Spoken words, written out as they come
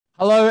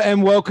Hello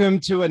and welcome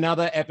to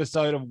another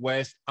episode of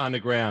West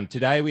Underground.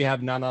 Today we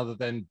have none other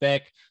than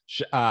Bec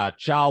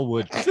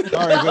Charlwood.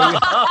 Sorry,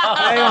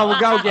 hang on, we'll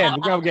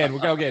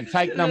go again.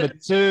 Take number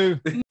 2.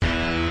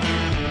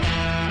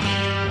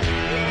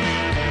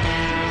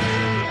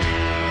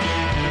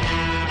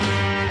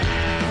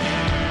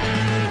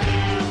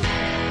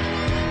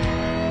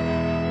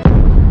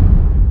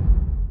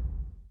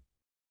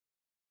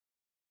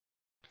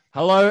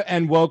 Hello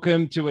and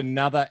welcome to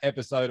another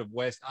episode of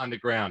West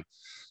Underground.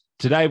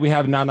 Today we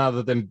have none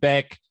other than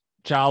Bec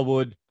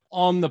Charlwood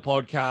on the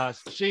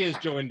podcast. She has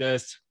joined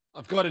us.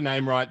 I've got a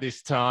name right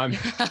this time.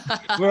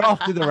 We're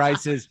off to the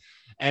races.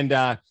 And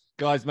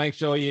guys, make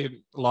sure you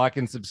like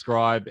and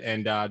subscribe.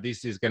 And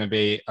this is going to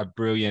be a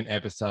brilliant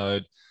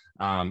episode.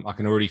 I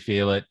can already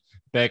feel it.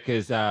 Bec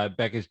has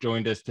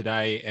joined us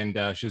today,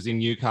 and she was in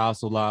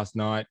Newcastle last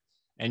night.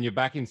 And you're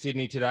back in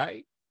Sydney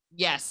today?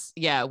 Yes.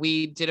 Yeah.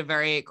 We did a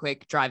very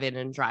quick drive in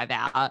and drive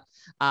out.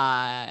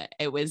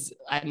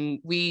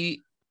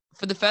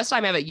 For the first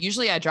time ever,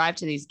 usually I drive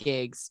to these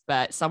gigs,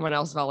 but someone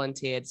else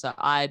volunteered. So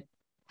I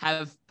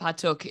have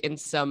partook in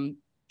some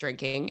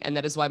drinking, and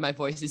that is why my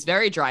voice is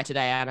very dry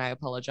today. And I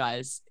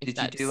apologize. Did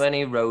you do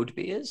any road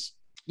beers?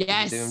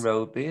 Yes. Doing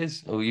road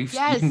beers? Oh, you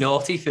yes.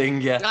 naughty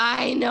thing. Yeah.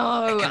 I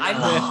know.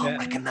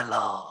 Breaking the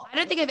law. I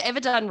don't think I've ever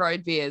done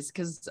road beers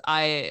because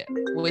I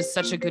was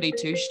such a goody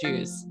two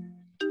shoes.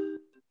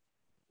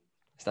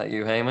 Is that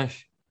you,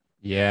 Hamish?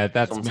 Yeah,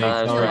 that's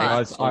Sometimes, me. Sorry,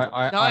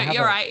 right. guys.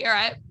 You're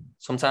right.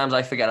 Sometimes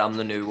I forget I'm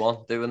the new one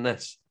doing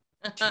this.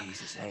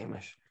 Jesus,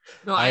 Hamish.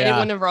 No, I didn't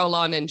want to roll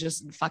on and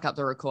just fuck up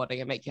the recording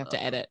and make you have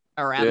to edit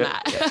around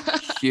that. Yeah.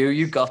 Hugh,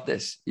 you got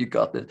this.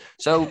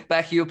 So,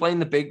 Becky, you were playing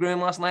the big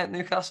room last night in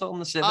Newcastle in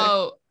the Civic?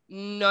 Oh,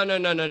 no.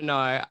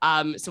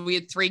 So we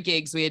had 3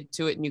 gigs. We had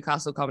 2 at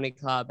Newcastle Comedy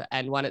Club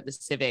and 1 at the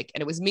Civic.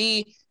 And it was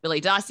me, Billy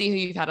Darcy, who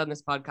you've had on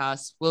this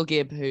podcast, Will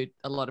Gibb, who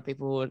a lot of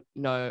people will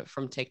know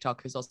from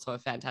TikTok, who's also a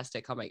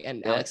fantastic comic,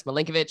 and Alex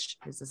Milinkovic,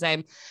 who's the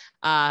same.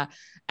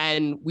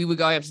 And we were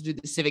going up to do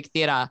the Civic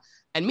Theatre.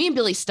 And me and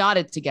Billy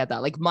started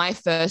together. Like, my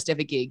first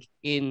ever gig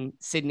in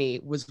Sydney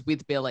was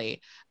with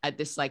Billy at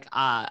this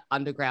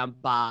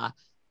underground bar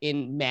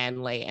in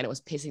Manly, and it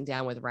was pissing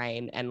down with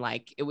rain. And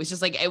it was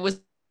just it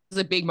was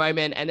a big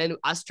moment. And then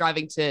us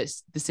driving to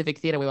the Civic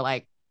Theatre, we were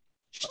like,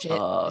 shit,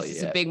 this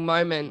is a big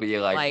moment. But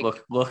you're like,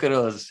 look at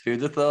us.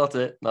 Who'd have thought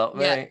it? Not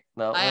me. Yeah,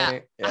 Not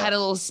me. Yeah. I had a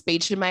little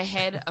speech in my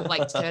head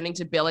of turning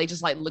to Billy,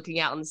 just looking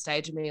out on the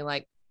stage and being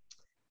like,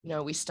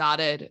 we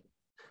started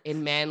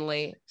in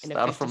Manly.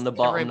 Started from the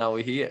bottom, now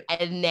we're here.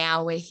 And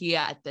now we're here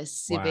at the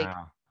Civic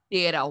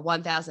Theatre,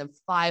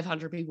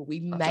 1,500 people.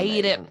 We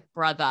made it,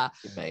 brother.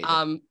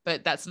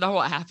 But that's not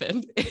what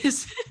happened.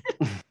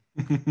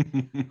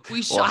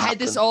 I had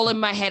this all in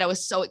my head. I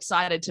was so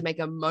excited to make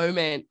a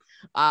moment.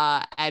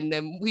 And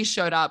then we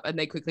showed up and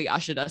they quickly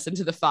ushered us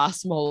into the far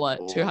smaller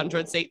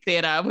 200-seat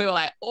theatre. And we were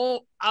like,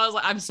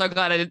 I'm so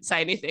glad I didn't say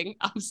anything.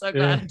 I'm so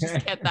glad I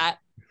just kept that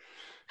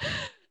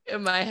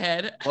in my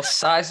head. Well,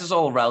 size is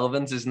all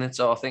relevant, isn't it?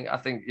 So I think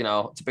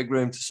it's a big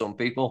room to some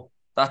people.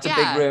 That's a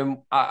big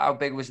room. How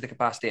big was the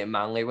capacity in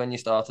Manly when you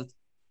started?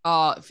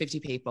 50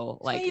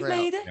 people. You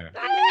made it.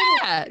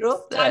 Yeah.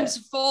 Times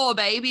 4,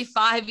 baby.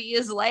 5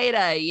 years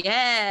later.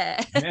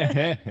 Yeah.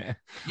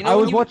 I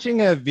was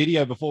watching a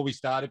video before we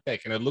started,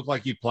 Bec, and it looked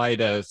like you played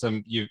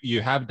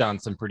you have done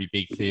some pretty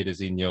big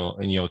theaters in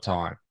your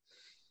time.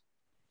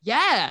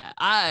 Yeah.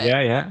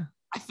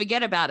 I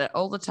forget about it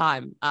all the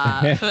time.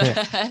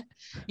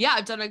 Yeah,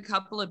 I've done a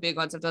couple of big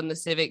ones. I've done the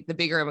Civic, the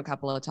big room a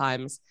couple of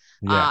times.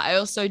 Yeah. I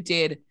also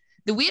did,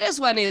 the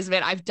weirdest one is,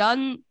 man, I've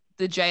done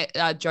the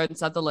Joan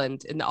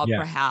Sutherland in the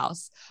Opera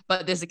House,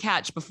 but there's a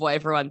catch before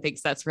everyone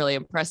thinks that's really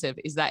impressive,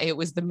 is that it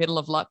was the middle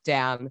of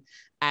lockdown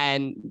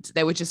and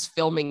they were just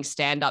filming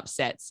stand-up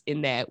sets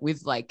in there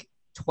with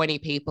 20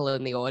 people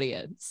in the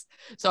audience.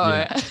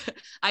 So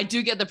I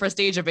do get the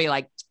prestige of being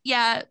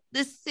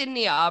the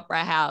Sydney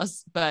Opera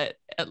House, but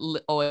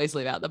always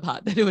leave out the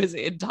part that it was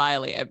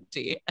entirely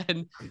empty.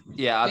 And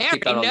I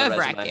keep that on the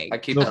resume. I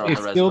keep that on the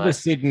resume. It's still the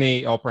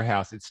Sydney Opera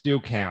House. It still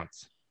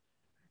counts.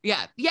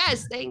 Yeah.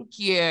 Yes. Thank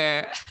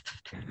you.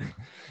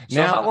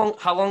 So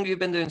how long have you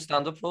been doing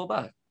stand-up for,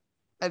 Bec?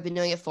 I've been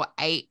doing it for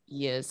 8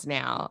 years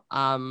now.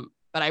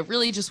 But I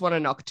really just want to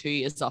knock 2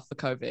 years off for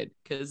COVID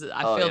because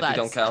I feel that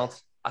don't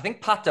count. I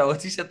think Pat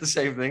Doherty said the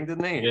same thing,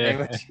 didn't he?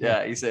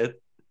 Yeah, he said.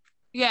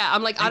 Yeah,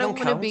 I'm I don't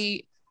want to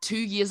be 2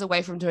 years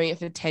away from doing it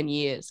for 10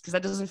 years because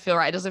that doesn't feel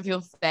right. It doesn't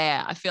feel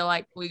fair. I feel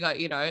like we got,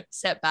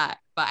 set back.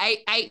 But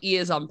eight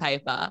years on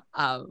paper.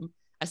 I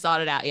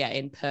started out,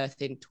 in Perth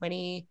in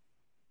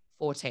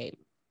 2014.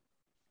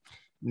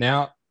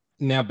 Now,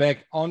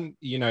 Bec, on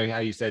how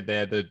you said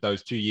there that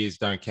those 2 years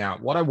don't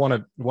count. What I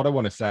want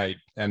to say,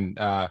 and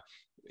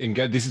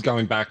this is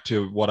going back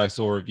to what I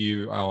saw of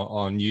you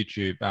on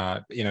YouTube,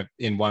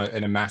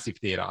 in a massive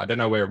theater. I don't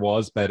know where it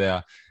was,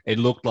 but it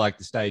looked like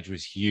the stage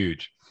was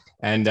huge.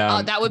 And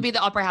that would be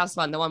the Opera House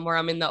one, the one where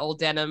I'm in the all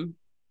denim.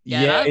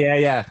 Yeah.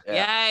 And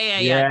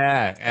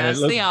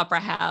that's the Opera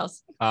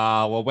House.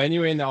 Well, when you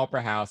were in the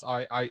Opera House,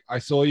 I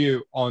saw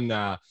you on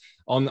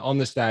on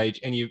the stage,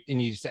 and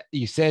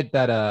you said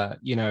that a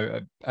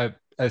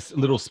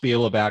little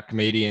spiel about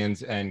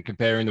comedians and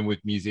comparing them with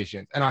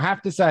musicians. And I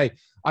have to say,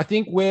 I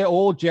think we're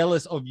all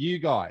jealous of you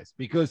guys,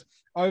 because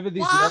over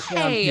this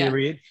lockdown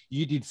period,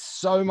 you did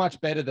so much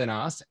better than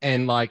us.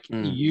 And like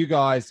you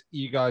guys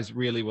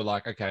really were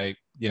like, okay,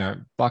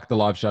 fuck the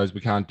live shows.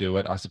 We can't do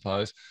it, I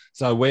suppose.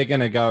 So we're going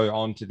to go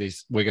on to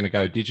this. We're going to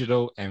go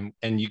digital, and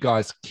you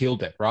guys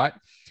killed it. Right.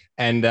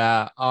 And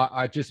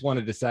I just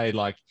wanted to say,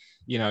 like,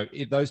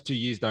 those 2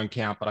 years don't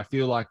count, but I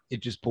feel like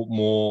it just put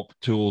more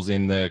tools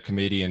in the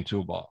comedian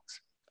toolbox.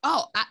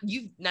 Oh,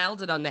 you've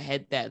nailed it on the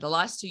head there. The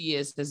last 2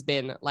 years has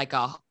been like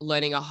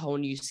learning a whole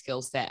new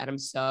skill set. And I'm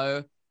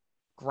so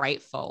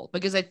grateful,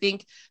 because I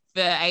think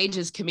for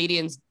ages,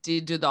 comedians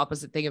did do the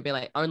opposite thing of be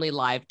like, only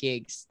live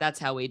gigs. That's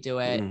how we do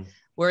it.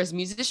 Whereas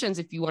musicians,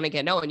 if you want to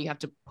get known, you have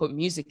to put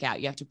music out.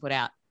 You have to put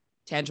out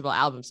tangible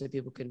albums so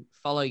people can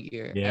follow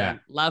you and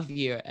love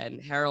you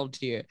and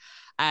herald you.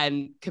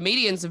 And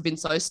comedians have been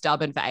so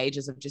stubborn for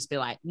ages of just be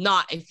like,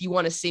 nah, if you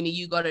want to see me,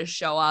 you got to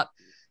show up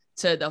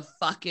to the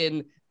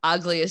fucking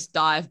ugliest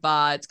dive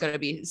bar. It's going to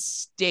be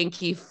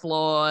stinky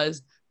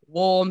floors,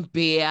 warm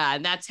beer,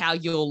 and that's how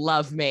you'll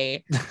love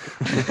me.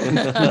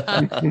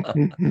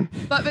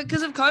 But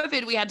because of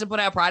COVID, we had to put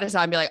our pride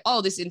aside and be like,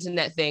 oh, this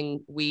internet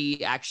thing,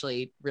 we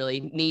actually really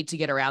need to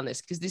get around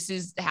this, because this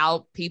is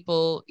how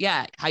people,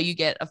 how you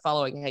get a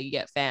following, how you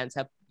get fans,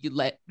 how you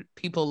let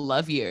people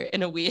love you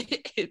in a weird,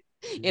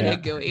 in a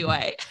gooey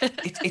way.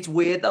 It's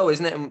weird though,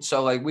 isn't it?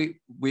 So like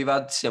we've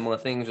had similar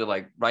things with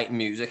like writing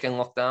music in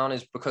lockdown,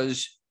 is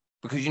because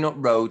you're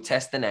not road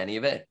testing any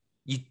of it.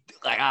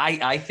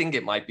 I think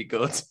it might be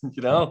good,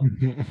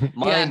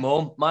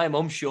 My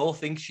mum sure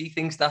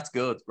thinks that's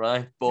good,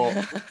 right?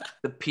 But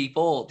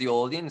the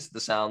audience, the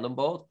sounding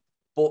board.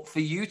 But for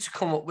you to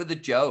come up with a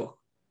joke,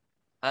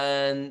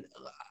 and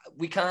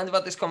we kind of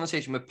had this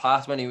conversation with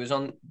Pat when he was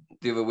on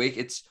the other week.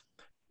 It's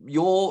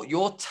your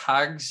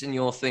tags and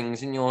your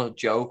things and your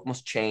joke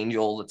must change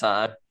all the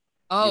time.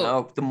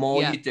 Oh, the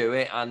more you do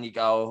it, and you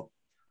go,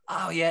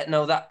 oh yeah,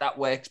 no, that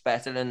works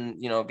better, and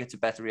gets a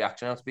better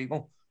reaction out of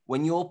people.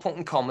 When you're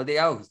putting comedy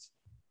out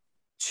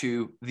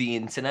to the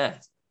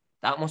internet,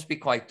 that must be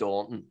quite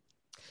daunting.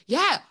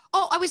 Yeah.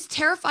 Oh, I was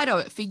terrified of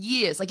it for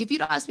years. Like, if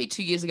you'd asked me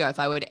 2 years ago if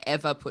I would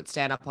ever put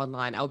stand-up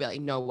online, I would be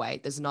like, no way.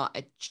 There's not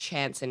a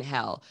chance in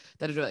hell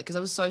that I'd do it. Because I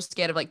was so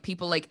scared of like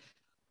people like,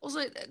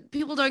 also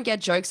people don't get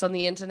jokes on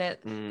the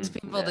internet. There's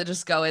people that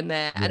just go in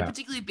there. And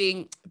particularly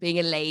being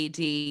a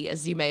lady,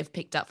 as you may have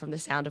picked up from the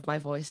sound of my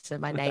voice and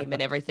my name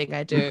and everything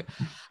I do,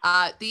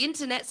 the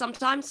internet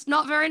sometimes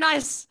not very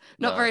nice.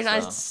 Not very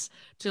nice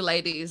to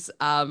ladies.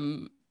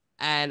 And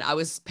I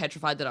was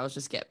petrified that I was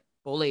just get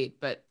bullied.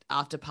 But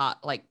after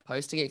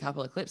posting a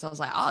couple of clips, I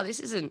was like, oh, this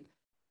isn't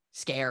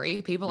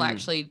scary. People are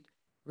actually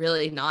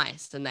really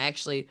nice, and they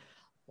actually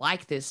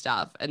like this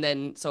stuff. And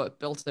then so it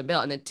built and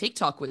built. And then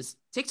TikTok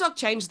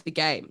changed the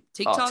game.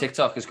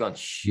 TikTok has gone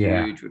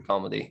huge with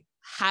comedy.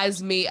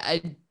 Has me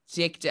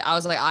addicted. I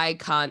was like, I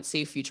can't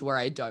see a future where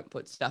I don't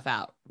put stuff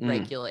out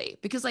regularly,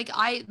 because like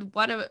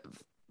one of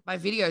my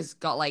videos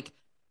got like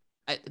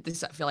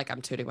this. I feel like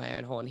I'm tooting my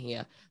own horn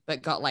here,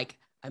 but got like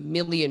 1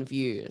 million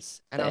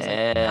views, and I was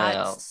like,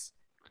 that's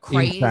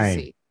crazy.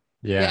 Insane.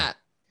 Yeah.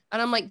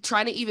 And I'm like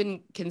trying to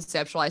even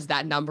conceptualize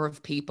that number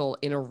of people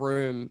in a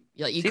room.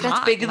 Like, you can't.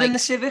 That's bigger than the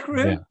Civic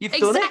Room. Yeah. You've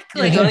done it.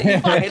 You've done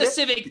it. Fuck the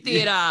Civic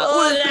Theatre.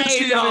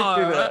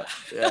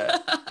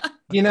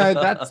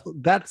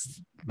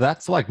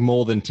 That's like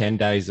more than 10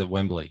 days at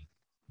Wembley.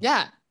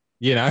 Yeah.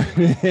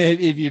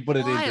 If you put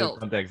it into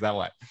context that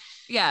way.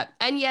 Yeah.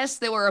 And yes,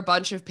 there were a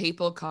bunch of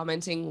people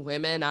commenting,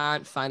 women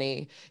aren't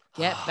funny.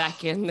 Get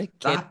back in the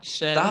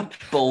kitchen. That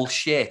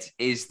bullshit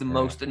is the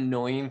most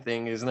annoying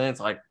thing, isn't it? It's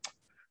like,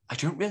 I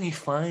don't really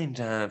find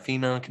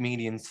female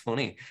comedians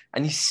funny.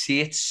 And you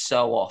see it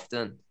so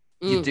often.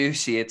 You do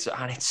see it,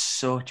 and it's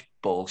such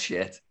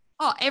bullshit.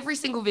 Oh, every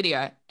single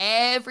video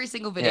I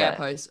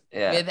post,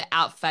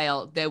 without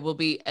fail, there will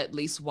be at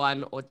least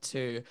one or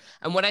two.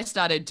 And what I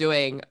started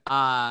doing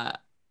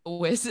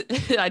was,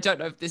 I don't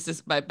know if this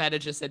is, my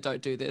manager said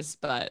don't do this,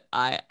 but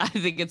I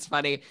think it's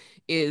funny,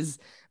 is,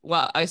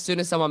 well, as soon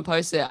as someone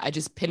posts it, I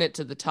just pin it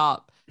to the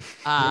top.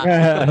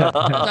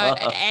 So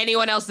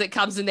anyone else that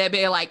comes in there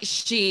being like,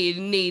 she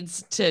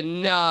needs to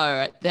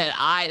know that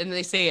and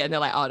they see it and they're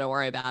like, oh, don't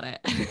worry about it.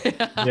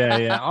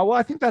 Yeah. Oh, well,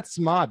 I think that's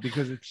smart,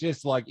 because it's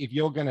just like, if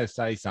you're going to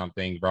say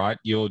something, right,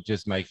 you're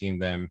just making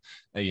them,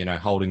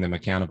 holding them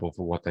accountable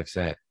for what they've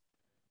said.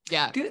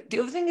 Yeah. The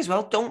other thing as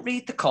well, don't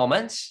read the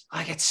comments.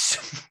 Like, it's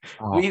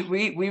we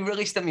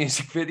released a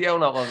music video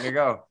not long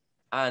ago,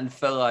 and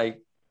for like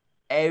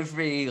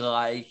every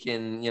like,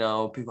 and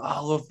people, I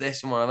love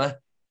this and whatever.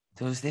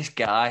 There was this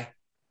guy,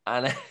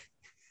 and I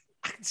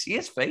can see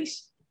his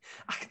face.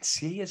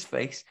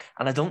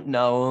 And I don't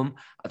know him.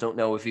 I don't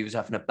know if he was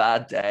having a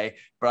bad day,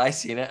 but I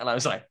seen it and I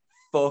was like,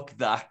 fuck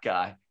that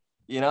guy,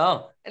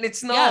 And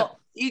it's not,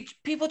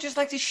 people just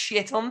like to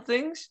shit on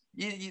things.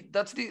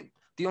 That's the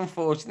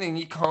unfortunate thing.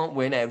 You can't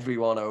win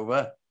everyone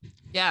over.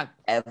 Yeah.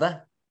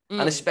 Ever.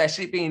 And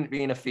especially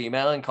being a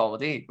female in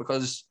comedy,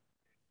 because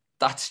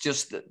that's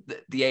just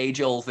the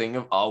age-old thing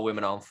of, oh,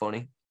 women aren't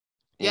funny.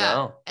 You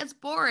know? It's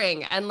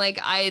boring. And like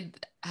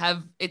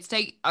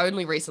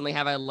only recently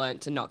have I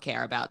learned to not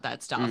care about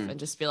that stuff and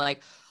just be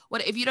like,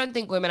 what if you don't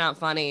think women aren't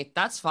funny,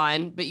 that's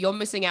fine, but you're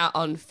missing out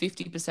on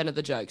 50% of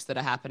the jokes that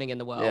are happening in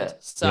the world. Yeah.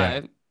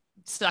 So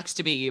sucks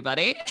to be you,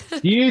 buddy.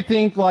 Do you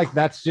think like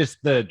that's just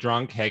the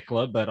drunk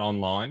heckler, but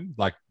online?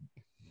 Like,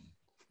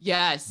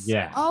 yes.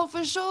 Yeah. Oh,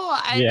 for sure.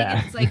 I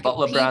think it's like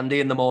bottle of brandy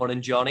in the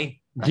morning,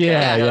 Johnny. Okay.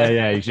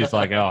 Yeah. He's just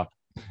like, oh,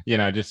 you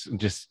know,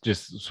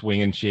 just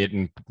swinging shit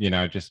and, you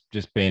know,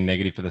 just being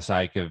negative for the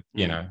sake of,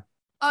 you know.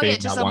 Oh, yeah,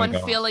 just someone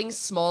feeling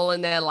small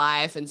in their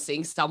life and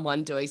seeing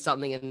someone doing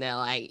something and they're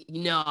like,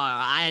 no,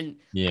 I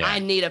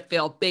need to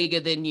feel bigger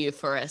than you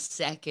for a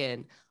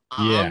second.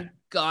 I'm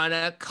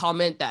gonna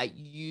comment that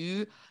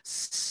you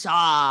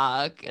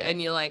suck. And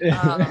you're like,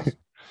 oh,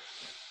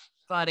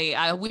 buddy,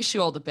 I wish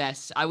you all the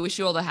best. I wish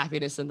you all the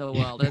happiness in the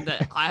world. And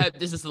that I hope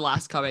this is the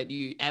last comment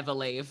you ever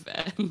leave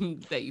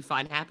and that you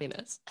find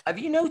happiness. Have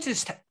you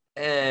noticed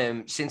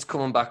since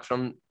coming back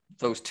from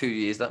those 2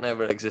 years that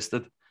never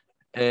existed,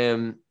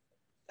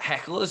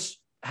 hecklers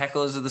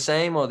are the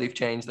same, or they've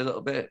changed a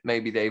little bit?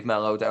 Maybe they've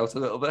mellowed out a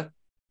little bit.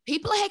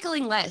 People are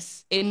heckling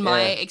less in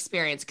my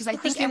experience because I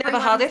think they never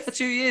had it for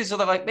 2 years, so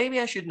they're like, maybe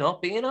I should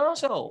not be an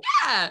arsehole.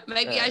 Yeah,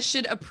 maybe I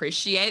should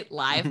appreciate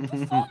live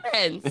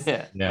performance.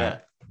 Yeah.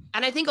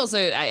 And I think also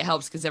it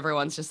helps because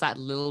everyone's just that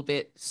little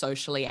bit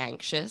socially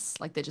anxious.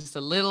 Like they're just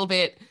a little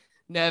bit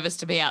nervous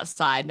to be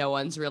outside. No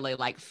one's really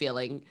like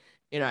feeling,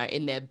 you know,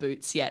 in their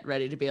boots yet,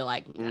 ready to be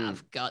like,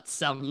 I've got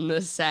something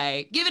to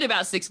say. Give it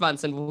about 6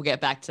 months and we'll get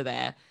back to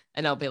there.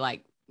 And I'll be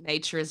like,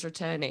 nature is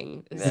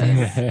returning.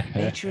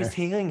 Nature is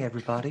healing,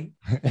 everybody.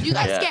 Do you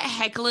guys get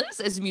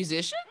hecklers as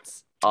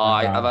musicians? Oh,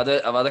 I've had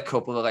a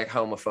couple of like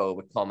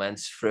homophobic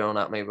comments thrown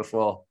at me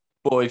before.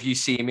 But if you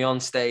see me on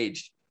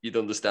stage, you'd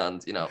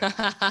understand, you know.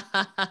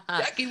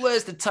 Jackie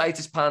wears the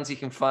tightest pants he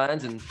can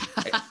find and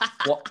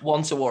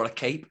once I wore a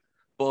cape.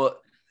 But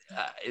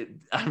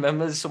I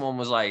remember someone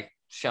was like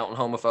shouting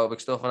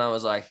homophobic stuff and I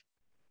was like,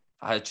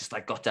 I just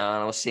like got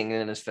down, I was singing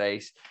in his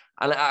face.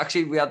 And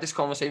actually we had this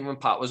conversation when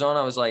Pat was on.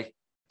 I was like,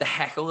 the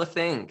heckler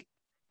thing,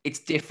 it's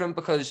different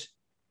because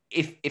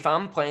if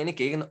I'm playing a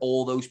gig and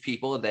all those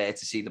people are there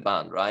to see the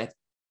band, right?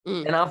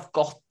 And I've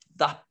got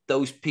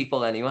those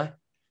people anyway.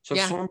 So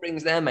if someone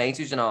brings their mate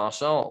who's an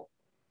arsehole,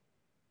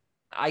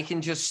 I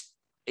can just,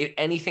 if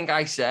anything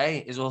I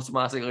say is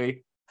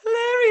automatically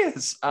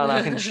hilarious and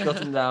I can shut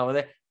them down with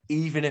it,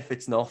 even if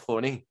it's not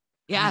funny.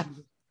 Yeah.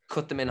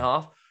 Cut them in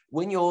half.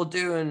 When you're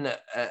doing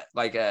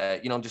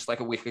you know, just like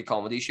a weekly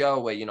comedy show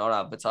where you're not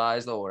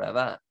advertised or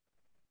whatever,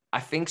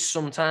 I think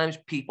sometimes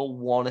people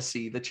want to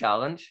see the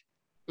challenge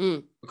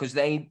because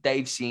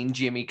they've seen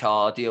Jimmy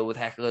Carr deal with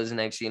hecklers and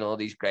they've seen all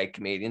these great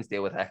comedians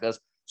deal with hecklers.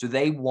 So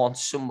they want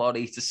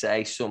somebody to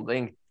say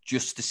something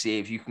just to see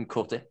if you can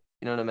cut it.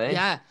 You know what I mean?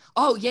 Yeah.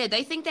 Oh, yeah.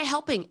 They think they're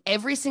helping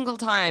every single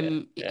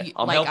time. Yeah.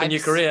 I'm like, helping your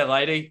career,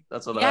 lady.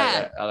 That's what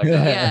I like.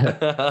 That.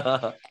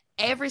 Yeah.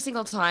 Every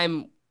single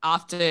time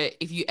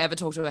if you ever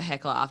talk to a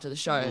heckler after the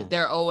show,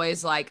 they're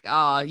always like,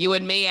 oh, you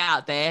and me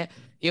out there.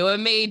 You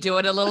and me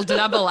doing a little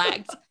double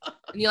act.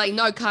 And you're like,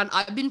 no, cunt,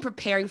 I've been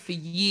preparing for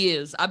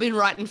years. I've been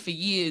writing for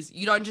years.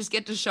 You don't just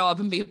get to show up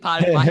and be a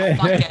part of my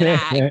fucking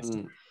act.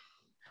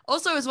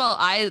 Also, as well,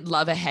 I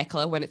love a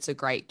heckler when it's a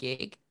great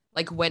gig.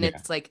 Like when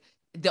it's like,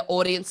 the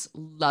audience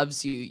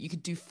loves you. You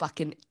could do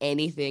fucking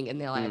anything. And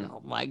they're like,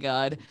 oh my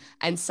God.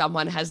 And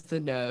someone has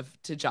the nerve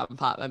to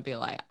jump up and be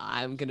like,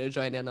 I'm going to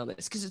join in on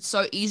this. Because it's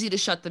so easy to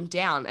shut them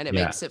down and it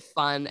makes it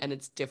fun and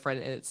it's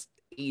different and it's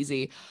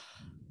easy.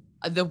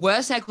 The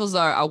worst heckles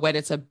are when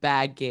it's a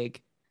bad gig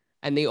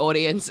and the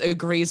audience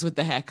agrees with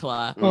the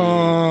heckler.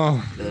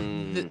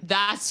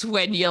 That's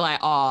when you're like,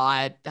 oh,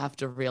 I have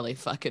to really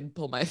fucking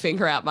pull my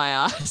finger out my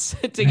ass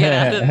to get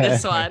out of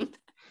this one.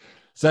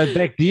 So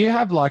Bec, do you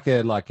have like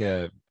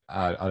a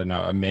I don't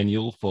know, a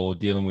manual for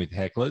dealing with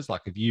hecklers?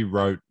 Like if you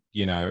wrote,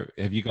 you know,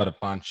 have you got a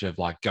bunch of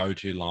like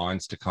go-to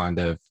lines to kind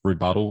of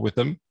rebuttal with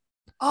them?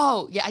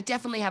 Oh yeah, I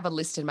definitely have a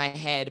list in my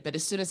head, but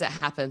as soon as it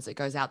happens, it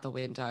goes out the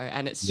window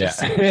and it's just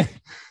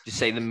just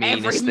say the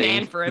meanest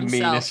thing for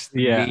himself.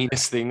 The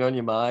meanest thing on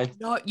your mind.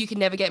 No, you can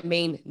never get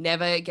mean.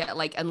 Never get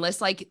like,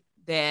 unless like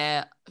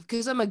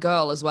because I'm a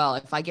girl as well.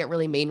 If I get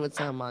really mean with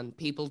someone,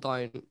 people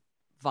don't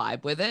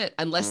vibe with it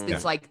unless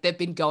it's like they've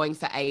been going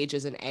for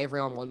ages and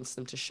everyone wants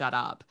them to shut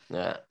up.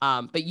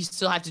 But you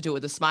still have to do it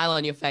with a smile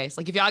on your face.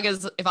 Like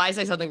if I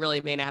say something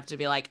really mean, I have to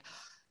be like,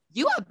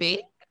 you are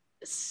being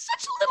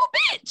such a little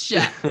bitch.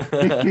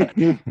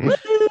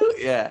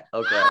 Yeah.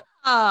 Okay.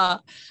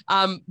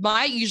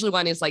 My usually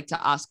one is like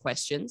to ask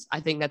questions. I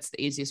think that's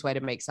the easiest way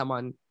to make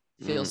someone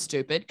feel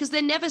stupid because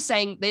they're never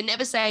saying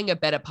a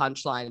better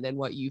punchline than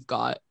what you've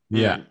got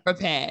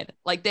prepared.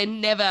 Like they've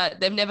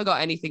never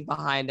got anything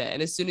behind it.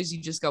 And as soon as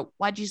you just go,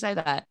 why'd you say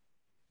that?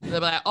 And they'll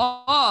be like,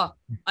 oh,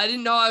 I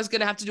didn't know I was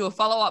gonna have to do a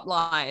follow-up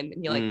line.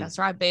 And you're like, that's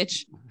right,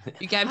 bitch.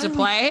 You came to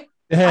play.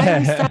 I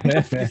understand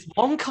just this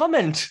one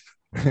comment.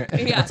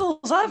 That's all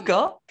I've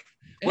got.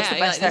 What's the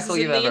best heckle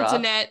you've ever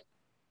had?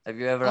 Have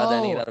you ever had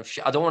any that have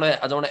I don't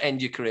want to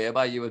end your career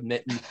by you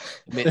admitting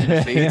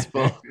defeat,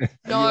 but have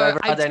you ever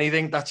had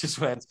anything that just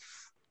went,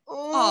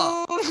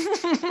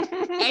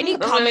 any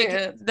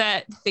comic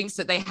that thinks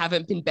that they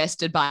haven't been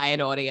bested by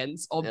an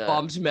audience or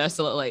bombed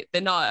mercilessly,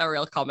 they're not a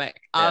real comic.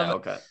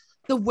 Okay.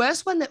 The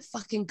worst one that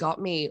fucking got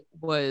me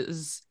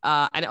was,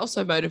 and it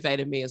also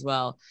motivated me as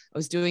well. I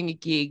was doing a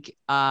gig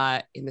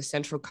in the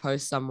Central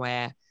Coast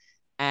somewhere,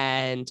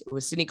 and it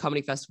was Sydney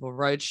Comedy Festival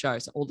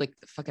Roadshow. So all the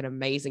fucking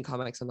amazing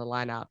comics on the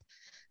lineup.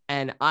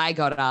 And I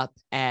got up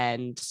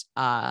and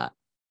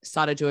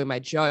started doing my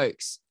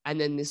jokes. And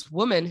then this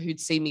woman who'd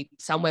seen me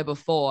somewhere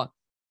before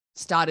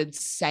started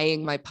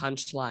saying my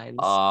punchlines.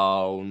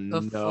 Oh,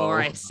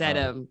 before I said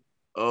them.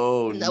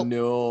 Oh,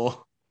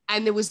 no.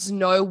 And there was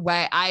no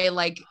way. I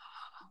like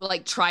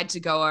tried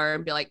to go over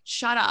and be like,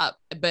 shut up.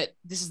 But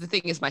this is the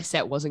thing, is my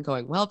set wasn't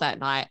going well that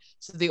night.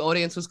 So the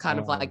audience was kind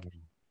of like,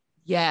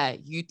 yeah,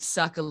 you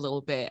suck a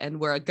little bit and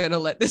we're going to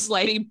let this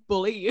lady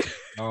bully you.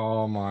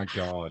 Oh my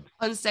God.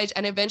 On stage.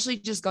 And eventually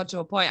just got to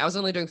a point. I was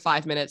only doing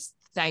 5 minutes.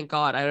 Thank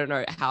God. I don't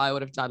know how I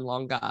would have done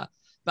longer,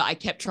 but I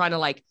kept trying to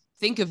like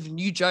think of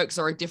new jokes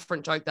or a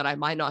different joke that I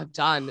might not have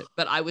done.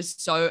 But I was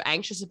so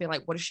anxious to be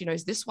like, what if she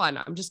knows this one?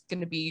 I'm just going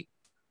to be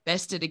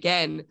bested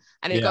again.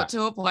 And it got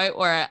to a point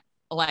where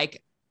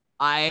like,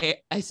 I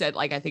said,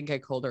 like, I think I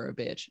called her a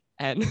bitch,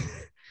 and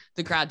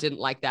the crowd didn't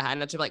like that.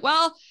 And I'd be like,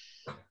 well,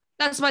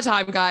 that's my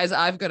time, guys.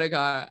 I've got to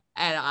go.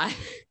 And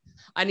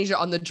I need you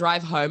on the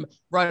drive home,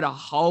 wrote a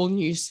whole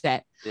new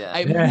set. Yeah.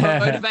 It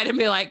motivated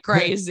me like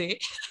crazy.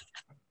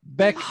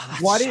 Bec,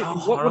 what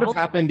would have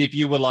happened if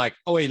you were like,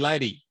 oh, hey,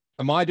 lady,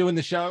 am I doing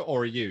the show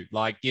or are you?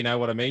 Like, you know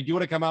what I mean? Do you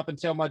want to come up and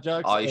tell my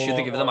jokes? Oh, you should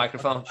have given the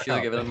microphone. Should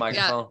have given the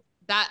microphone.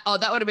 That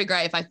would have been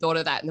great if I thought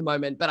of that in the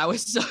moment, but I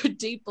was so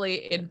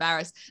deeply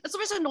embarrassed. That's the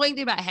most annoying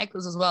thing about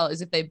hecklers as well,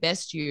 is if they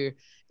best you,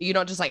 you're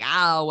not just like,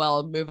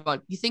 well, move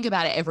on. You think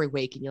about it every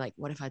week and you're like,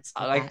 what if I'd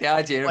I like the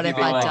idea. What if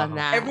I'd done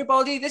that?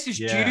 Everybody, this is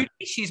Judy.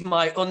 She's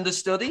my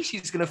understudy.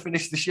 She's going to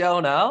finish the show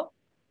now.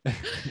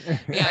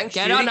 Thanks,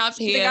 get Judy. On up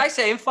here. The guy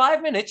saying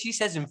 5 minutes. She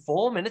says in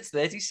 4 minutes,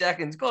 30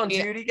 seconds. Go on,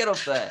 Judy, get up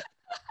there.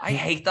 I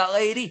hate that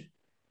lady.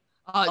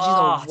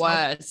 Oh, she's the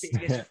worst.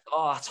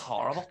 It's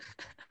horrible.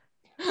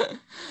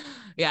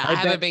 I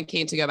haven't been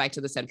keen to go back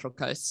to the Central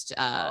Coast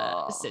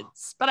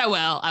since, but I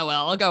will.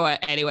 I'll go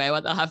anyway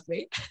when they'll have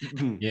me.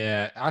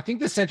 Yeah, I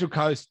think the Central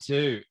Coast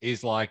too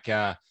is like,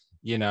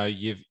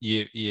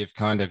 you've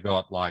kind of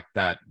got like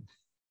that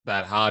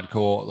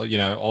hardcore,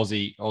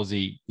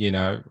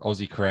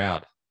 Aussie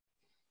crowd.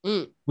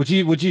 Would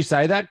you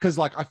say that? Because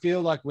like I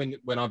feel like when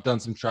I've done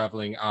some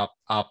traveling up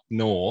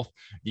north,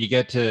 you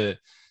get to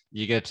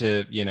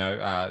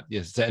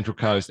Central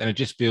Coast, and it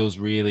just feels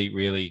really,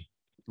 really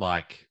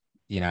like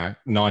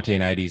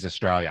 1980s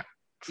Australia.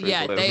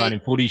 Yeah, they're running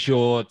footy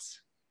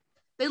shorts.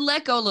 They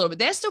let go a little bit.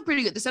 They're still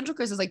pretty good. The Central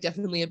Coast is like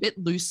definitely a bit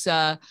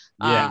looser.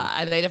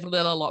 And they definitely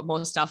let a lot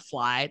more stuff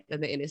fly than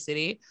the inner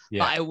city.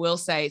 Yeah. But I will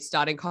say,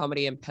 starting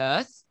comedy in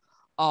Perth,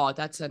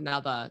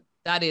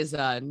 that is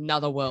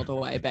another world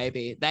away,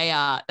 baby. They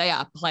are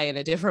playing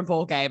a different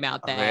ball game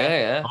out there.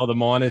 Yeah. Oh, the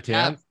minor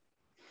town.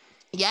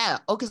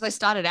 Because I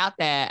started out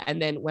there,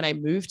 and then when I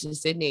moved to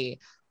Sydney,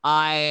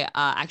 I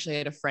actually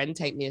had a friend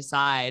take me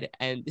aside,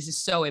 and this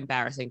is so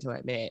embarrassing to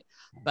admit,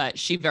 but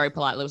she very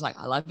politely was like,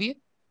 I love you.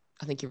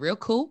 I think you're real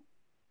cool.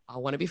 I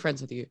want to be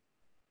friends with you.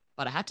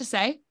 But I have to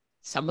say,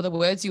 some of the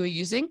words you were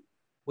using,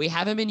 we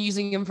haven't been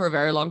using them for a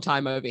very long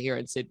time over here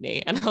in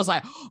Sydney. And I was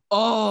like,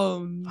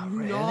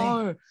 really?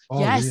 No.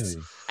 Yes.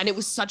 Really? And it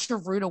was such a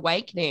rude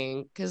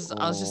awakening because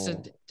I was just a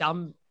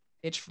dumb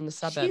bitch from the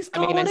suburbs. She's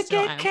going to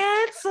get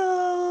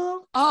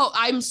cancelled. Oh,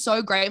 I'm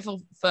so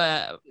grateful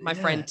for my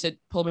friend to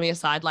pull me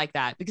aside like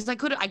that, because I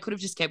could have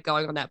just kept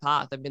going on that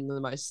path. I've been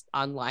the most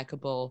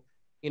unlikable,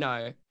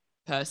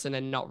 person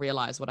and not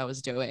realize what I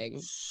was doing.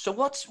 So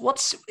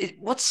what's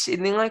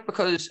Sydney like?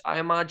 Because I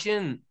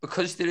imagine,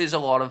 because there is a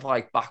lot of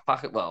like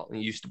backpacker, well, it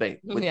used to be,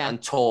 and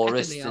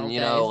tourists,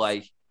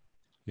 and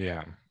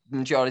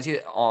majority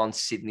on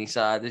Sydney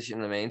side, you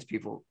know what I mean? It's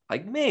people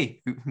like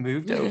me who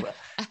moved over.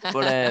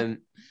 But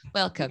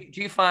welcome.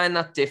 Do you find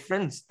that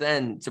different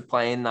then to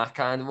playing that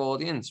kind of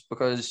audience?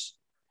 Because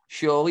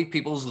surely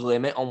people's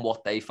limit on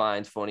what they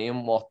find funny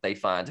and what they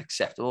find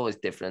acceptable is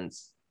different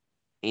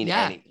in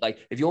any, like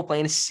if you're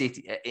playing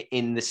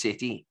in the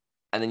city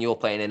and then you're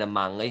playing in a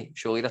Manly,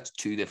 surely that's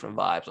two different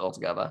vibes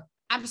altogether.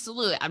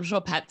 Absolutely. I'm sure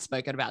Pat's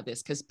spoken about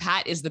this because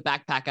Pat is the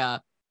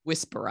backpacker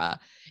whisperer.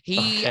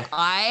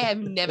 I have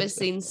never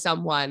seen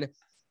someone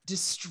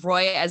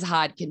destroy as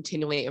hard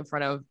continually in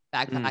front of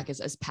backpackers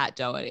as Pat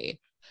Doherty.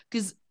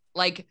 Because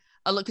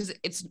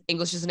it's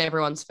English isn't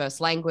everyone's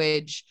first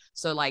language.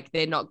 So like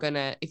they're not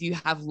gonna, if you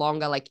have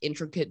longer, like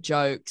intricate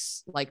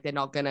jokes, like they're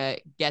not gonna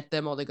get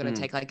them, or they're gonna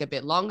take like a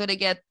bit longer to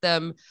get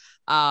them.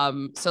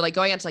 So like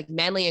going out to like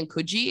Manly and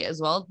Coogee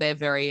as well, they're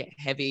very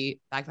heavy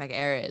backpack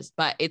areas,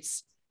 but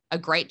it's a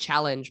great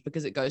challenge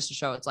because it goes to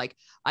show it's like,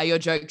 are your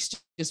jokes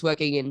just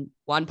working in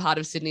one part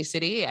of Sydney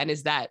City? And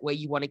is that where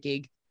you want to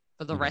gig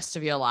for the rest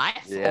of your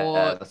life, Yeah, or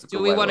that's a do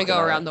good we way of want to looking go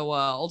at around it. the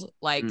world?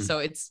 Like, so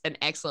it's an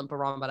excellent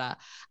barometer.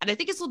 And I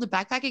think it's all the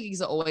backpacking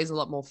gigs are always a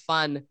lot more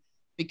fun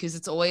because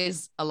it's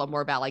always a lot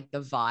more about like the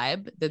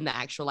vibe than the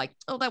actual like,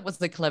 oh, that was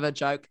the clever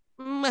joke.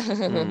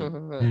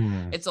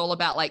 It's all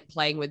about like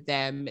playing with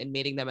them and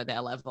meeting them at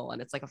their level,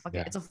 and it's like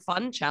it's a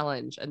fun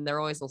challenge, and they're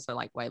always also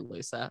like way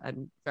looser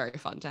and very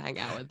fun to hang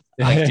out with.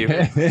 I do.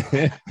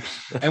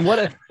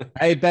 And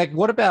hey, Bec,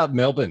 what about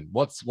Melbourne?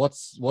 What's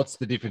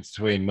the difference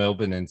between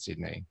Melbourne and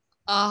Sydney?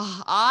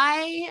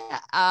 I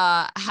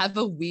have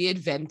a weird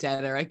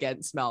vendetta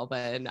against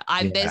Melbourne.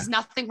 There's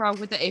nothing wrong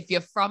with it. If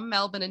you're from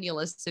Melbourne and you're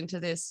listening to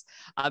this,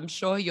 I'm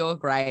sure you're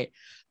great.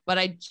 But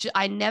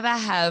I never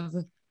have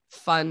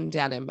fun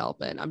down in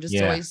Melbourne. I'm just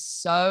always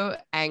so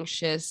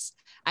anxious.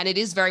 And it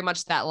is very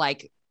much that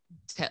like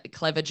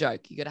clever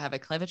joke. You got to have a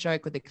clever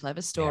joke with a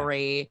clever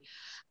story.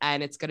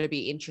 And it's going to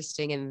be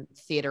interesting and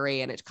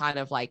theatery, and it's kind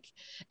of like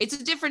it's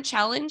a different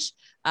challenge.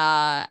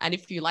 And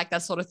if you like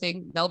that sort of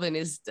thing, Melbourne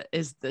is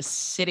the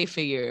city for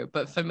you.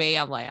 But for me,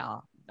 I'm like,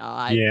 oh no,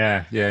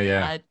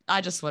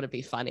 I just want to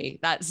be funny.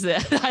 That's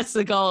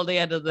the goal at the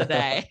end of the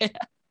day.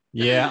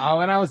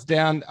 When I was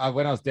down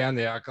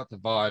there, I got the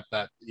vibe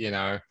that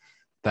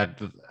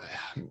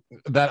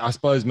that I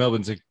suppose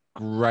Melbourne's a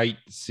great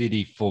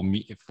city for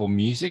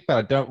music,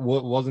 but I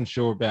wasn't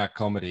sure about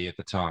comedy at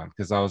the time,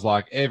 because I was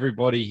like,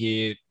 everybody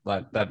here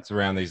like that's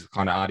around these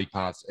kind of arty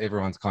parts,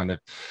 everyone's kind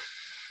of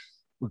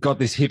got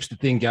this hipster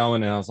thing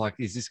going, and I was like,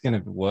 is this going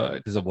to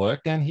work? Does it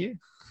work down here?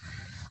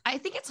 I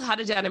think it's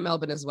harder down in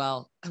Melbourne as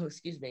well. Oh,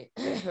 excuse me.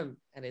 And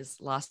is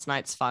last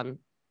night's fun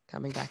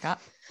coming back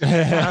up?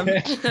 I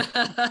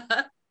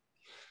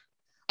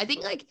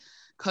think like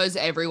because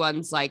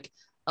everyone's like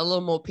a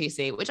little more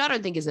PC, which I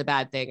don't think is a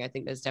bad thing. I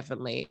think there's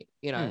definitely,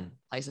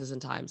 places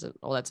and times and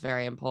all that's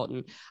very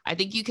important. I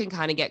think you can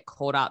kind of get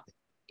caught up.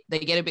 They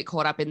get a bit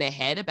caught up in their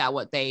head about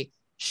what they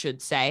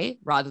should say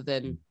rather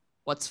than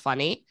what's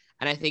funny.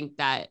 And I think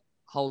that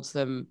holds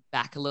them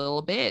back a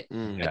little bit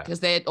because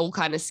they're all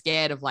kind of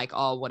scared of like,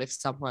 oh, what if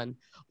someone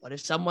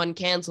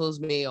cancels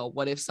me, or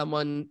what if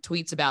someone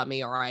tweets about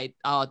me, or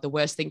the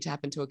worst thing to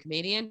happen to a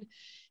comedian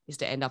is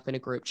to end up in a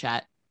group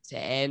chat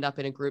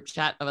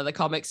of other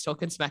comics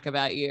talking smack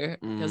about you,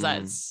 because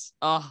that's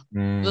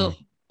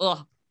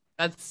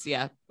that's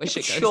where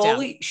shit goes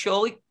down.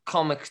 Surely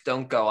comics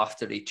don't go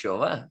after each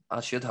other.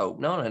 I should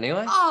hope not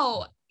anyway.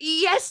 Oh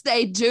yes,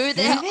 they do.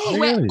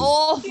 We're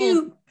awful,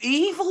 you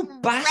evil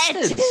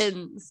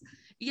bastards.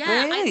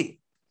 Yeah, really?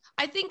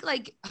 I think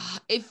like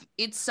if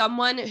it's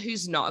someone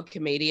who's not a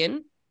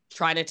comedian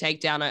trying to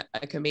take down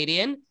a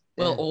comedian,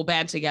 we'll all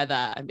band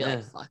together and be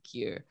like, fuck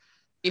you.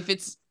 If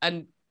it's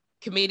a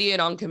comedian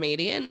on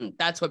comedian,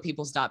 that's where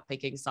people start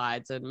picking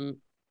sides and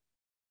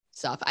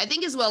stuff. I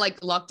think as well,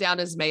 like lockdown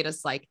has made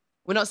us like,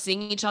 we're not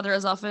seeing each other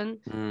as often.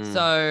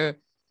 So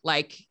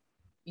like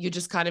you're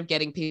just kind of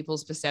getting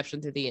people's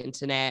perception through the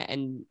internet,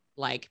 and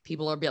like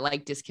people are a bit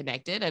like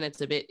disconnected, and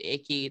it's a bit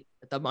icky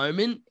at the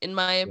moment, in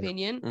my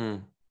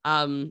opinion.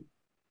 And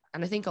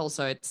I think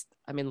also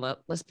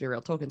let's be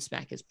real, talking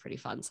smack is pretty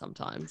fun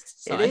sometimes.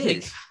 So I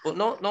think, but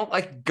not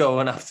like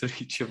going after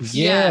each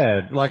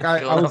other. Like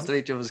I was after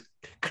each other's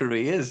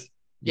careers.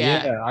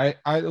 I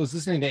was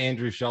listening to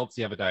Andrew Schultz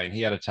the other day, and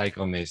he had a take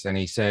on this, and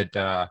he said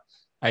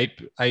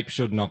ape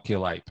should not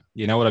kill ape.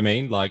 You know what I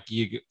mean? Like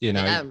you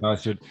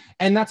guys should.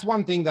 And that's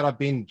one thing that I've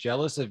been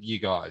jealous of you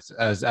guys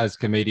as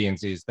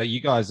comedians, is that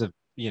you guys have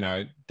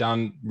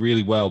done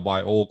really well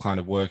by all kind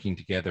of working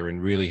together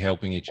and really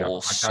helping each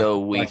other. So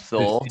we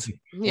thought.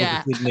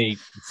 Sydney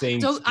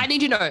scenes. So I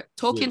need you to know,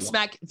 talking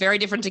smack, very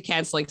different to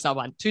canceling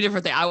someone. Two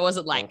different things. I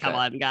wasn't like, come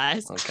on,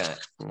 guys.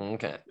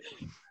 Okay.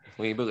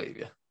 We believe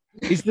you.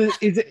 Is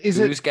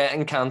Who's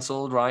getting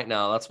cancelled right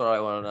now? That's what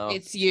I want to know.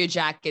 It's you,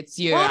 Jack. It's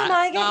you. Why am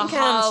I getting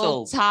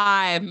cancelled?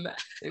 Time.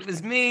 It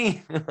was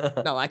me.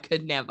 No, I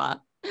could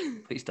never.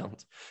 Please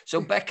don't. So,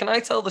 Bec, can I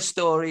tell the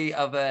story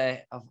of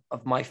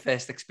my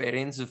first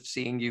experience of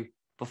seeing you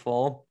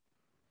perform?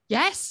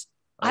 Yes.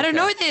 Okay. I don't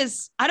know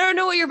this. I don't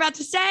know what you're about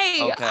to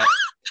say. Okay.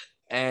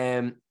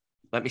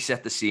 Let me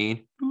set the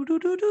scene.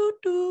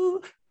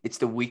 It's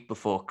the week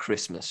before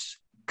Christmas.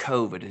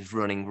 COVID is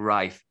running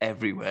rife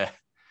everywhere.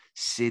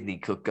 Sydney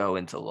could go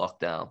into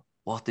lockdown.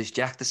 What does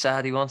Jack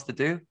decide he wants to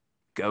do?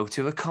 Go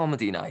to a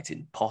comedy night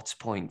in Potts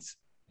Point.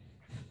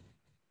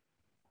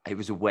 It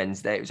was a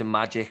Wednesday. It was a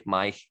Magic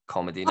Mike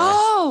comedy night.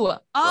 Oh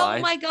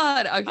right? My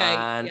God. Okay.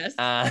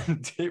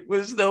 And it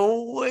was the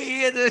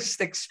weirdest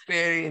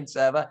experience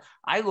ever.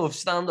 I love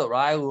stand-up,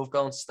 right? I love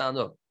going to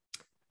stand-up.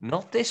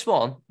 Not this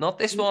one.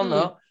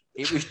 Though.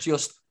 It was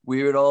just,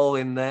 we were all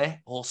in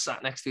there, all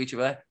sat next to each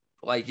other.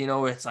 Like,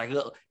 it's like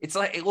little, it's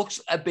like, it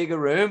looks a bigger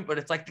room, but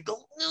it's like they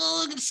go,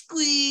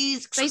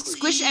 squeeze. They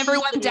squish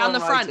everyone down the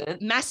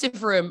front.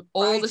 Massive room,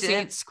 all the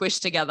seats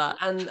squished together.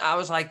 And I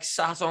was like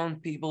sat on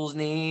people's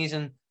knees,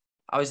 and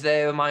I was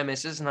there with my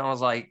missus, and I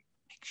was like,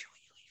 make sure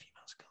you leave your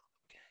mask on.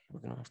 Okay, we're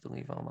going to have to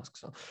leave our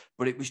masks on.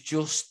 But it was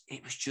just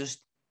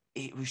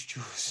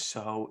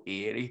so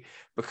eerie,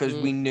 because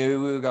we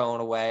knew we were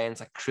going away, and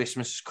it's like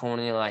Christmas is coming,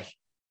 and you're like,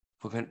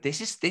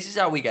 this is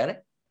how we get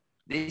it.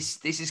 This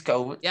is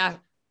COVID. Yeah.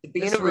 To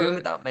be in a room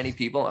with that many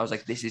people, I was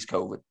like, this is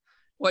COVID.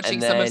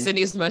 Watching some of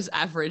Sydney's most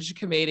average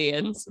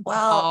comedians.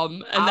 Well,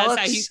 and that's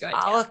how he's going.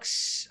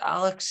 Alex,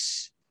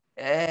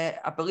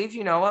 I believe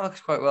you know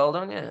Alex quite well,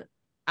 don't you?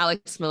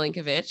 Alex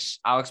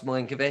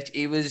Milinkovic.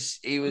 He was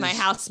my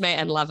housemate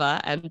and lover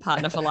and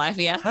partner for life.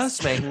 Yeah.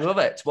 Housemate and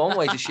lover. It's one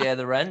way to share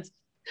the rent.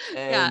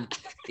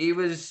 He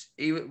was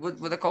would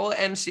they call it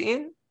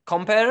MCing?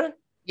 Comparing?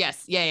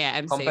 Yes. Yeah.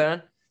 MC.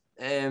 Comparing.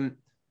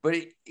 But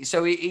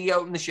he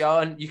opened the show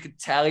and you could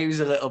tell he was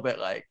a little bit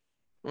like,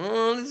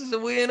 oh, this is a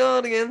weird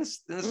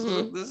audience. This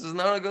is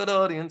not a good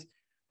audience.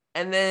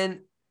 And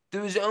then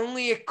there was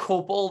only a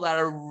couple that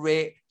are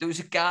there was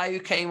a guy who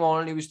came on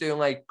and he was doing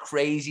like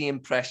crazy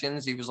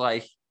impressions. He was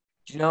like,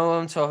 do you know what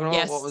I'm talking about?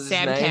 Yes, what was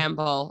Sam his name?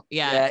 Campbell.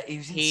 Yeah, he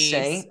was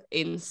insane.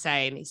 He's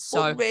insane. He's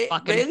so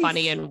fucking really,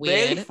 funny and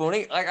weird. Really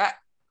funny. Like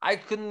I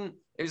couldn't.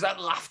 It was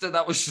that laughter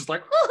that was just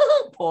like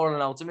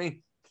pouring out to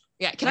me.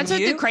 Yeah. Can I tell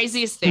you the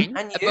craziest thing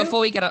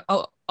before we get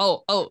I'll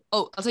tell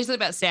you something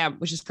about Sam,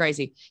 which is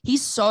crazy.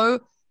 He's so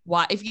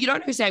wild. If you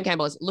don't know who Sam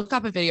Campbell is, look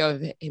up a video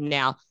of him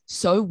now.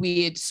 So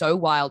weird, so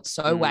wild,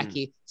 so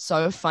wacky,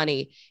 so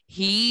funny.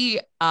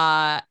 He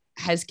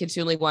has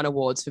continually won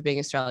awards for being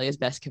Australia's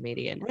best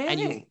comedian.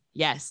 Really?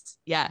 Yes.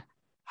 Yeah.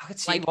 I could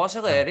see it was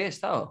hilarious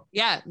though.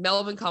 Yeah.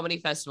 Melbourne Comedy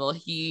Festival.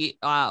 He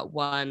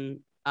won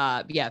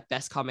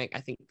best comic,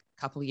 I think,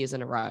 a couple of years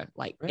in a row.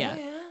 Like,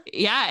 really?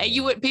 Yeah.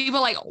 You would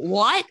people like,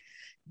 what?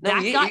 No,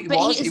 he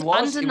is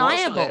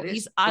undeniable.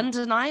 He's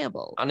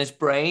undeniable. And his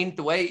brain,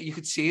 the way you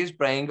could see his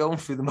brain going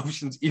through the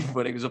motions, even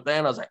when he was up there,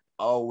 and I was like,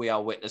 oh, we are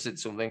witnessing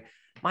something.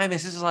 My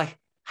missus is like,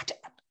 I don't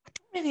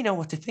really know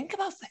what to think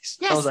about this.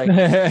 Yes. I was like,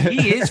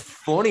 he is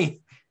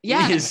funny.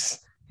 Yeah.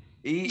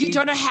 You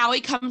don't know how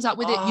he comes up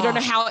with it. You don't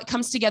know how it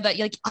comes together.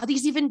 You're like, are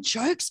these even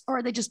jokes or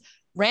are they just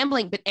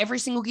rambling? But every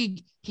single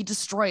gig he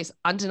destroys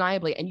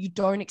undeniably, and you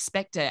don't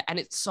expect it. And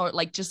it's so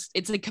like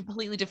it's a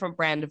completely different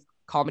brand of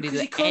comedy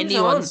that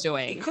anyone's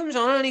doing. He comes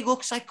on and he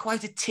looks like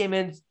quite a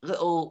timid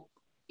little.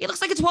 He looks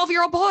like a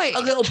 12-year-old boy.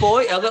 A little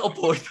boy.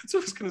 That's what I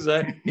was gonna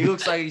say. He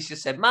looks like he's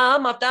just said,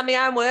 "Mom, I've done my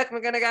homework.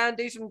 I'm gonna go and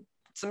do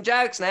some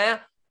jokes now."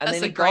 And that's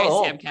then a great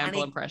Sam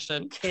Campbell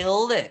impression.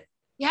 Killed it.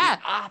 Yeah,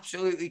 he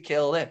absolutely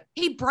killed it.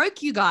 He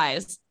broke you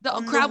guys. The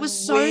crowd was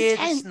so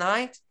tense.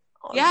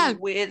 The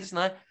weirdest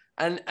night.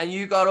 And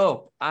you got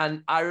up,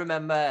 and I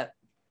remember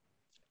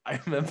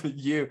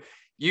you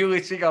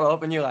literally got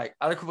up and you like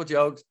had a couple of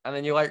jokes, and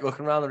then you like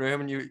looking around the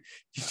room and you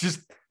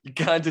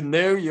kind of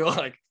knew you're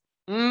like,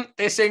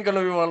 this ain't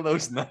gonna be one of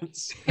those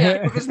nights.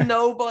 Yeah. Because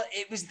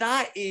it was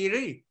that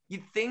eerie.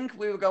 You'd think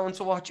we were going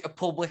to watch a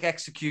public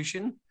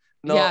execution,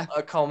 not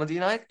a comedy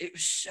night. It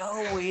was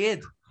so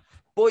weird.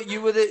 But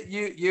you were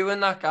you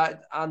and that guy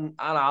and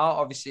I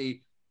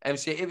obviously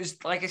MC. It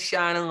was like a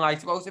shining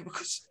light about it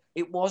because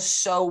it was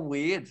so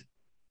weird.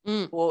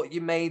 But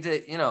you made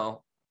it, a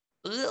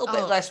little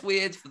bit less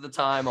weird for the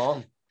time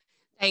on.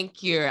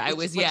 Thank you.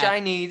 Which I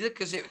needed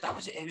because it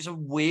was a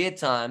weird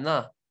time.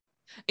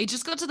 It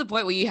just got to the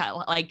point where you had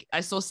like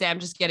I saw Sam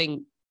just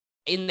getting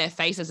in their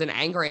faces and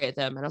angry at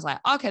them, and I was like,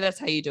 okay, that's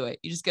how you do it.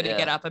 You just got to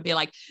get up and be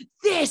like,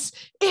 this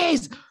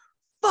is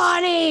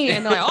funny,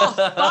 and they're like, oh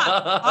fuck, all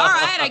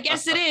right, I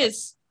guess it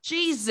is.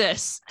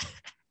 Jesus.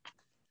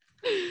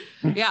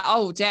 Yeah.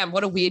 Oh damn,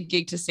 what a weird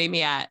gig to see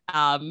me at.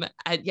 And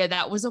yeah,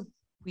 that was a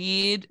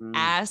weird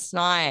ass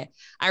night.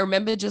 I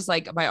remember just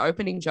like my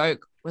opening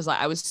joke was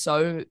like I was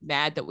so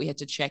mad that we had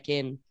to check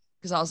in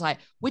because I was like,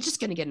 we're just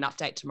gonna get an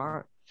update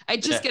tomorrow. I'm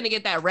just gonna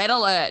get that red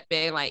alert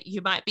being like,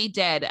 you might be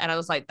dead. And I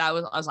was like,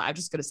 I'm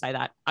just gonna say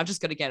that. I'm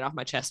just gonna get it off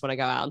my chest when I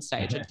go out on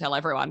stage and tell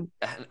everyone.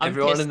 And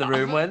everyone in the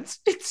room went,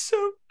 it's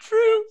so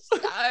true. We're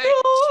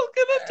all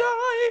gonna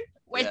die.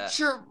 We're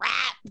trapped.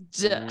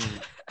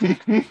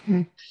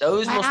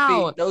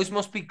 Those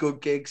must be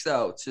good gigs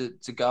though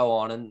to go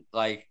on and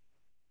like,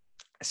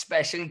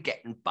 especially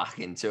getting back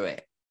into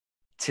it,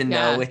 to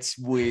know it's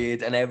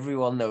weird and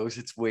everyone knows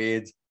it's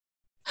weird.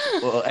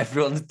 Well,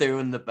 everyone's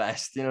doing the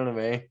best, you know what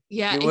I mean?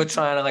 Yeah. You were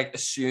trying to like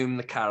assume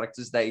the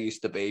characters they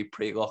used to be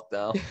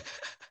pre-lockdown.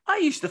 I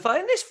used to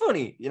find this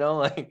funny,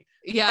 like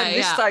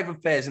this type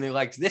of person who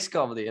likes this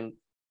comedy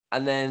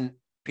and then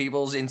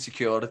people's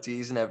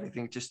insecurities and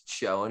everything just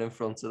showing in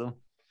front of them.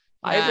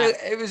 Yeah.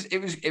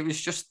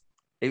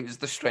 It was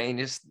the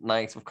strangest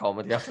night of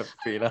comedy I've ever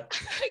been at.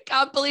 I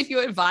can't believe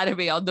you invited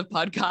me on the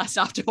podcast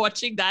after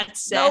watching that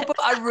set. No, but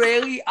I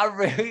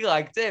really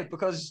liked it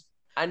because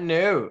I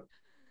knew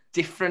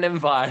different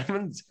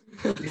environments,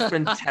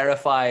 different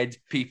terrified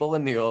people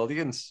in the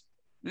audience.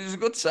 It was a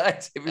good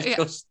set. It was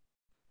just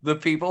the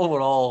people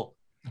were all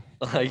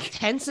like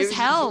tense as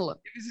hell. It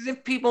was as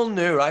if people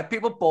knew, right?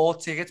 People bought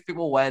tickets,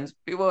 people went,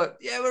 people were,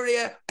 we're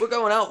here, we're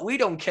going out. We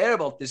don't care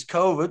about this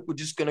COVID. We're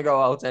just gonna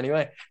go out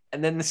anyway.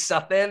 And then they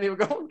sat there and they were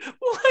going,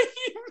 why are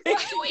you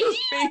making us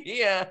be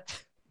here?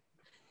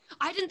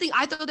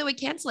 I thought they would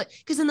cancel it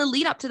because in the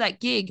lead up to that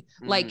gig,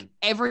 like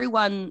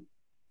everyone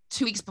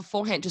 2 weeks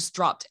beforehand just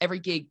dropped. Every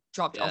gig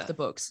dropped off the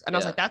books. And I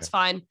was like, that's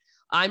fine.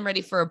 I'm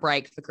ready for a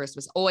break for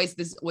Christmas.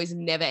 There's always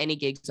never any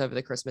gigs over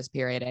the Christmas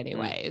period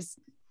anyways.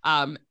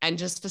 And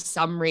just for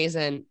some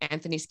reason,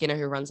 Anthony Skinner,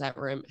 who runs that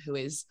room, who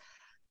is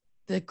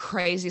the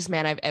craziest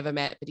man I've ever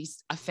met, but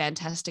he's a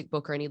fantastic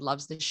booker and he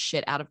loves the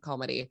shit out of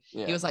comedy.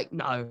 Yeah. He was like,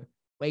 no,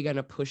 we're going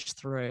to push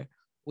through.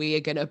 We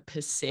are going to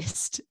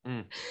persist.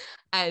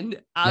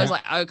 And I was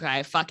like,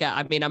 okay, fuck it.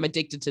 I mean, I'm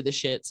addicted to the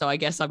shit. So I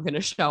guess I'm going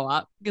to show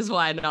up because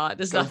why not?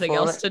 There's nothing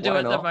else to do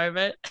at the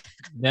moment.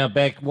 Now,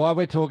 Bec, while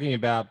we're talking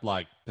about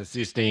like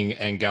persisting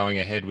and going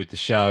ahead with the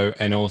show,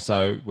 and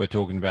also we're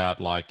talking about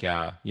like,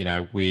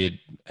 weird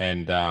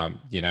and,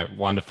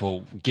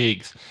 wonderful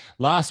gigs.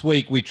 Last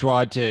week, we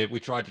tried to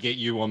get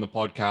you on the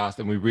podcast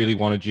and we really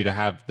wanted you to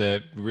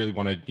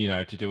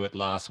to do it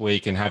last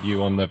week and have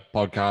you on the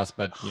podcast.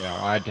 But,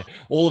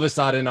 all of a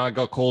sudden I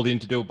got called in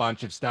to do a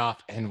bunch of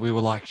stuff and we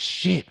were like,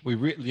 shit,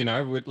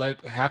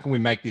 how can we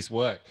make this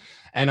work?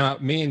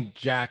 And me and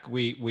Jack,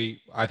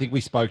 I think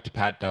we spoke to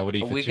Pat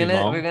Doherty for too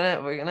long.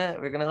 We're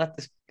gonna let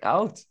this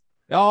out.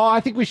 Oh, I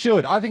think we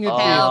should. I think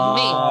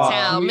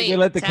Tell me. We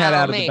let the cat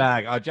out of the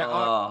bag.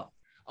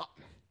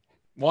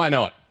 Why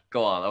not?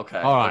 Go on.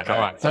 Okay. All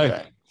right.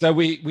 So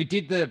we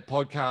did the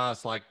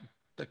podcast like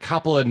a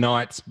couple of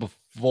nights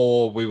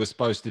before we were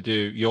supposed to do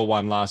your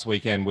one last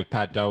weekend with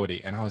Pat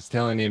Doherty, and I was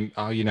telling him,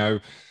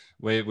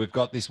 we've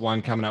got this one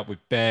coming up with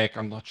Bec.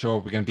 I'm not sure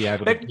if we're going to be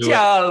able to do Bec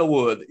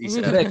Charlwood, he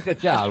said. Bec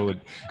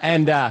Charlwood.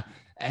 And I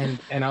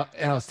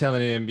was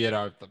telling him,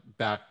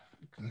 about,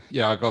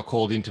 I got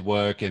called into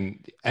work and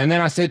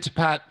then I said to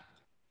Pat,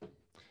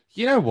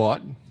 you know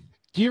what?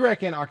 Do you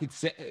reckon I could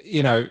say,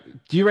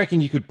 do you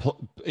reckon you could,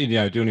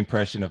 do an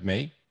impression of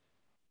me?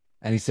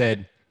 And he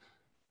said,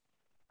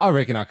 I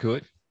reckon I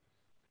could.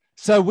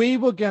 So we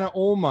were going to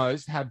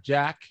almost have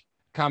Jack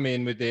come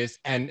in with this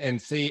and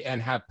see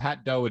and have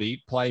Pat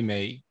Doherty play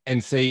me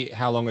and see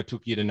how long it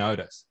took you to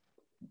notice.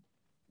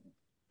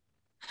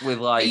 With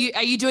like,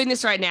 are you doing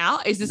this right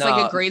now? Is this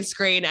like a green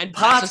screen and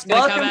Pat's just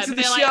gonna welcome to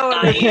the show?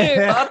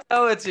 Pat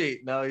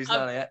Doherty. No, he's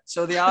not yet.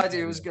 So the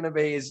idea was going to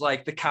be is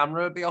like the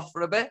camera would be off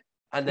for a bit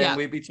and then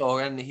we'd be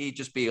talking and he'd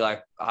just be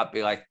like, I'd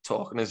be like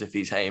talking as if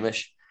he's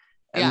Hamish.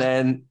 And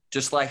then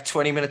just like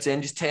 20 minutes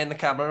in, just turn the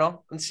camera on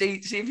and see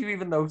if you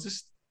even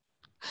noticed.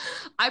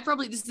 I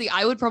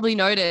would probably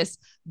notice,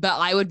 but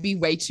I would be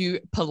way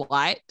too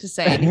polite to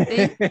say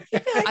anything.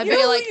 I'd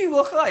be like, you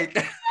look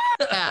like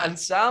and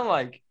sound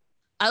like.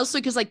 Also,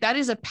 because like that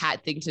is a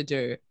Pat thing to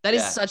do. That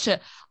is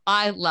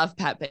I love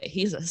Pat, but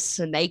he's a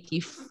snaky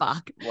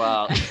fuck.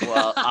 Well,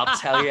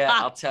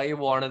 I'll tell you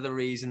one of the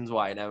reasons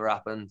why it never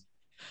happened.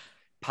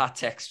 Pat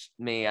texted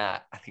me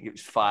at, I think it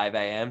was 5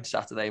 a.m.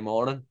 Saturday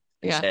morning.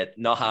 He said,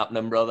 not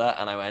happening, brother.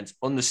 And I went,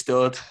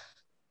 understood.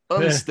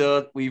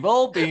 We've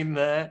all been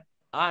there.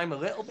 I'm a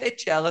little bit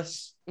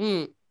jealous.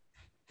 But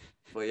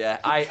yeah,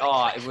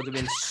 it would have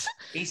been,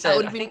 he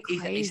said, I think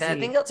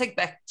it'll take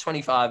Bec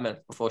 25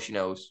 minutes before she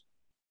knows.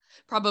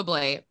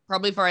 Probably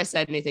before I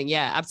said anything.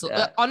 Yeah,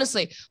 absolutely. Yeah.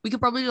 Honestly, we could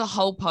probably do the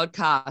whole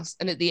podcast.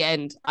 And at the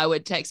end, I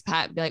would text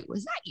Pat and be like,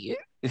 was that you?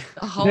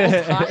 The whole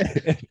time.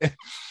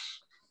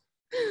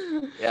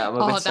 Yeah, I'm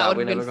a bit sad. That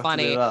would have been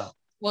funny.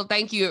 Well,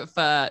 thank you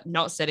for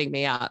not setting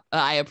me up.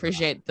 I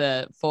appreciate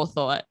the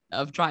forethought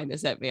of trying to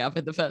set me up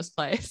in the first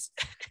place.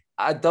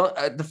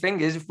 The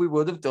thing is, if we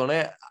would have done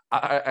it,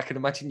 I can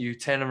imagine you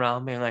turning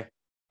around being like,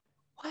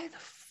 why the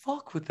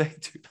fuck would they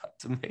do that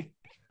to me?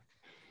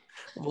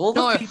 Of all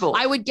the people.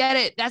 I would get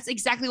it. That's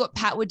exactly what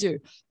Pat would do.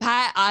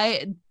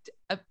 Pat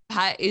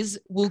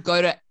will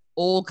go to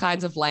all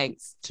kinds of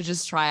lengths to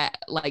just try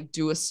like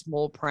do a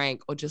small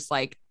prank or just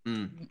like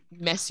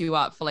mess you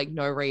up for like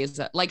no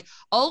reason. Like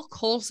I'll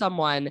call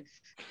someone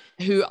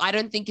who I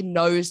don't think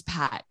knows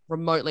Pat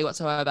remotely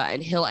whatsoever,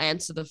 and he'll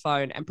answer the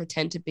phone and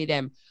pretend to be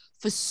them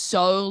for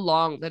so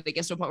long that it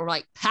gets to a point where we're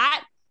like,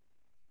 Pat,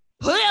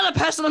 put the other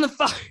person on the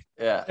phone.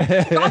 Yeah.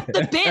 Stop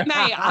the bit,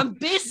 mate. I'm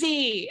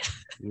busy.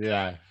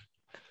 Yeah.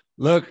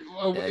 Look,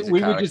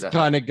 we were just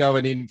kind of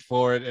going in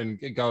for it and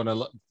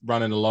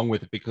running along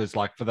with it because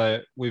like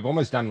we've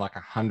almost done like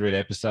 100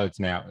 episodes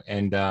now.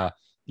 And,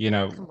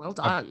 well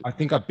done. I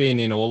think I've been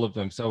in all of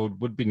them. So it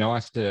would be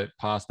nice to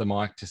pass the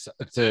mic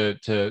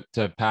to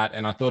Pat.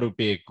 And I thought it would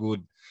be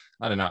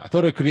I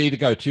thought it could either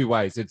go two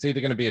ways. It's either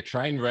going to be a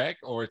train wreck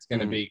or it's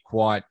going to be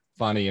quite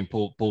funny and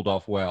pulled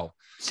off well.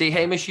 See,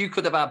 Hamish, you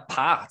could have had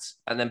Pat,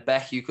 and then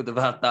Bec, you could have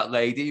had that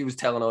lady who was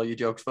telling all your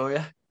jokes for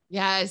you.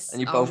 Yes. And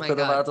you both could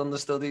have had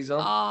understudies on.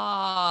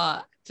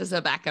 Oh, just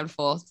a back and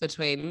forth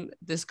between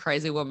this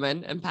crazy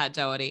woman and Pat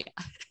Doherty.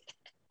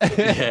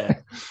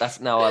 Yeah,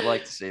 I'd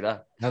like to see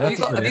that. Have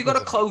you got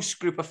a close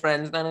group of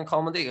friends then in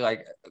comedy,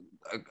 like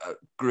a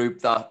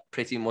group that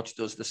pretty much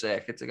does the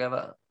circuit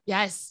together?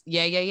 Yes.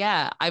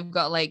 Yeah. I've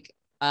got like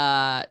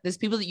there's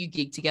people that you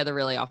gig together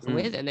really often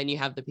with, and then you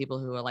have the people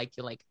who are like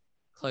your like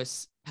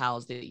close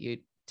pals that you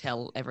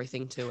tell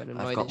everything to and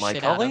annoy the shit out of. I've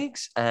got my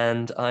colleagues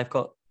and I've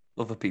got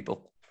other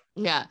people.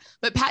 Yeah,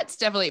 but Pat's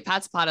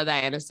part of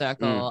that inner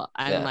circle,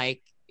 and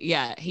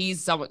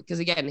he's someone because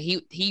again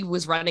he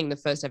was running the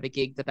first ever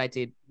gig that I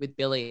did with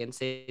Billy in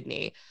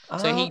Sydney,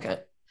 so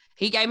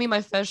He gave me my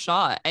first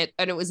shot, and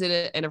it was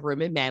in a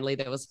room in Manly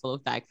that was full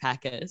of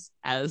backpackers,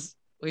 as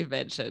we've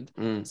mentioned.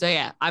 So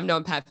yeah, I've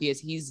known Pat for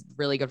years. He's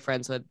really good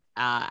friends with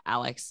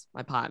Alex,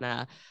 my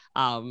partner.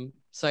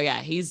 So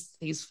yeah, he's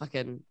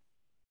fucking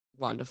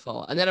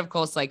wonderful. And then of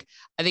course, like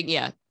I think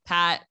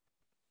Pat.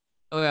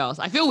 Who else?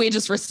 I feel weird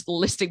just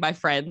listing my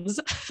friends.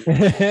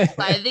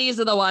 Like these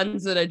are the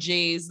ones that are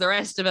G's. The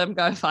rest of them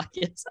go fuck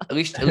yourself. At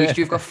least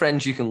you've got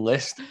friends you can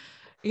list.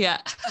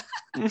 Yeah.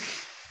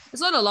 It's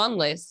not a long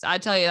list. I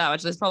tell you that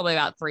much. There's probably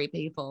about 3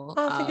 people.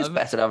 I think it's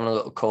better having a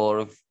little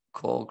core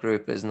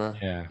group, isn't it?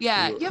 Yeah.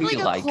 Yeah. You have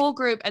like a core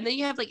group, and then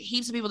you have like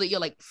heaps of people that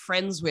you're like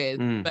friends with.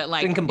 But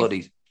like drinking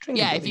buddies.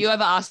 If you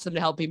ever ask them to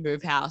help you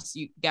move house,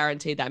 you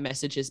guarantee that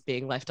message is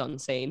being left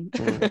unseen.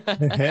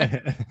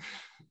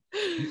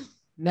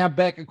 Now,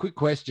 Bec, a quick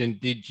question.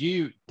 Did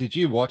you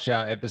watch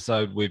our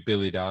episode with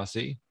Billy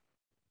Darcy?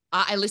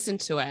 I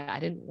listened to it.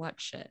 I didn't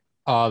watch it.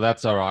 Oh,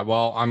 that's all right.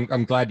 Well,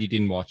 I'm glad you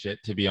didn't watch it,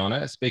 to be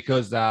honest,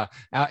 because our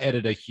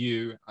editor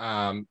Hugh,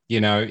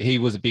 he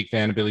was a big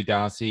fan of Billy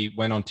Darcy.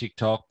 Went on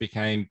TikTok,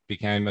 became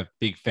a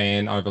big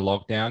fan over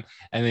lockdown,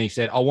 and then he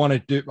said, "I want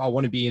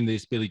to be in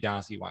this Billy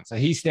Darcy one." So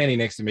he's standing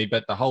next to me,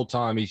 but the whole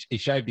time he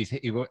shaved his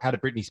head. He had a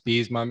Britney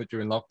Spears moment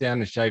during lockdown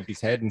and shaved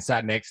his head and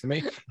sat next to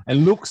me,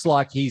 and looks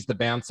like he's the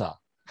bouncer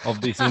of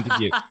this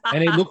interview,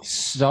 and it looks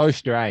so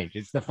strange.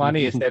 It's the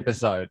funniest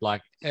episode,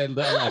 like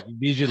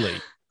visually.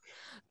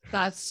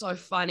 That's so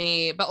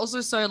funny, but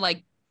also so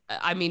like,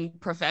 I mean,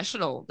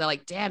 professional. They're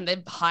like, damn,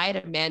 they've hired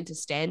a man to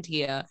stand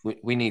here.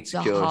 We need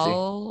security the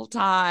whole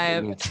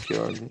time. We need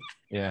security.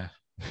 Yeah.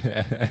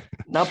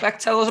 Now, Bec,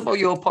 tell us about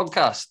your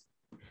podcast.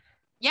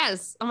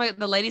 Yes, oh my,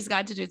 the Ladies'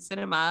 Guide to Dude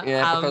Cinema.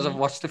 Yeah, because I've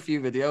watched a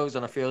few videos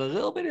and I feel a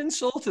little bit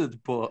insulted,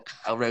 but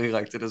I really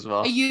liked it as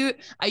well.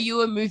 Are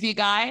you a movie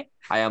guy?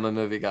 I am a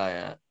movie guy.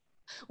 Yeah.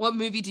 What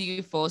movie do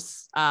you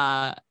force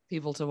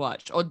people to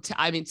watch? Or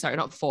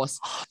not force.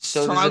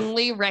 So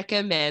strongly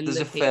recommend. There's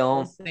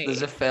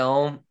a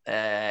film.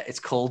 It's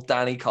called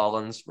Danny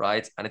Collins,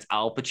 right? And it's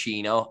Al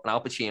Pacino. And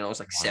Al Pacino is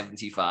like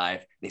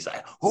 75. And he's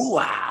like,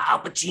 hoo-ah, Al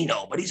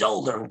Pacino, but he's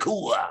older and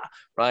cooler,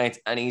 right?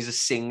 And he's a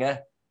singer.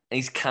 And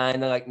he's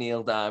kind of like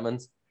Neil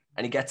Diamond.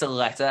 And he gets a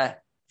letter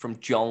from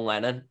John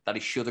Lennon that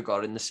he should have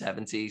got in the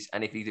 70s.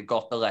 And if he'd have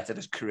got the letter,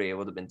 his career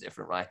would have been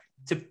different, right?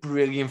 It's a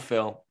brilliant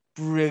film.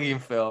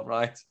 Brilliant film,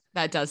 right?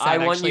 That does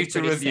sound I want you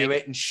to review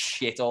sick. it and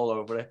shit all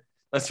over it.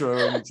 That's what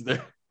I want you to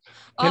do.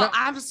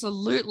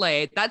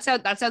 Absolutely. That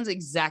sounds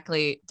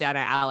exactly down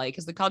our alley,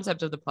 because the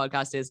concept of the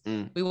podcast is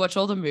we watch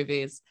all the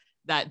movies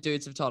that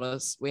dudes have told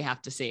us we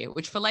have to see,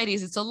 which for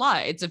ladies, it's a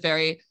lot. It's a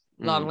very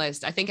long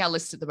list. I think our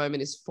list at the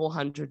moment is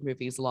 400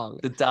 movies long.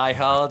 The Die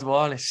Hard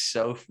one is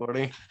so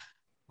funny.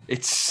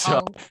 It's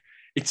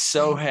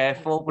so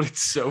hurtful, but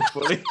it's so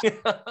funny.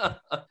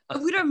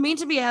 We don't mean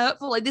to be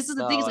hurtful. Like, this is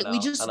the thing. We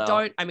just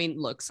don't. I mean,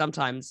 look,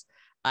 sometimes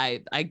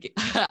I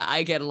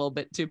get a little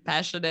bit too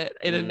passionate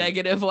in a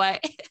negative way.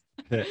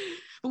 But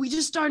we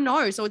just don't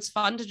know. So it's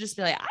fun to just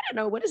be like, I don't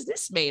know. What does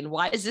this mean?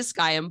 Why is this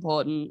guy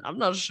important? I'm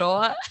not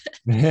sure.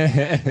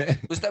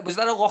 Was that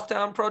a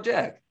lockdown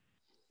project?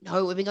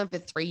 No, we've been going for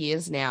 3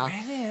 years now.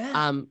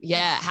 Really?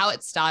 Yeah. How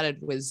it started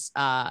was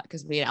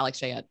because me and Alex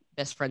J are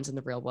best friends in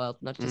the real world,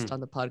 not just on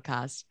the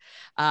podcast.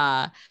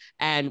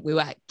 And we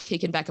were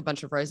kicking back a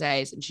bunch of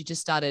rosés, and she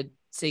just started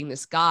seeing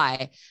this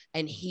guy,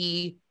 and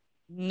he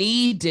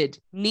needed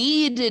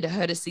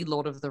her to see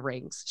Lord of the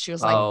Rings. She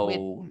was like,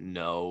 oh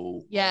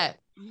no. Yeah,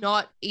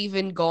 not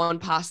even gone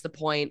past the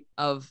point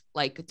of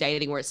like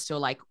dating where it's still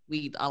like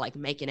we are like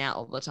making out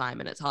all the time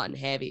and it's hot and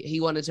heavy.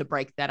 He wanted to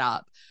break that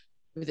up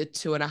with a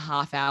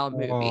 2.5-hour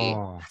movie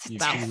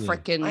about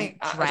freaking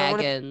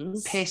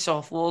dragons. Piss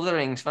off Lord of the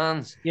Rings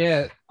fans.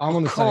 Yeah, I'm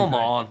on the same Come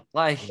on,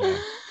 like. Yeah.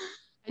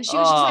 And she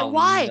was just like,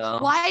 "Why? No.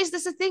 Why is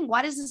this a thing?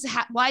 Why does this?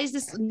 Why is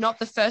this not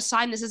the first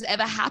time this has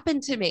ever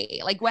happened to me?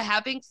 Like, we're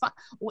having fun.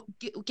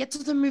 Get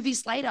to the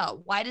movies later.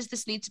 Why does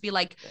this need to be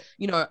like,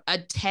 a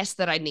test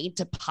that I need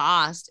to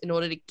pass in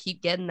order to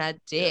keep getting that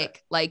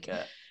dick?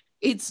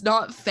 It's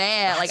not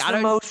fair. That's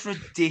the most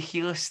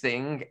ridiculous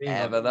thing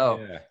ever, though.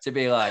 Yeah. To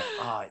be like,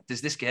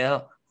 does this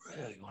girl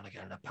really want to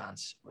get in her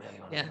pants? Really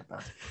want to get in her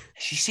pants?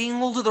 Has she seen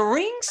Lord of the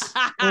Rings?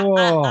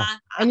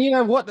 And you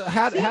know what?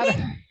 How did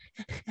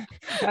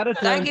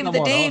don't give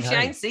the D if she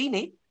ain't seen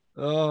it.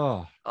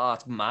 Oh,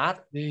 it's mad.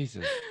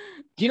 Jesus.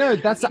 Do you know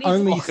that's the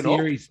only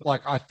series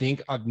like I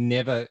think I've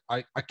never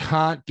I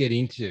can't get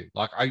into.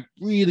 Like I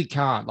really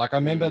can't. Like I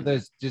remember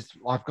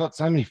I've got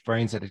so many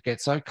friends that get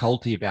so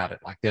culty about it.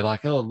 Like they're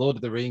like, oh, Lord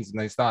of the Rings, and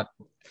they start.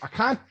 I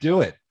can't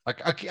do it.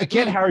 Like I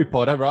get Harry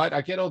Potter, right?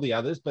 I get all the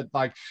others, but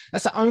like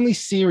that's the only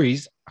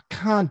series I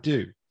can't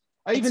do.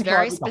 I even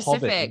tried with The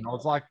Hobbit, and I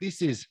was like,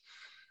 I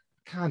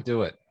can't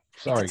do it.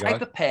 Sorry, it's a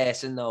type of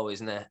person, though,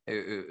 isn't it?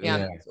 Who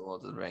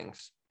Lord of the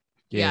Rings.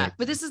 Yeah,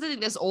 but this is the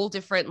thing. There's all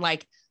different,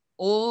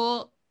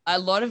 a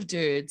lot of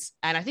dudes,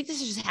 and I think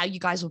this is just how you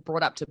guys were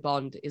brought up to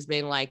bond, is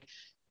being like,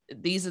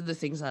 these are the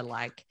things I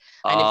like.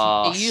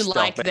 And if you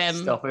like them,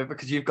 stop it,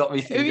 because you've got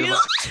me thinking about,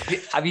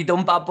 have you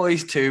done Bad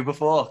Boys 2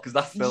 before? Because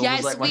that film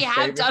was like my favorite. Yes,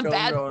 we have done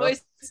Bad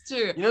Boys 2.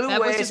 You know the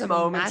worst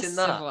moment in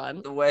that?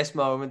 One. The worst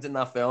moment in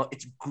that film.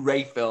 It's a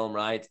great film,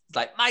 right? It's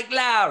like Mike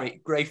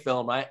Lowry, great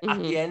film, right? Mm-hmm. At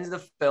the end of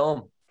the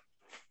film,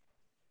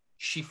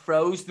 she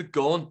throws the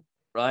gun,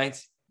 right?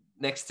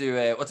 Next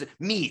to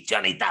me,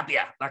 Johnny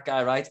Tapia, that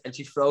guy, right? And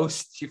she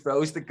throws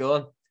the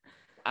gun,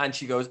 and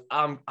she goes,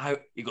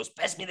 he goes,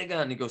 pass me the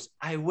gun. He goes,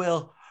 I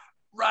will,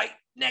 right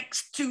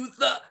next to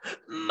the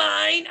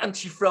mine. And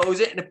she throws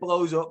it and it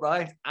blows up,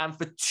 right? And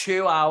for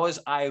 2 hours,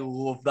 I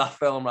love that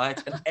film,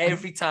 right? And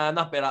every time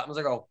that bit happens,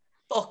 I go,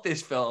 fuck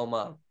this film,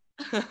 man.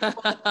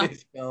 Fuck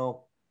this film.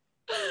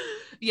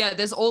 Yeah,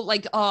 there's all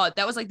like,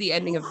 that was like the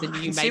ending of the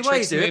new Matrix why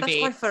you do movie. It. That's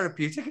quite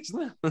therapeutic,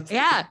 isn't it?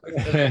 Yeah.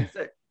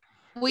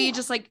 Where you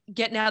just like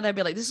get out there and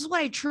be like, this is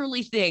what I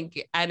truly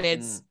think. And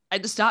it's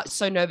at the start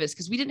so nervous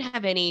because we didn't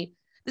have any.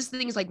 This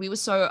thing is like we were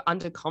so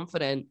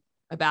underconfident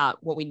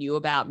about what we knew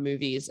about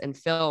movies and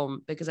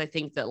film, because I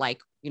think that like,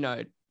 you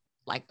know,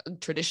 like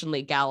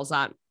traditionally gals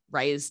aren't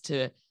raised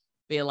to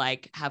be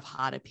like have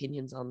hard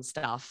opinions on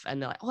stuff,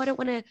 and they're like, I don't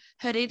want to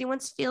hurt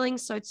anyone's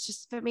feelings, so it's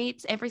just, for me,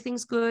 it's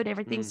everything's good,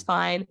 everything's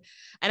fine.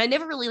 And I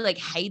never really like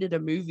hated a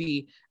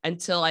movie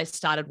until I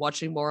started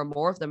watching more and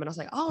more of them, and I was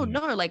like,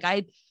 no, like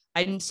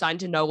I'm starting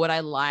to know what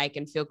I like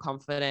and feel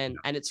confident.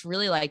 And it's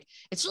really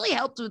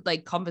helped with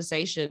like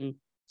conversation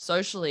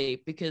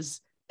socially,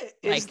 because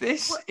is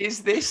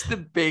this the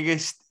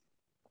biggest,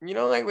 you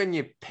know, like when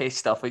you're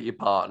pissed off at your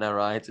partner,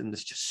 right? And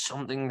there's just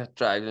something that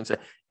drives you and say,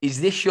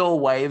 is this your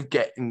way of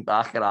getting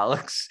back at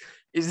Alex?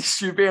 Is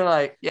this you being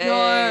like,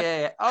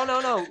 yeah. Oh,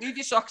 no, leave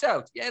your socks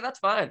out. Yeah, that's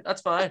fine.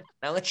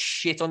 Now let's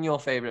shit on your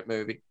favorite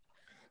movie.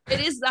 It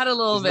is that a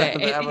little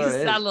bit. It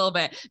is that a little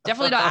bit.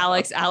 Definitely not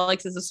Alex.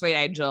 Alex is a sweet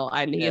angel,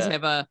 and he has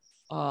never.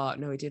 Oh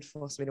no, he did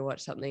force me to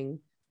watch something.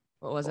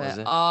 What was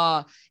it?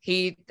 Oh,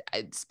 he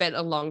spent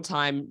a long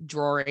time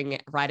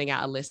writing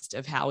out a list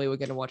of how we were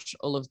going to watch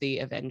all of the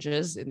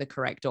Avengers in the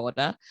correct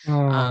order.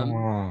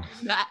 But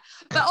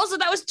also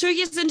that was 2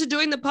 years into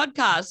doing the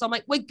podcast. So I'm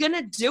like, we're going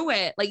to do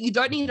it. Like, you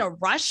don't need to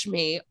rush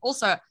me.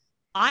 Also,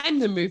 I'm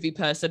the movie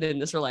person in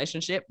this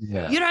relationship.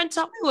 Yeah. You don't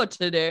tell me what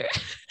to do.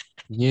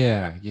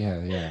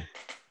 Yeah.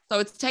 So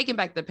it's taken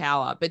back the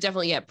power, but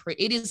definitely,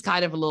 it is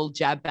kind of a little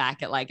jab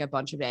back at like a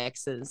bunch of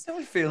exes. That's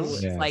how it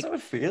feels. Yeah. Like, that's how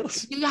it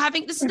feels. You're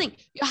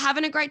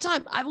having a great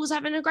time. I was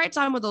having a great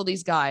time with all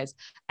these guys.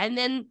 And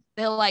then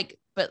they're like,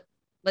 but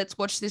let's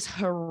watch this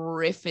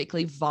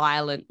horrifically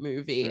violent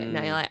movie. And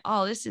now you're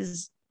like, this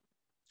is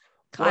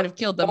kind of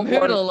killed the mood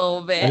a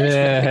little bit.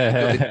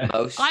 Yeah.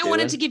 I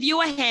wanted to give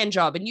you a hand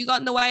job and you got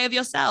in the way of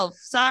yourself.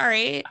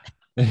 Sorry.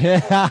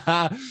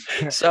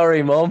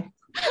 Sorry, Mom.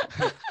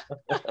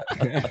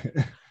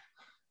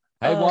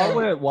 Hey,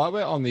 while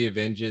we're on the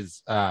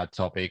Avengers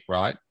topic,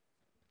 right?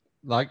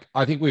 Like,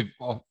 I think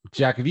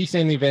Jack, have you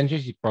seen the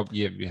Avengers?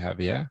 You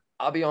have, yeah.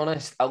 I'll be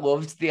honest, I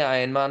loved the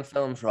Iron Man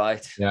films,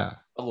 right? Yeah.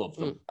 I loved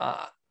them.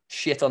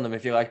 Shit on them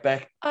if you like,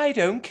 Bec. I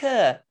don't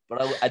care.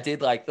 But I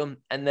did like them.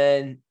 And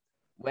then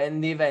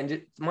when the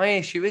Avengers, my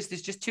issue is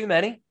there's just too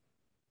many.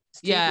 It's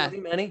too bloody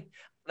many.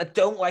 I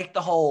don't like the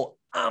whole,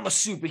 I'm a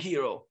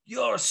superhero,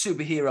 you're a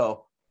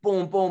superhero.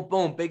 Boom, boom,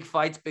 boom. Big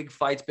fights.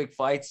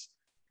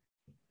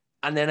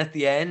 And then at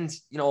the end,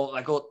 you know,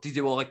 like they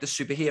do all like the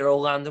superhero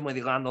landing where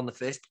they land on the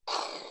fist.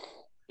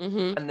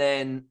 Mm-hmm. And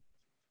then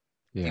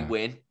they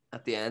win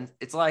at the end.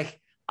 It's like,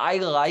 I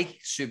like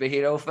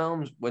superhero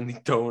films when they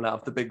don't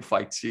have the big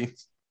fight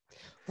scenes.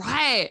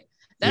 Right.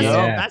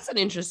 That's an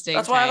interesting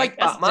That's why I like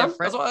Batman.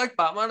 That's why I like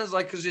Batman, is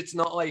like, because it's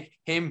not like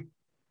him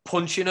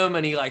punching him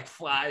and he like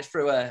flies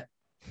through a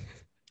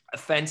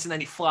fence and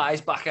then he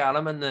flies back at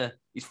him and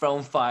he's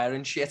throwing fire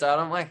and shit at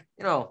him. Like,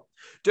 you know,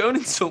 don't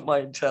insult my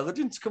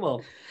intelligence. Come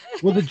on.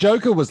 Well, the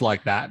Joker was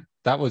like that.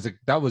 That was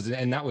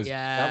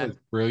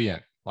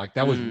brilliant. Like,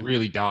 that was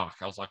really dark.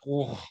 I was like,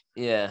 oh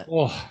yeah.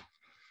 Oh.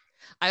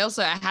 I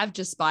have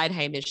just spied,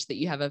 Hamish, that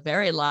you have a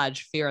very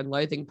large Fear and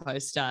Loathing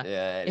poster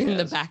in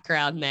the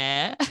background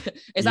there.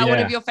 Is that one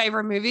of your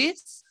favorite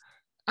movies?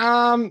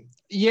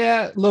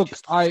 Yeah, look,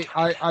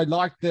 I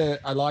like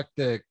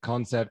the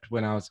concept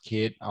when I was a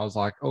kid. I was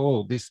like,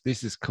 oh, this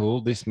is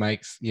cool. This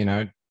makes, you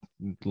know,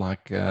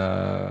 like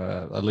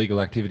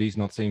illegal activities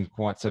not seem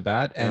quite so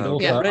bad. And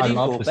also I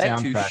love the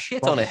soundtrack.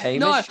 Shit on it, Hamish.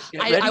 No,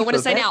 I want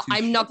to say now,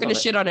 I'm not going to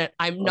shit on it.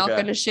 I'm not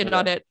going to shit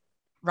on it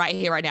right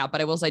here, right now.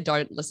 But I will say,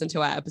 don't listen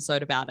to our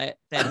episode about it.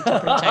 Then to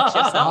protect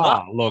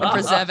yourself and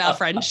preserve our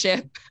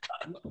friendship.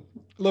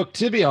 Look,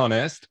 to be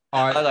honest,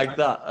 I like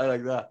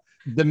that.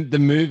 The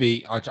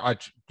movie,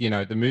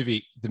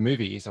 the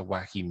movie is a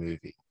wacky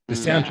movie. The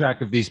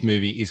soundtrack of this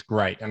movie is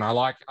great, and I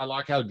like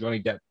how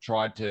Johnny Depp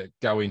tried to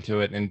go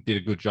into it and did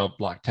a good job,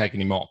 like taking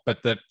him off.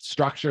 But the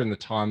structure and the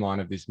timeline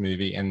of this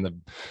movie and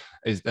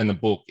the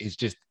book is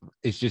just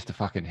a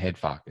fucking head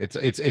fuck. It's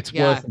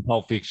worse than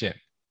Pulp Fiction.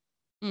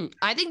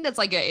 I think that's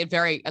like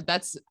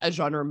that's a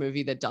genre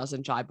movie that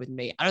doesn't jibe with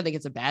me. I don't think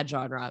it's a bad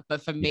genre,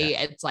 but for me,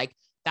 it's like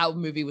that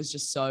movie was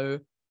just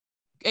so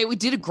it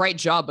did a great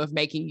job of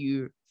making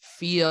you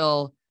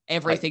feel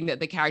everything that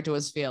the character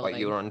was feeling. Like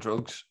you were on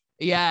drugs.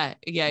 Yeah.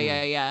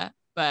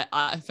 But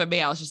for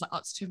me, I was just like, oh,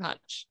 it's too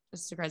much.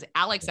 It's too crazy.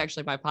 Alex,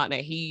 actually, my partner,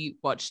 he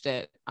watched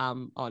it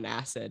on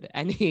acid,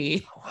 and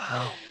he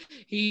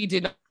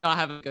did not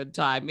have a good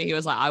time. He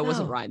was like, I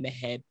wasn't right in the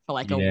head for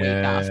like a week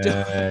after.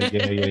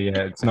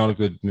 Yeah. It's not a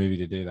good movie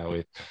to do that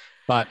with.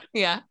 But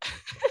yeah,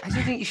 I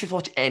don't think you should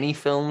watch any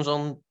films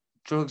on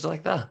drugs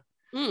like that.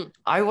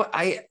 I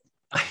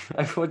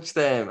watched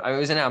them. I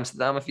was in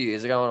Amsterdam a few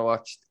years ago and I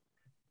watched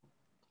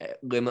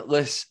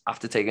Limitless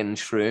after taking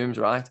shrooms,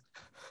 right?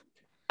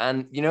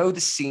 And you know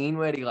the scene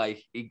where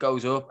he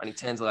goes up and he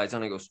turns the lights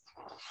on and he goes,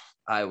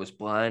 I was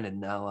blind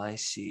and now I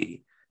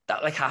see.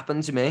 That like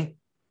happened to me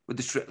with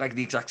the trip like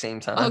the exact same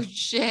time. Oh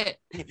shit.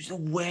 And it was the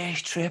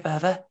worst trip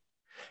ever.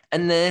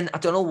 And then I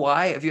don't know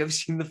why. Have you ever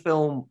seen the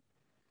film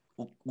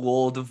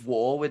Lord of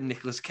War with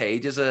Nicolas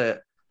Cage as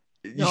a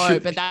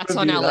but that's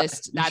on our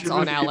list. That's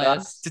on our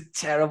list. It's a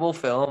terrible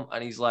film.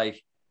 And he's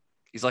like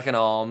an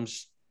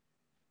arms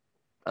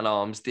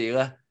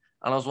dealer.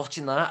 And I was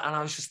watching that and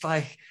I was just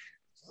like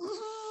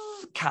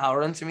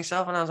cowering to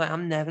myself, and I was like,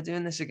 I'm never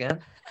doing this again.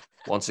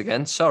 Once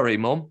again, sorry,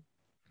 Mum.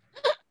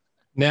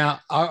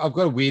 Now I've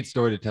got a weird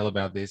story to tell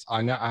about this.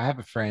 I know I have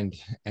a friend,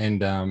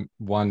 and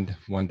one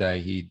day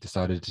he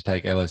decided to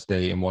take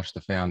LSD and watch The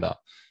Founder.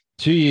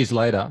 2 years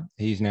later,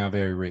 he's now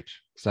very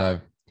rich. So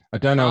I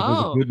don't know if it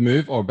was a good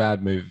move or a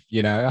bad move.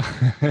 You know,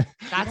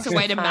 that's a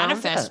way to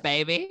manifest,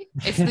 baby.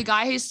 It's the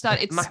guy who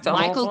started. It's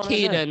Michael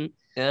Keaton.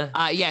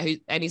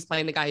 And he's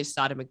playing the guy who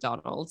started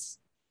McDonald's.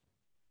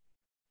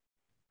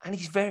 And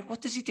he's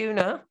what does he do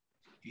now?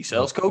 He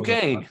sells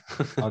cocaine.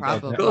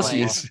 Probably. Of course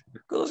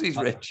he's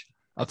rich.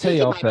 I'll tell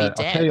you off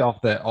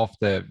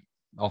the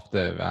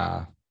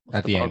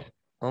at the end.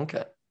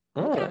 Okay.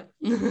 All right.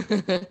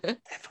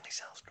 Definitely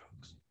sells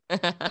drugs.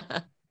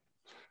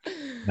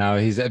 No,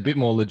 he's a bit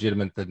more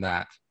legitimate than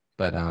that.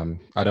 But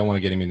I don't want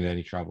to get him into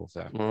any trouble.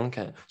 So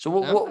okay. So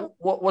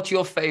what's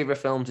your favorite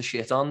film to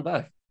shit on,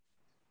 Bec?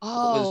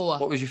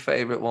 What was your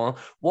favorite one?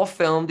 What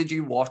film did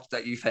you watch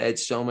that you've heard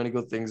so many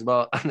good things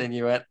about, and then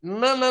you went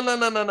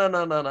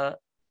no?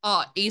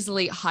 Oh,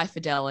 easily High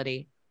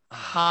Fidelity.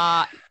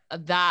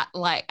 That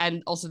like,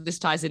 and also this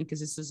ties in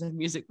because this is a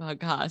music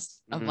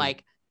podcast of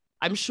like,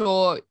 I'm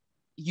sure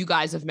you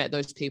guys have met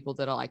those people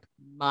that are like,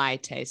 my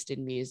taste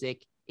in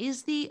music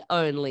is the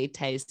only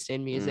taste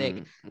in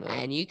music,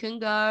 and you can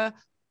go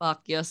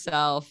fuck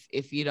yourself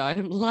if you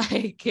don't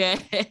like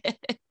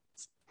it.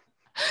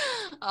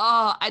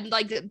 Oh, and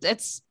like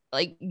that's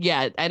like,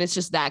 yeah, and it's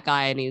just that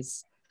guy, and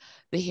he's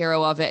the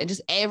hero of it, and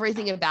just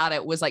everything about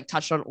it was like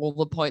touched on all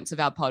the points of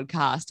our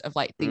podcast of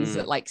like things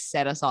that like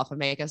set us off and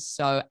make us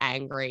so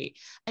angry,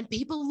 and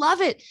people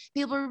love it.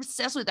 People are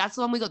obsessed with it. That's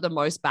the one we got the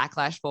most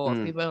backlash for.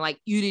 People are like,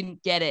 you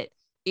didn't get it,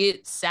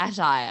 it's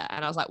satire.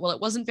 And I was like, well,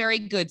 it wasn't very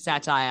good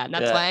satire, and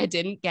that's why I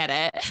didn't get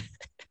it.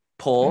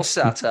 Poor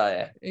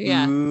satire.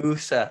 Yeah. Ooh,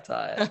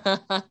 satire.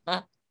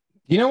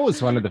 You know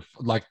what's one of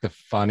the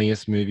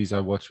funniest movies I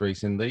watched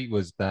recently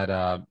was that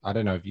I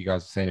don't know if you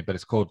guys have seen it, but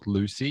it's called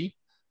Lucy.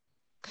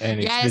 And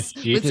it's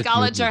with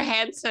Scarlett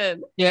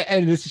Johansson. Yeah,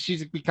 and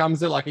she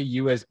becomes like a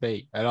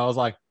USB, and I was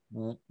like,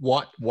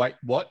 what? Wait,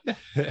 what?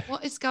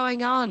 What is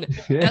going on?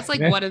 That's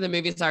like one of the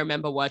movies I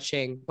remember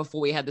watching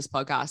before we had this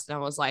podcast, and I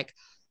was like,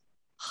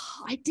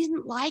 oh, I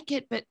didn't like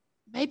it, but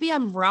maybe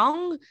I'm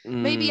wrong.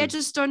 Maybe I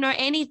just don't know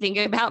anything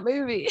about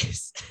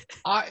movies.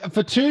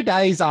 For 2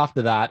 days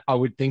after that, I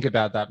would think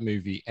about that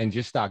movie and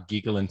just start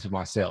giggling to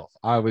myself.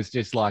 I was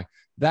just like,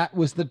 that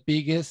was the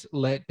biggest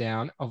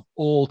letdown of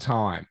all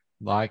time.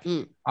 Like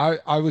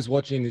I was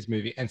watching this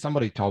movie and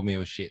somebody told me it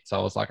was shit. So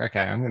I was like,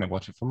 okay, I'm going to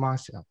watch it for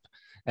myself.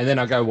 And then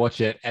I go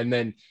watch it. And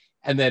then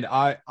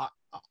I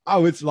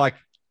was like,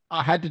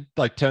 I had to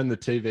like turn the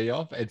TV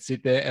off and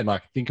sit there and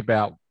like think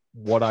about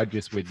what I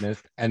just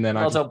witnessed, and then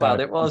I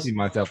just see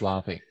myself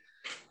laughing.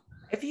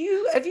 Have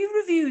you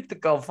reviewed The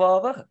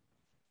Godfather?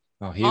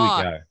 Oh, here we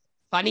go.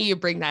 Funny you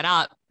bring that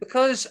up,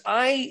 because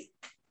I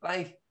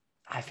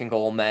think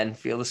all men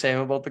feel the same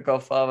about The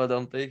Godfather,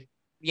 don't they?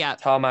 Yeah.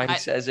 Tom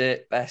Hanks says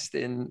it best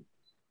in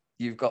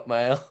You've Got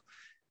Mail.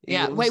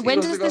 Wait, when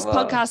does this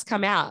podcast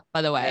come out,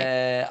 by the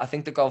way? I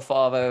think The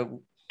Godfather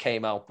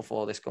came out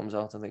before this comes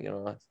out. I think you're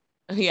right.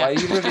 Yeah. Why are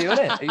you reviewing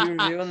it? Are you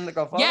reviewing The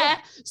Godfather? Yeah.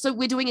 So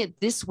we're doing it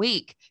this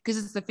week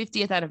because it's the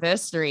 50th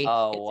anniversary. It's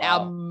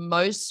our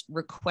most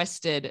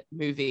requested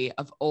movie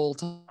of all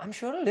time. I'm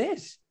sure it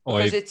is.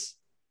 Because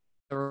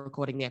we're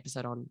recording the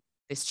episode on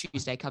this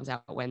Tuesday, comes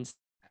out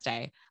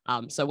Wednesday.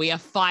 So we're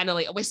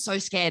so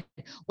scared.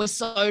 We're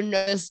so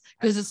nervous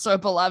because it's so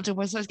beloved and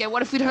we're so scared.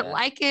 What if we don't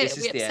like it?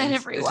 We upset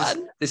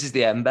everyone. This is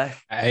the end, Bec.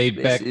 Hey,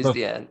 Bec. This is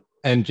the end.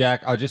 And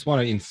Jack, I just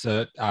want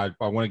to I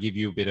want to give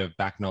you a bit of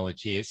back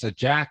knowledge here. So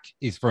Jack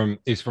is from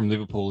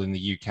Liverpool in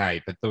the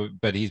UK,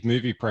 but his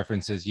movie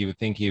preferences, you would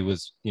think he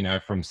was,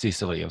 from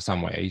Sicily or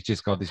somewhere. He's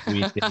just got this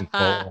weird thing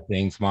for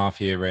things,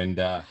 mafia and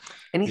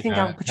anything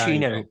Al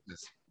Pacino.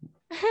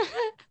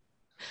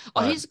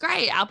 He's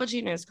great. Al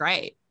Pacino is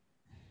great.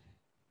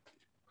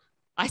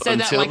 I said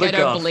that like I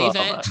don't believe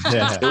it.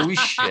 Yeah. Still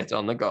shit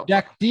on the Godfather.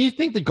 Jack, do you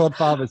think The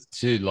Godfather's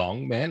too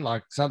long, man?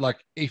 Like, so like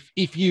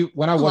if you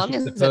when I watched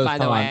it the first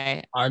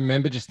time, I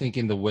remember just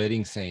thinking the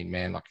wedding scene,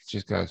 man, like it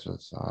just goes for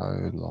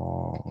so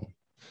long.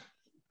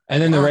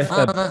 And then the rest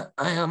Father,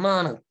 I am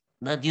honored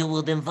that you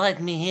would invite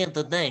me here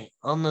today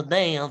on the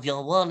day of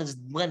your wondrous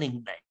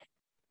wedding day.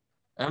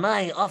 And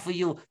I offer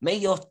you, may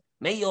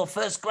your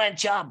first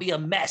grandchild be a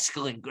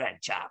masculine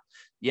grandchild.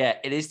 Yeah,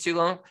 it is too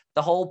long.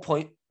 The whole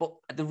point, but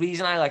the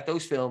reason I like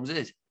those films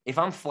is if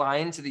I'm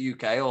flying to the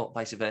UK or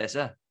vice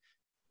versa,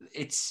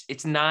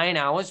 it's 9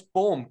 hours,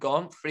 boom,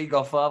 gone, 3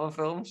 Godfather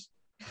films.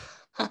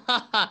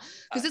 Because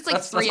it's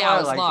like 3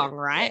 hours long,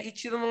 right? Yeah,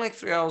 each of them are like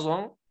 3 hours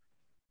long.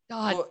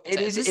 God, but it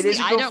is a good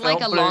I don't film,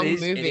 like a long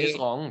movie. It is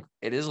long.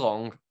 It is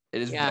long.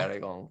 It is very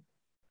long.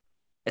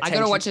 I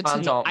gotta watch it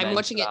tonight. I'm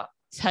watching it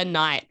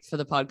tonight for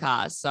the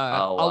podcast, so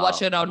I'll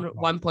watch it on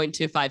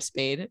 1.25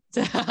 speed.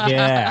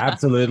 Yeah,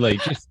 absolutely.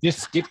 Just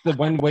skip the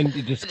when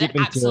you just skip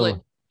until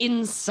absolute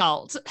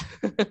insult.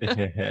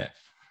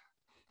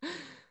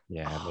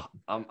 Yeah,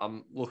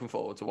 I'm looking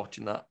forward to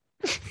watching that.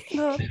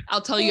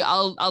 I'll tell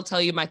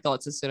you my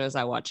thoughts as soon as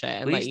I watch it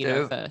and let you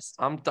know first.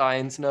 I'm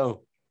dying to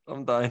know.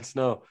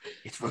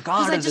 It's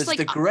regarded as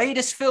the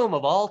greatest film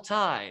of all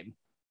time.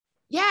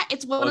 Yeah,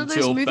 it's one of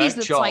those movies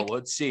that's like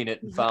seen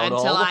it and found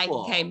until all the I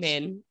flaws. Came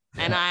in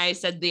and I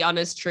said the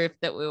honest truth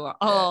that we were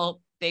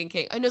all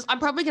thinking. I'm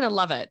probably gonna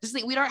love it. Just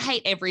think we don't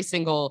hate every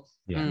single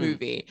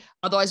movie.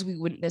 Otherwise, we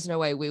wouldn't. There's no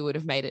way we would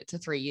have made it to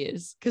 3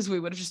 years because we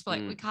would have just been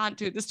like, we can't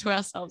do this to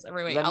ourselves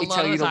every week. Let me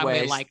tell you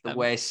the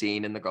worst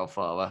scene in The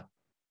Godfather.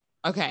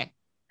 Okay.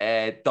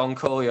 Don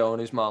Corleone,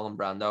 who's Marlon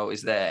Brando,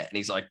 is there, and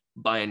he's like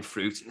buying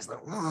fruit, and he's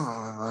like,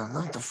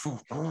 not the fruit.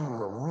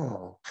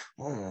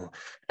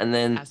 And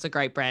then that's a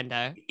great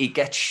Brando. He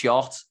gets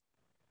shot.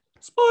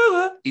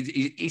 Spoiler.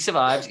 He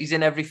survives. He's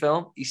in every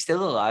film. He's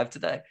still alive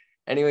today.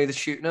 Anyway, they're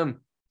shooting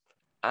him,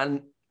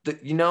 and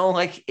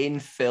like in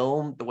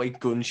film, the way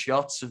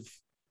gunshots have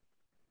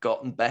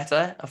gotten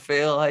better. I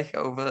feel like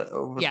over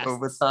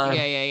time.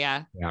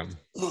 Yeah.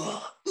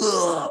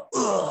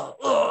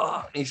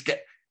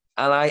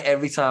 And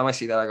every time I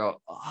see that, I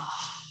go,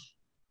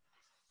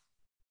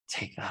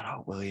 take that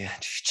out, will you?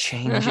 Just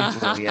change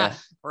it, will you?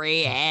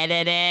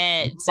 Re-edit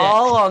it.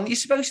 All on. You're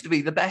supposed to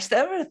be the best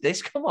ever at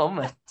this. Come on,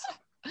 man.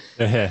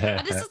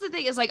 And this is the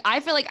thing, is like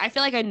I feel like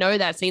I know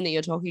that scene that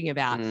you're talking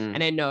about,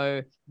 and I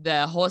know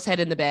the horse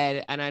head in the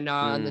bed, and I know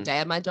on the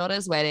day of my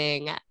daughter's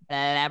wedding,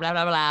 blah blah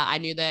blah blah. I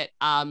knew that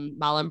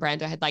Marlon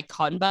Brando had like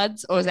cotton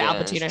buds, or was it Al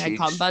Pacino had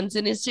cotton buds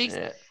in his cheeks?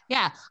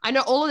 Yeah, I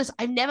know all of this.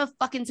 I've never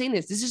fucking seen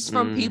this. This is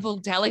from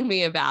people telling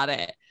me about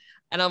it,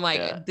 and I'm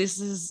like,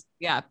 this is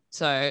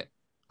So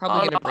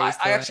probably gonna breeze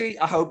through it.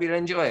 I hope you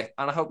enjoy it,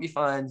 and I hope you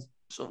find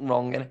something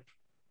wrong in it,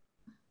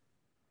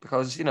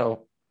 because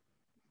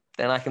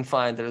then I can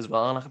find it as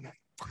well, and I can be like,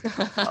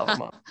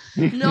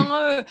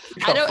 no,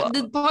 I don't.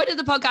 The point of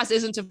the podcast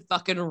isn't to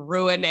fucking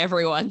ruin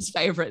everyone's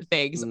favorite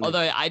things. Although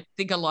I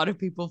think a lot of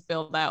people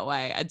feel that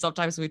way, and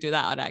sometimes we do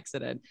that on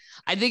accident.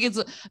 I think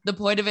it's the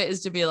point of it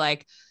is to be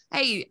like,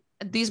 hey,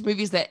 these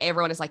movies that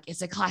everyone is like,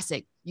 it's a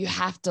classic, you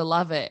have to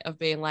love it. Of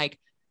being like,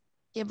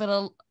 yeah,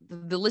 but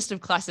the list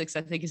of classics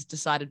I think is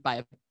decided by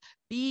a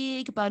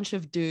big bunch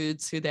of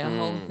dudes who their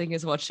whole thing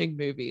is watching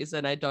movies,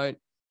 and I don't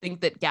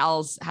think that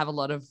gals have a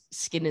lot of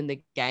skin in the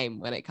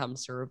game when it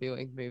comes to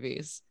reviewing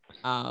movies.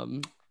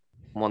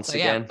 Once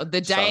again,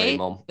 the day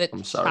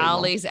that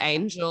Charlie's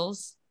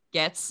Angels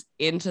gets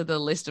into the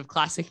list of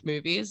classic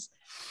movies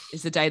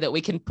is the day that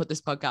we can put this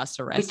podcast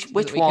to rest.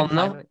 Which one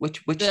though? Which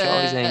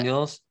Charlie's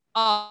Angels?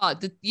 Oh,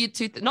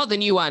 not the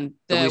new one.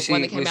 The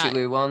one that came out. Lucy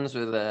Liu ones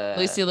with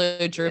Lucy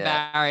Liu, Drew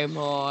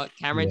Barrymore,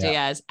 Cameron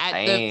Diaz.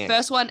 The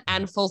first one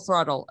and Full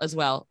Throttle as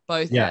well.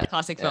 Both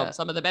classic films.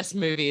 Some of the best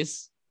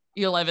movies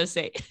you'll ever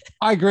see.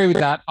 I agree with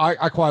that.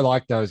 I quite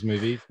like those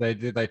movies. They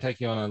take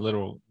you on a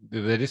little.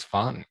 They're just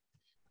fun.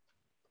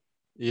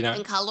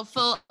 And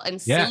colorful and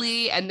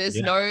silly, and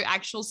there's no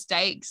actual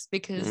stakes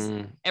because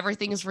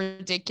everything is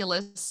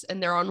ridiculous,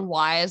 and they're on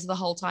wires the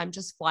whole time,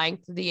 just flying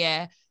through the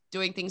air,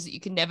 doing things that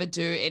you can never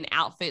do in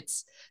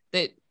outfits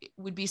that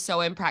would be so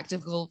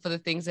impractical for the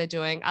things they're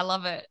doing. I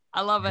love it.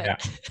 Yeah.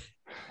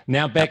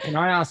 Now, Bec, can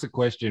I ask a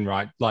question,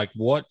 right? Like,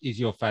 what is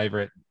your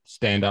favorite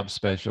stand-up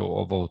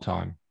special of all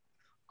time?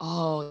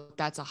 Oh,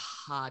 that's a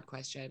hard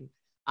question.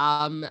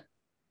 I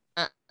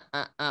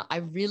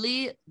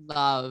really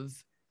love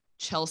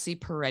Chelsea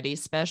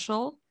Peretti's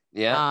special.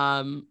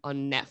 On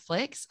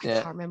Netflix. I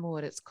can't remember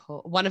what it's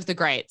called. One of the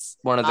Greats.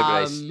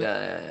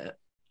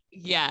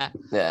 Yeah.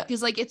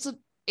 Because like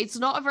it's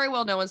not a very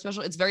well known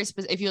special. It's very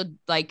specific. If you're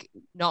like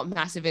not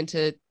massive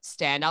into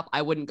stand up,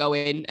 I wouldn't go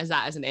in as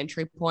an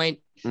entry point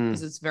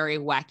because it's very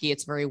wacky.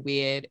 It's very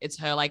weird. It's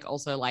her like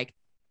also like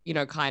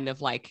kind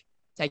of like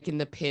taking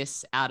the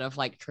piss out of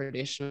like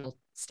traditional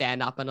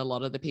stand up, and a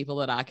lot of the people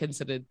that are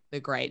considered the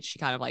great, she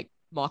kind of like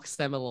mocks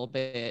them a little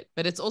bit,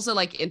 but it's also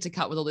like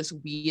intercut with all this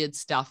weird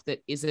stuff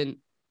that isn't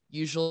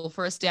usual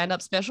for a stand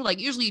up special. Like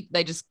usually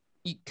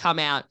you come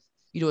out,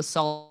 you do a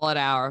solid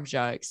hour of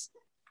jokes,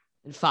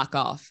 and fuck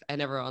off.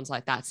 And everyone's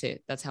like, that's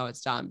it. That's how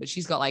it's done. But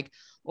she's got like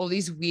all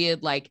these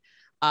weird, like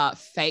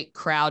fake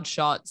crowd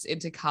shots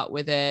intercut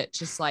with it.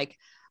 Just like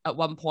at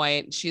one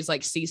point she's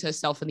like sees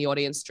herself in the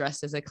audience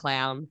dressed as a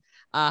clown.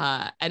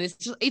 And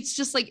it's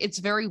just like, it's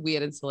very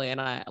weird and silly.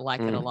 And I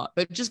like it a lot,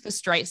 but just for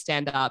straight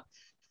stand up,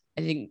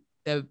 I think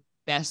the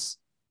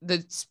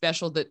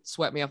special that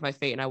swept me off my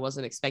feet and I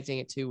wasn't expecting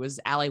it to was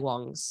Ali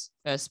Wong's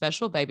first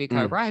special, Baby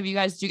Cobra. Do you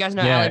guys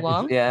know Ali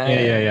Wong?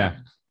 Yeah.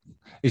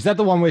 Is that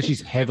the one where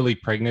she's heavily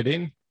pregnant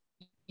in?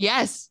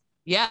 Yes.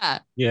 Yeah.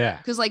 Yeah.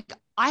 Because like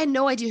I had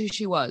no idea who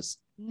she was.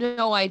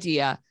 No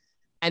idea.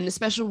 And the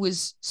special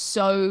was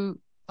so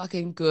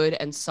fucking good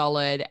and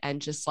solid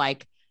and just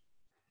like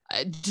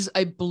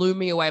it blew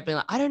me away. Being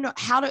like, I don't know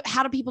how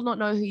do people not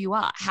know who you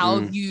are? How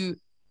have you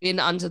been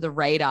under the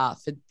radar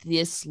for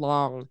this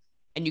long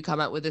and you come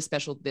out with a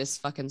special this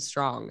fucking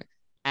strong?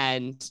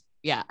 And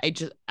yeah,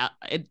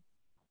 it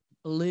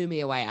blew me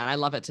away and I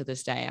love it to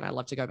this day and I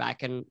love to go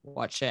back and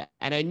watch it.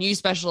 And a new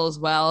special as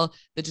well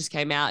that just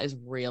came out is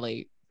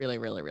really, really,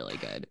 really, really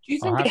good. Do you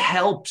think it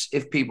helps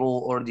if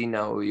people already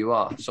know who you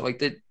are? So like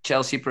the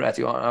Chelsea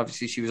Peretti one,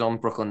 obviously she was on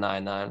Brooklyn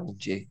Nine-Nine with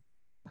G.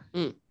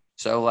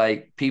 So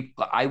like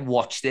people, I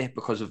watched it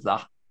because of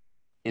that.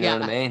 You know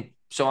what I mean?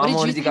 So I'm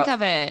already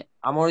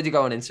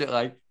going into it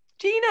like,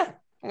 Gina,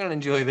 I'm going to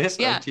enjoy this.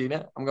 Yeah. Like,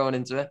 Gina, I'm going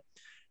into it.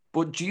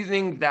 But do you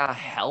think that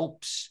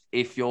helps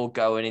if you're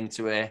going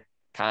into it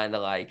kind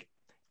of like,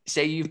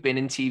 say you've been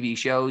in TV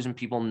shows and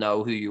people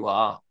know who you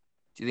are?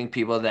 Do you think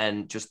people are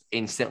then just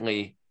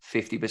instantly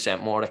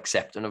 50% more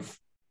accepting of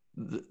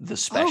the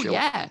special? Oh,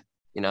 yeah.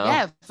 You know?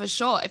 Yeah, for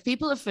sure. If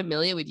people are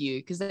familiar with you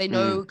because they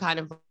know kind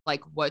of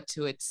like what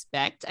to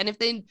expect. And if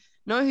they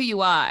know who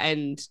you are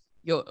and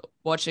you're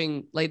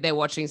watching, like they're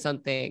watching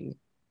something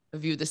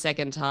of you the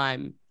second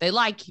time, they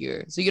like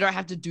you. So you don't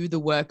have to do the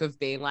work of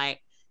being like,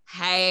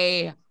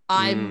 hey,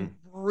 I'm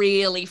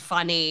really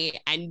funny.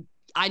 And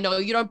I know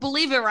you don't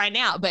believe it right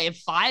now, but in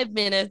 5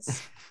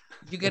 minutes,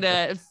 you're going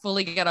to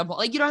fully get on board.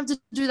 Like you don't have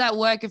to do that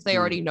work if they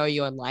already know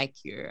you and like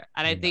you.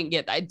 And I think,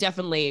 I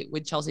definitely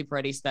with Chelsea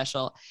Peretti's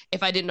special,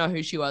 if I didn't know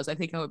who she was, I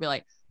think I would be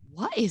like,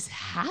 what is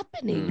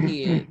happening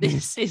here?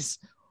 This is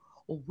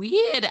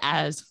weird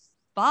as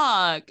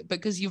fuck,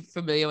 because you're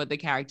familiar with the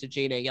character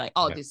Gina. You're like,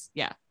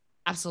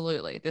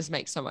 absolutely. This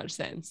makes so much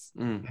sense.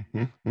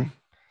 Do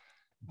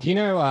you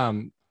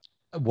know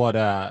what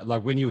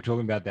like when you were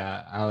talking about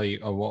that Ali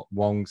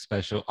Wong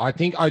special, I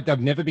think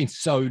I've never been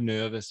so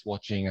nervous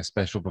watching a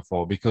special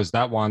before, because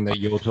that one that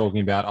you're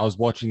talking about, I was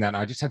watching that and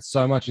I just had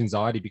so much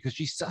anxiety because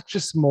she's such a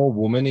small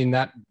woman in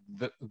that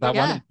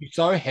one. She's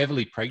so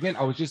heavily pregnant.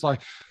 I was just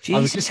like, Jesus,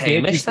 I was just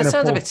Hamish, that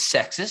sounds a bit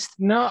sexist.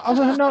 No,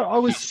 I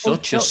was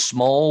such a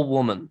small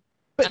woman.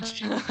 But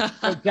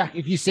Jack,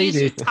 if you see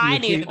this,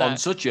 tiny on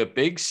such a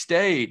big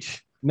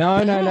stage.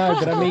 No.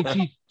 But I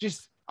mean,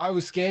 I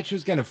was scared she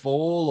was going to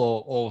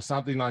fall or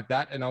something like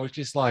that, and I was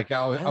just like,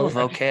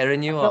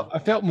 I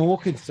felt more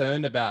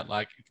concerned about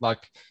like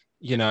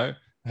you know,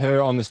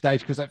 her on the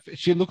stage, because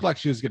she looked like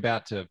she was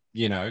about to,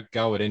 you know,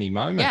 go at any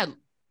moment.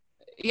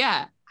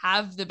 Yeah,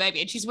 have the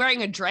baby, and she's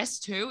wearing a dress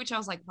too, which I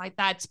was like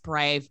that's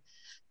brave.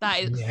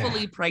 That is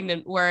fully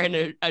pregnant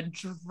wearing a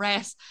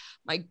dress.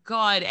 My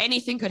God,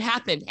 anything could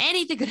happen.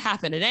 Anything could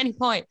happen at any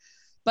point.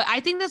 But I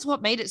think that's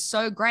what made it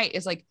so great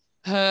is like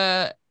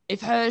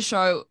if her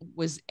show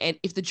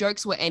if the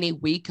jokes were any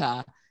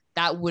weaker,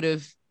 that would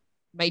have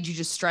made you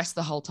just stress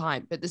the whole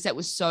time. But the set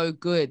was so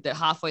good that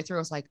halfway through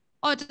I was like,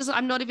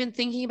 I'm not even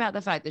thinking about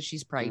the fact that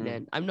she's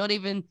pregnant. I'm not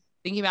even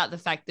thinking about the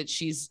fact that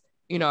she's,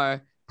 you know,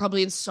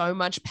 probably in so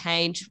much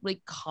pain. She's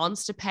really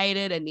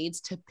constipated and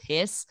needs to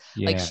piss.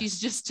 Like she's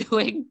just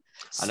doing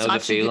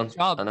such a good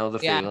job. I know the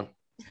feeling.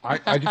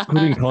 I just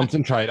couldn't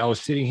concentrate. I was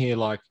sitting here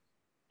like,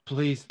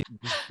 please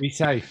just be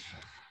safe.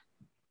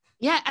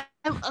 Yeah,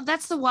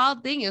 that's the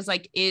wild thing is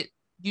like it.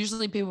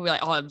 Usually people will be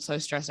like, oh, I'm so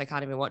stressed, I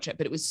can't even watch it.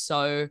 But it was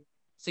so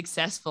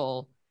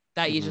successful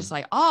that you're just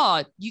like,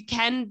 oh, you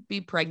can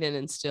be pregnant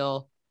and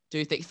still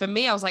do things. For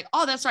me, I was like,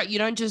 oh, that's right. You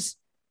don't just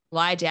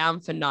lie down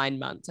for 9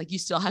 months. Like you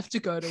still have to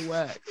go to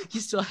work.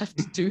 You still have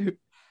to do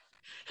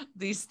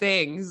these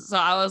things. So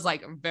I was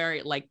like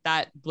very like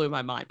that blew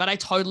my mind. But I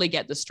totally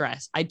get the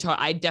stress. I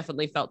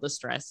definitely felt the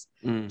stress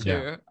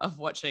too of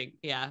watching.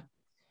 Yeah.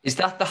 Is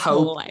that the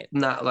hope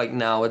like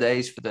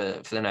nowadays for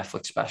the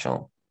Netflix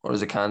special, or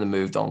has it kind of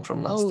moved on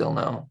from that still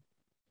now?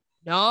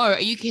 No,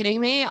 are you kidding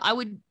me? I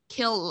would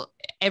kill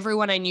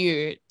everyone I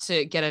knew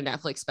to get a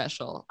Netflix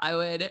special. I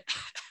would.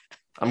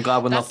 I'm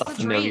glad we're not that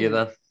familiar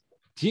then.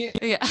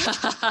 Yeah.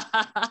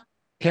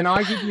 Can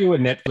I give you a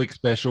Netflix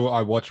special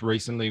I watched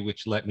recently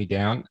which let me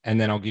down,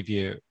 and then I'll give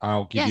you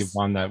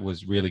one that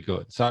was really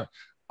good. So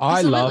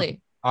I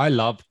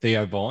love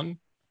Theo Von.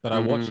 But I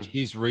watched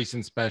his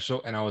recent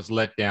special and I was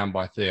let down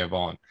by Theo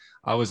Von.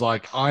 I was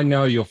like, I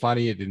know you're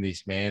funnier than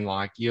this, man.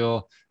 Like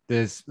there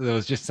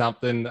was just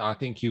something. I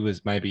think he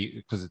was maybe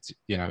because it's,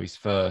 you know, his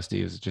first,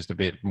 he was just a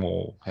bit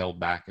more held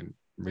back and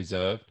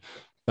reserved.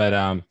 But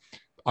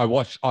I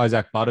watched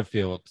Isaac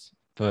Butterfield's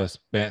first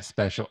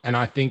special and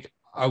I think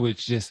I was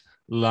just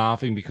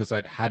laughing because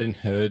I hadn't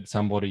heard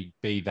somebody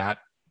be that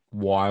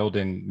wild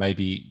and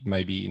maybe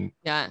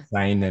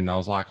insane. And I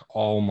was like,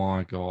 oh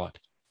my God,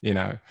 you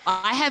know.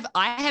 I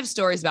have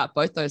stories about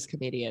both those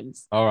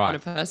comedians. All right. On a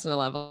personal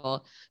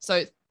level.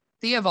 So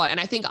Theo Von, and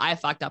I think I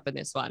fucked up in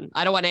this one.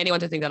 I don't want anyone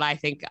to think that I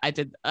think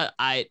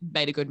I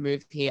made a good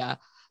move here,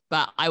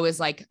 but I was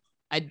like,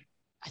 I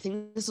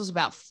think this was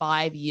about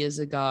 5 years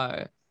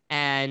ago,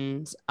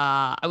 and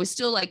I was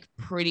still like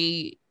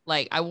pretty,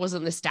 like I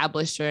wasn't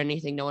established or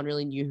anything. No one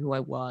really knew who I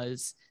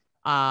was,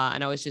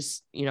 and I was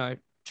just, you know,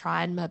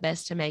 trying my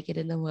best to make it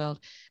in the world.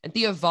 And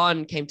Theo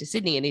Von came to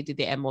Sydney and he did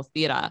the Enmore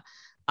Theatre,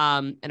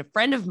 and a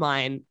friend of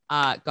mine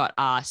got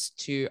asked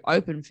to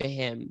open for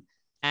him,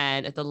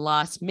 and at the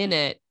last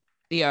minute,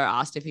 Theo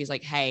asked if he's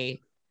like,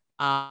 hey,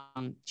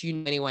 do you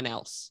know anyone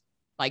else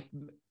like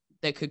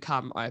that could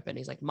come open?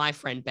 He's like, my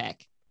friend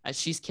Bec,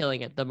 she's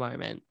killing it at the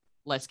moment.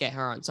 Let's get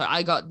her on. So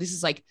this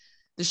is like,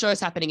 the show's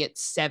happening at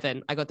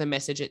 7. I got the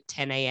message at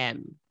 10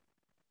 a.m.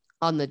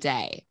 on the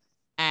day.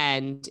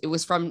 And it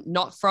was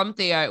not from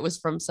Theo, it was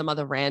from some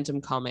other random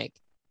comic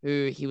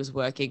who he was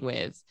working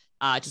with,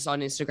 just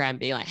on Instagram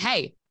being like,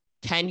 hey,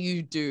 can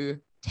you do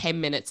 10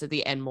 minutes at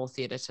the Enmore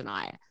Theatre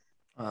tonight?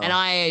 Oh. And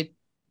I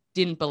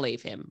didn't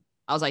believe him.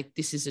 I was like,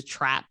 this is a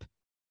trap.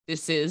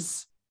 This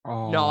is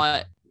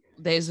not,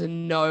 there's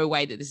no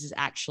way that this is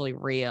actually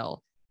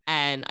real.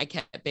 And I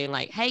kept being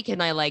like, hey,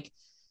 can I like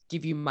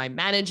give you my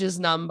manager's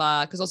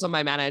number? Because also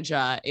my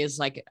manager is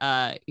like,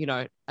 you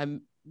know, a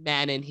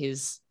man in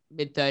his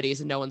mid-30s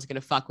and no one's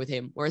going to fuck with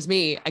him. Whereas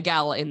me, a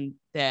gal in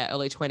their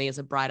early 20s,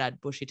 a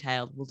bright-eyed,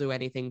 bushy-tailed, will do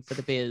anything for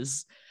the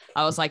biz.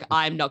 I was like,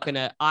 I'm not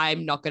gonna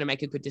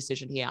make a good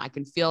decision here. I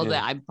can feel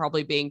that I'm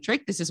probably being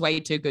tricked. This is way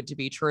too good to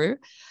be true.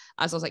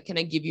 So I was like, can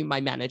I give you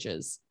my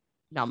manager's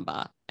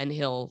number and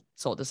he'll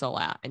sort this all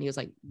out? And he was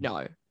like,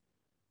 no,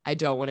 I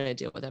don't want to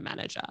deal with a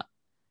manager.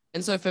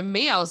 And so for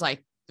me, I was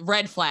like,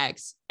 red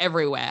flags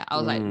everywhere. I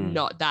was like,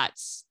 no,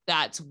 that's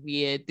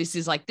weird. This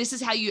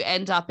is how you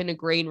end up in a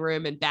green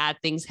room and bad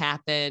things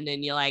happen.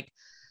 And you're like,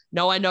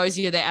 no one knows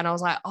you're there. And I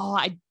was like, oh,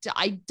 I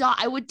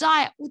would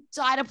die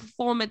to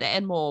perform at the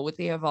Enmore with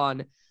Theo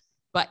Von.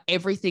 But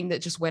everything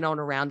that just went on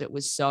around it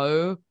was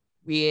so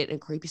weird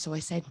and creepy. So I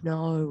said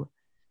no.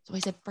 So I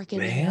said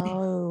freaking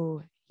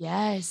no.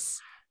 Yes.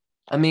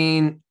 I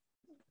mean,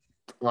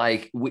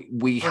 like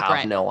we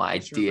have no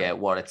idea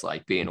what it's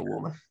like being a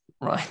woman,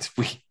 right?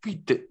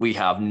 We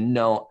have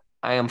no.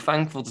 I am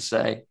thankful to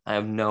say I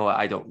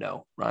don't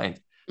know, right?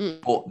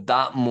 But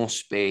that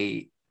must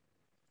be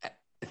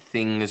a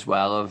thing as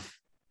well of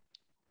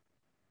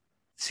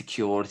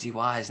security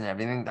wise and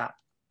everything. That's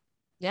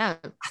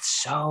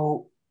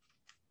so.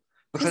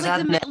 Because like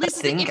I'd never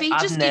think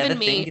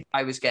if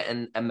I was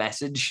getting a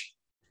message.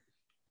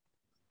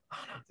 Oh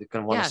no, they're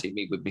gonna want to see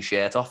me with my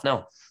shirt off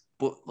now.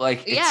 But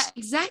like,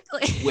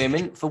 exactly.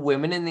 For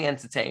women in the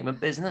entertainment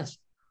business,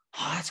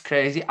 that's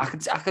crazy. I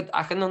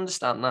can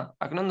understand that.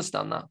 I can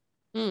understand that.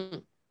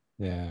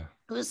 Yeah.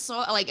 It was so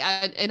like,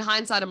 in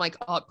hindsight, I'm like,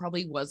 oh, it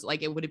probably was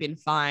like, it would have been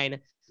fine.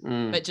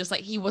 But just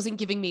like, he wasn't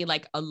giving me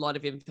like a lot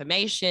of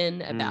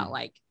information about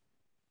like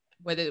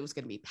whether it was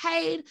going to be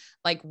paid,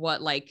 like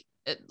what, like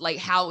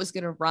how it was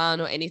going to run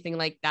or anything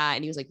like that.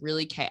 And he was like,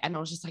 really, Kate. And I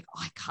was just like,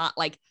 oh, I can't,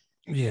 like,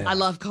 I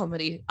love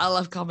comedy,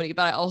 but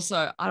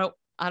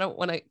I don't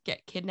want to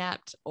get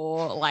kidnapped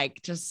or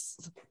like,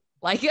 just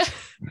like, like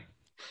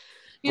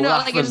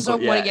I just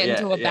don't want to get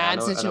into a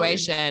bad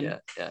situation.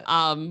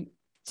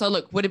 So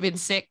look, would have been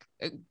sick,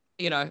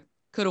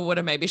 coulda,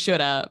 woulda, maybe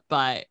shoulda.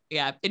 But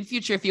yeah, in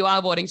future, if you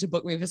are wanting to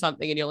book me for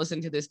something and you're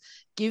listening to this,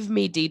 give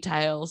me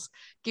details,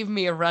 give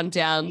me a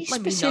rundown.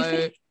 Let me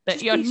know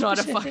that you're not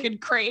a fucking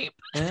creep.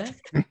 But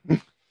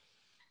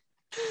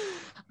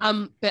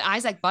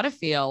Isaac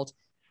Butterfield,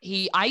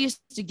 I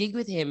used to gig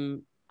with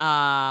him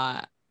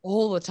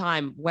all the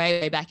time,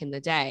 way back in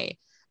the day.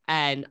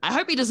 And I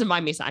hope he doesn't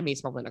mind me. I mean,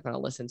 he's probably not going to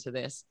listen to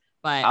this.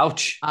 But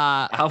ouch.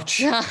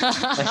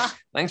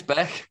 Thanks,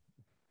 Bec.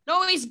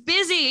 No, he's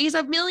busy. He's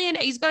a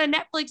millionaire. He's got a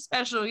Netflix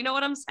special. You know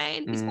what I'm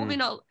saying? He's probably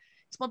not.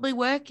 He's probably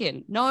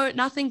working. No,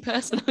 nothing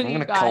personal. I'm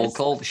gonna cold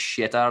call the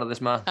shit out of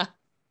this man.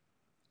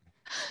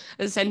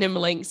 And send him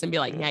links and be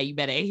like, "Yeah, you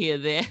better hear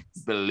this."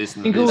 Better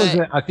listen to this.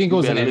 I think it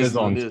was an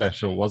Amazon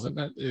special, wasn't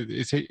it?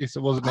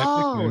 Was it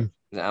Netflix? Is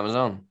it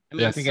Amazon?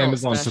 Yeah, I think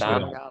Amazon took it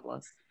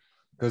on.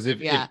 Because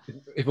if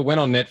it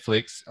went on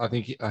Netflix,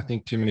 I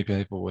think too many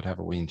people would have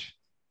a whinge.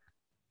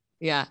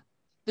 Yeah.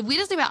 The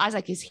weirdest thing about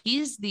Isaac is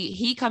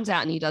he comes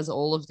out and he does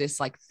all of this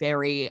like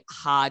very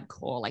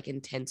hardcore, like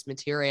intense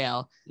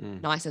material.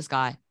 Nicest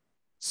guy.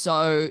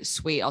 So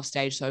sweet off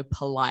stage, so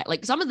polite.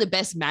 Like some of the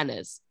best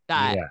manners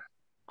that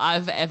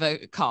I've ever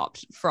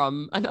copped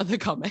from another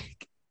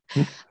comic.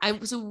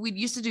 And so we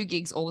used to do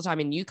gigs all the time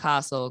in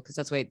Newcastle because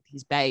that's where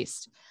he's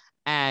based.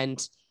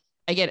 And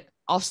again,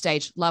 off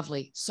stage,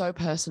 lovely, so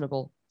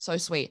personable, so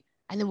sweet.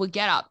 And then we'd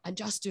get up and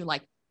just do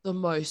like the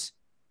most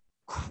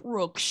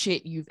crook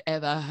shit you've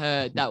ever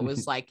heard. That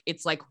was like,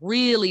 it's like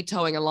really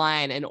towing a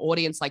line, and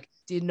audience like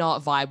did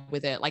not vibe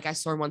with it. Like I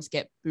saw him once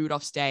get booed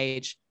off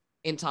stage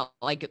into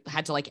like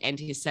had to like end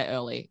his set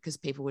early because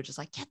people were just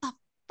like, get the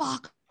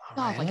fuck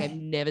off. Like I've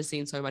never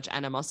seen so much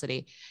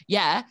animosity.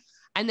 Yeah.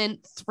 And then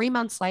 3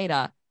 months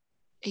later,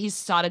 he's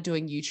started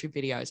doing YouTube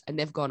videos and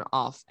they've gone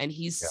off and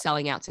he's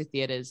selling out to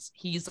theaters.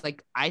 He's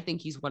like, I think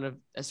he's one of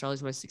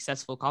Australia's most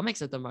successful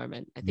comics at the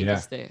moment. I think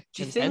it's the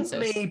consensus.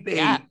 Do you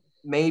think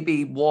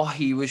maybe what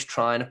he was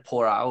trying to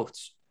pour out,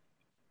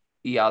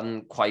 he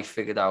hadn't quite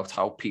figured out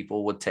how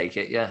people would take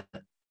it yet?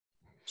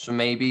 So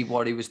maybe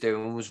what he was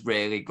doing was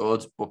really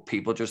good, but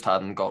people just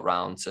hadn't got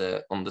round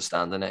to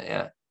understanding it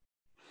yet.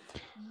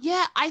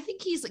 Yeah, I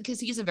think because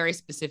he's a very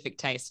specific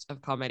taste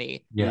of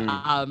comedy.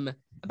 Yeah.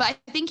 But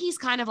I think he's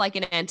kind of like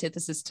an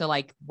antithesis to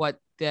like what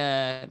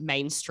the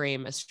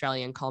mainstream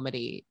Australian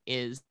comedy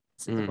is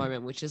at the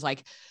moment, which is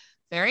like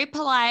very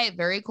polite,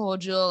 very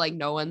cordial. Like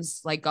no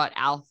one's like got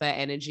alpha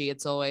energy.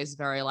 It's always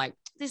very like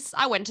this.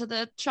 I went to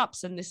the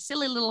shops and this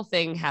silly little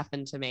thing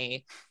happened to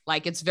me.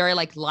 Like it's very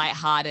like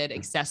lighthearted,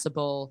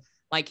 accessible,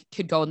 like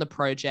could go on the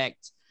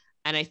project.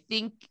 And I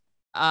think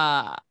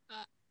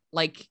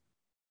like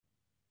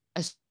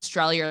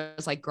Australia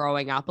is like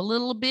growing up a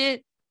little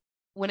bit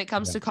when it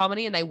comes to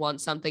comedy and they want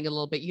something a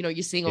little bit, you know,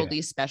 you're seeing all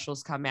these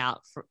specials come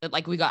out for,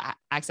 like we got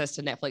access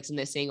to Netflix and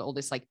they're seeing all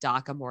this like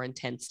darker, more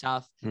intense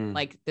stuff.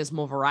 Like there's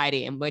more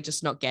variety and we're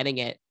just not getting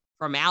it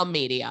from our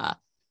media.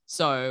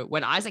 So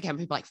when Isaac came,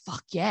 people were like,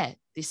 fuck yeah,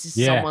 this is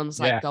someone's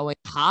like going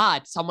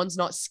hard. Someone's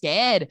not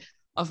scared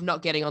of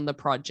not getting on the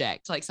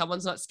project. Like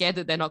someone's not scared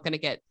that they're not going to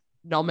get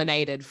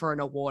nominated for an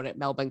award at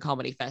Melbourne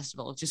Comedy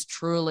Festival. Just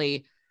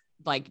truly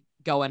like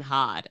going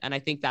hard. And I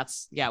think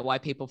that's why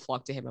people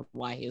flock to him and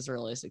why he's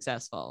really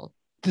successful.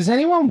 Does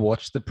anyone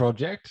watch the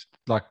project?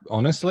 Like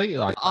honestly,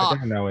 like I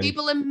don't know.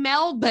 People in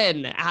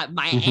Melbourne,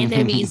 my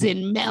enemies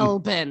in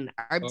Melbourne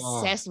are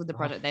obsessed with the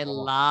project. They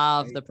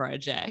love the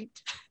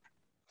project.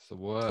 It's the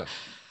worst.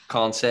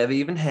 Can't say I've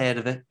even heard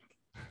of it.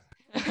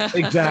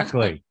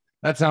 Exactly.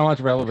 That's how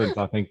much relevance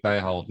I think they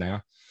hold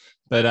now.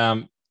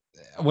 But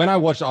when I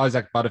watched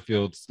Isaac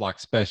Butterfield's like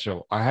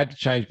special, I had to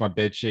change my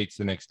bed sheets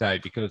the next day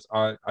because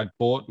I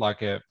bought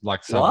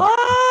some.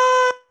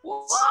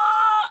 What?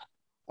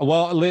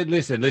 Well,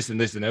 listen.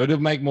 It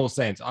would make more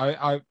sense.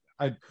 I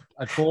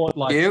bought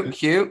like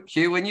Hugh.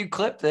 When you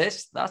clip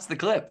this, that's the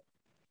clip.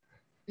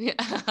 Yeah.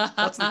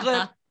 That's the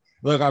clip.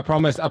 Look, I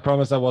promise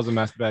I wasn't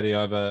masturbating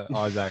over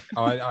Isaac.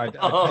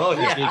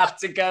 You have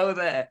to go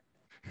there.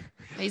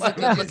 He's a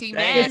good-looking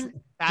man.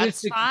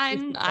 That's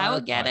fine. I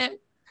will get it.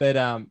 But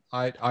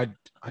I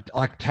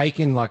like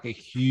taken like a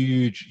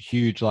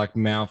huge like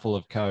mouthful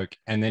of Coke,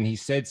 and then he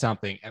said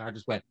something, and I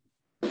just went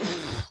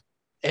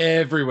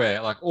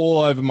everywhere, like all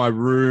over my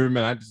room,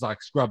 and I just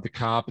like scrubbed the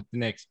carpet the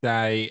next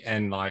day,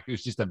 and like it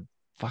was just a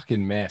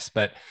fucking mess.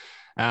 But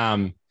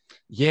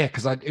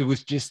because I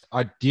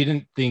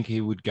didn't think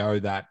he would go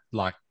that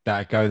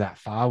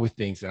far with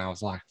things, and I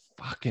was like,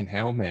 fucking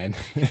hell, man.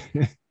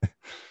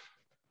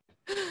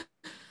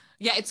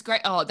 Yeah, it's great.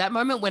 Oh, that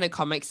moment when a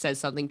comic says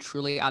something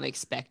truly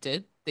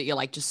unexpected that you're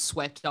like just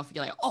swept off.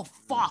 You're like, oh,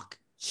 fuck,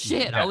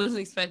 shit. I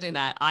wasn't expecting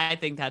that. I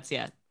think that's,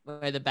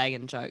 where the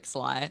banging jokes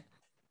lie.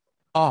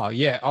 Oh,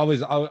 yeah. I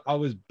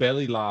was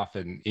belly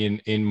laughing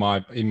in my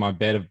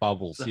bed of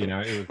bubbles, you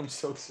know. I'm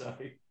so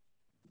sorry.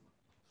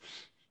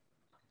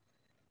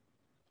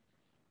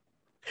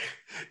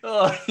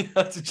 Oh, you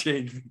have to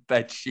change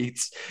bed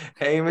sheets.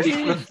 Hamish,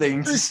 what a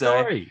thing to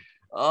say.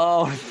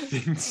 Oh, what a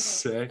thing to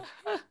say.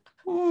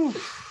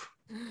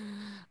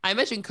 I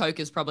imagine Coke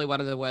is probably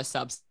one of the worst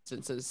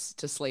substances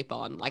to sleep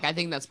on. Like, I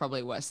think that's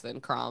probably worse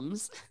than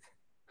crumbs.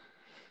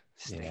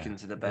 Sticking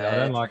to the bed. I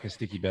don't like a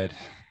sticky bed.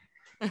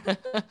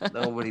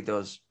 Nobody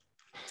does.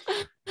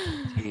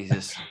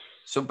 Jesus.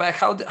 So, Bec,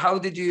 how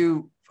did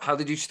you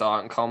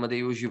start in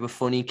comedy? Was you a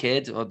funny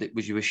kid, or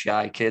was you a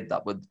shy kid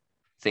that would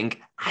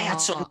think I had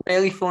something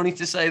really funny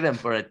to say then,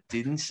 but I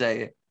didn't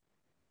say it?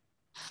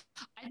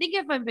 I think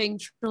if I'm being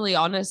truly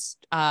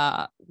honest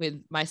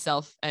with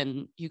myself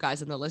and you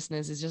guys and the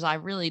listeners, is just I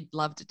really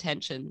loved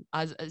attention.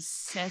 I was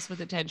obsessed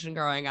with attention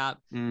growing up.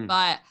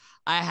 But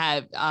I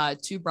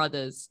have 2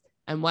 brothers,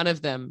 and one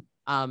of them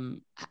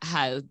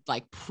had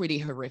like pretty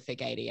horrific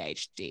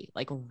ADHD,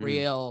 like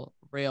real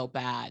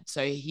bad.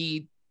 So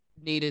he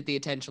needed the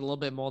attention a little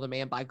bit more than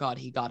me, and by God,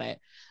 he got it.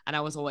 And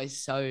I was always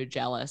so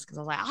jealous because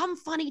I was like, I'm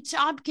funny too.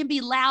 I can be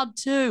loud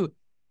too,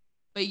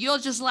 but you're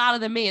just louder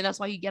than me, and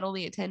that's why you get all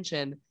the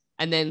attention.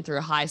 And then through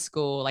high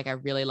school, like I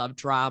really loved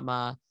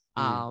drama.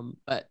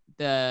 But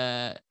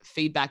the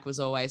feedback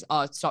was always,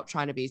 oh, stop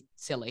trying to be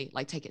silly,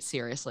 like take it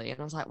seriously. And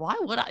I was like, why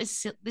would I?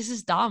 This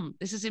is dumb.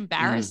 This is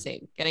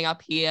embarrassing. Getting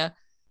up here,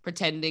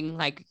 pretending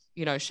like,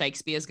 you know,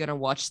 Shakespeare's going to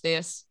watch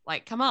this.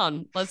 Like, come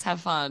on, let's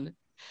have fun.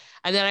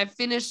 And then I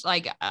finished,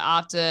 like,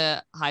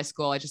 after high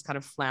school, I just kind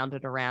of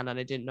floundered around and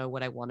I didn't know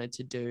what I wanted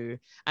to do.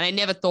 And I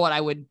never thought I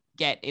would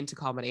get into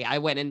comedy. I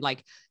went and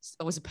like,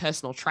 I was a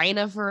personal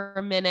trainer for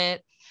a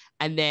minute.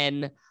 And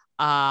then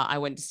I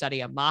went to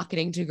study a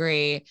marketing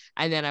degree.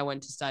 And then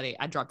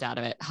I dropped out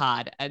of it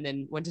hard. And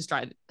then went to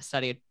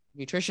study a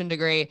nutrition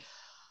degree,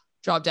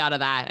 dropped out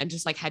of that, and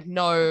just like had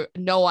no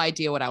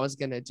idea what I was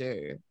going to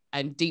do.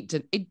 and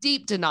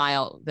deep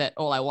denial that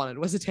all I wanted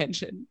was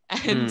attention.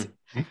 And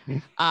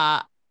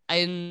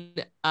in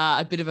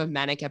a bit of a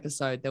manic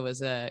episode, there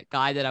was a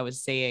guy that I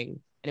was seeing,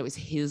 and it was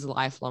his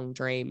lifelong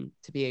dream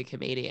to be a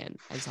comedian.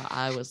 And so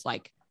I was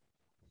like,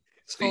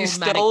 so you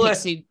stole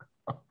it.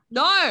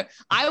 No,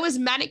 I was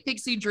manic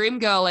pixie dream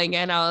girling,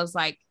 and I was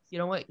like, you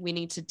know what we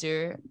need to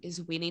do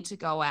is we need to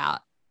go out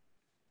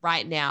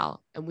right now,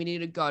 and we need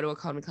to go to a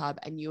comedy club,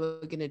 and you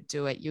are going to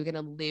do it. You're going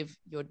to live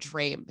your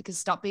dream, because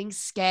stop being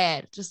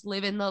scared. Just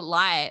live in the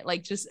light.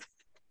 Like, just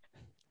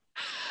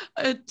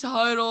a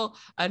total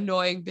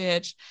annoying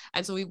bitch.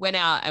 And so we went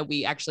out, and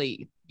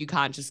you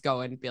can't just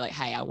go and be like,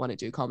 hey, I want to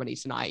do comedy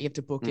tonight. You have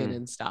to book in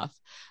and stuff.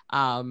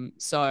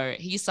 So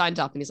he signed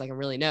up, and he's like, I'm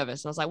really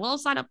nervous. And I was like, well, I'll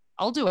sign up.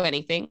 I'll do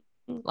anything.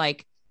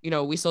 Like,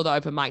 we saw the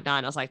open mic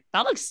night. I was like,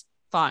 that looks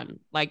fun.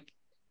 Like,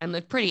 and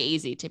they're pretty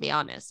easy, to be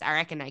honest. I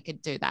reckon I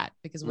could do that,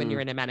 because when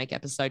you're in a manic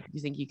episode, you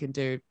think you can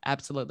do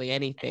absolutely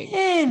anything.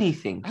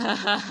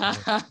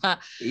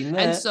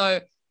 And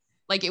so,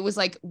 like, it was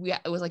like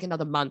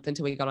another month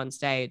until we got on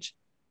stage,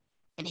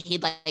 and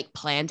he'd like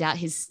planned out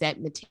his set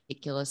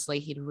meticulously.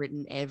 He'd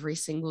written every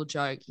single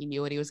joke. He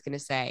knew what he was going to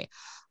say.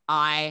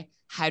 I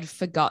had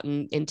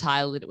forgotten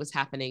entirely that it was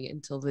happening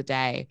until the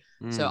day.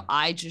 So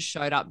I just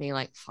showed up being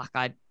like, fuck,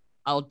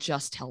 I'll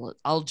just tell it.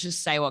 I'll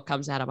just say what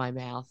comes out of my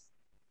mouth.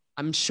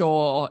 I'm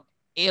sure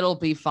it'll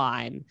be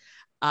fine.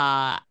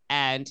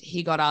 And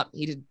he got up,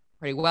 he did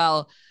pretty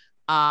well.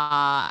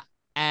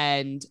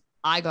 And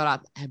I got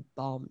up and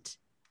bombed.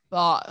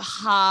 But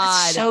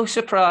hard. That's so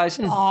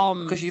surprising,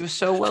 because you were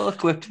so well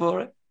equipped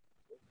for it.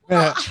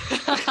 Yeah.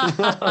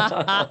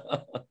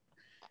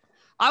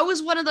 I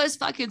was one of those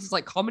fuckers. It's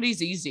like,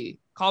 comedy's easy.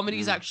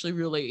 Comedy's actually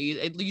really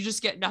easy. You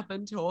just getting up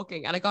and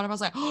talking. And I got up, I was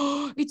like,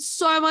 oh, it's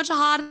so much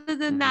harder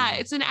than that.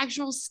 It's an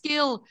actual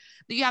skill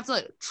that you have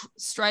to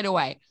straight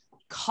away.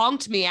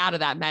 Conked me out of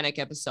that manic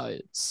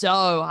episode so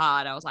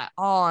hard. I was like,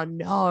 oh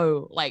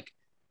no, like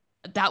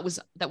that was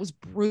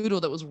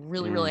brutal. That was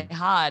really, really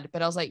hard.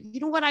 But I was like, you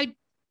know what? I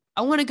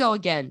want to go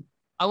again.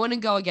 I want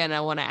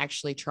to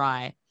actually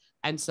try.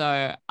 And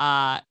so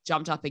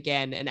jumped up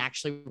again and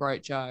actually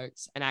wrote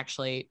jokes and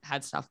actually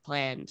had stuff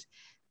planned.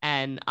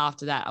 And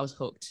after that, I was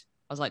hooked.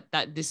 I was like,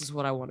 this is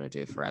what I want to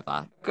do forever.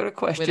 I've got a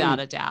question. Without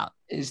a doubt.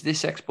 Is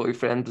this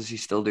ex-boyfriend, does he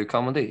still do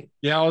comedy?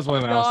 Yeah, I was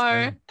one of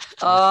No.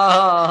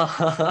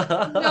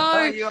 Oh.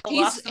 No,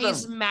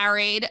 he's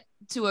married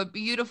to a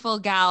beautiful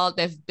gal.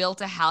 They've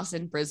built a house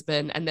in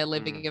Brisbane, and they're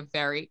living a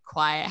very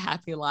quiet,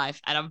 happy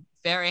life. And I'm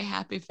very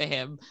happy for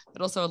him,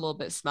 but also a little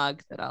bit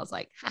smug that I was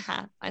like,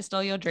 haha, I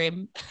stole your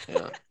dream.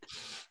 Yeah.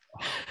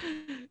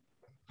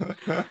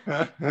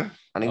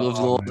 And he loves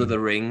Lord of the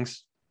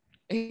Rings.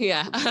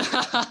 Yeah.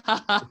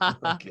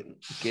 Fucking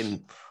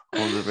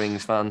Lord of the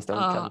Rings fans, don't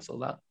cancel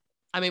that.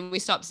 I mean, we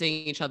stopped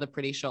seeing each other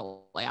pretty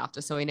shortly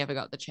after, so he never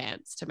got the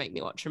chance to make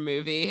me watch a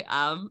movie.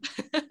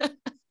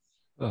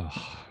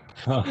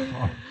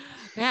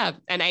 Yeah,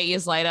 and 8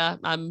 years later,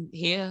 I'm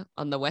here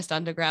on the West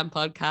Underground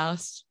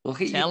podcast,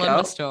 telling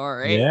the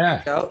story.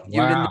 Yeah,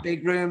 you were in the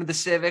big room of the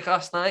Civic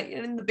last night.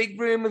 You're in the big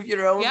room of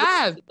your own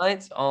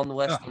night on the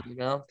West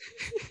Underground.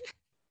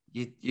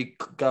 You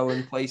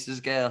going places,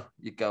 girl.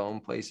 You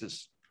going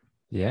places.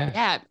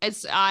 Yeah.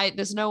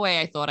 There's no way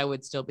I thought I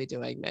would still be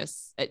doing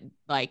this.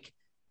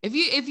 If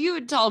you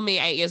had told me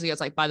 8 years ago, it's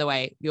like, by the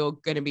way, you're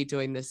going to be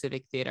doing the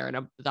Civic Theatre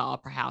and the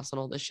Opera House and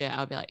all this shit,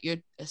 I'd be like, you're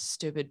a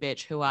stupid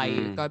bitch. Who are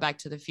you? Go back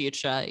to the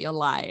future. You're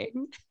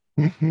lying.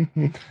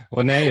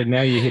 Well, now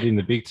you're hitting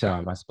the big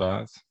time, I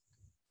suppose.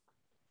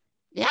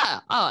 Yeah.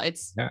 Oh,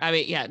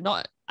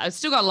 I've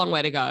still got a long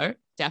way to go,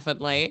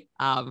 definitely,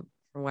 from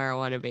where I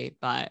want to be.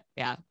 But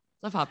yeah,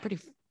 so far, pretty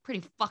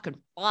fucking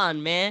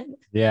fun, man.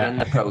 Yeah. In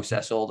the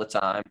process all the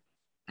time.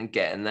 And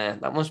getting there,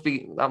 that must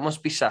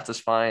be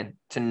satisfying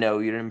to know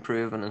you're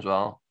improving as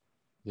well.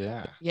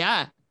 Yeah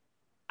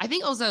I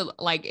think also,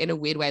 like, in a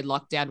weird way,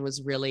 lockdown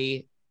was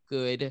really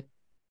good to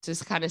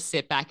just kind of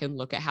sit back and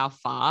look at how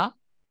far,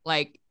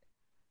 like,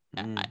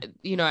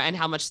 and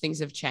how much things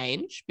have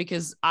changed,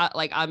 because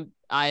I'm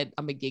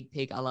a gig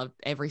pig. I love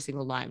every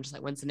single night. I'm just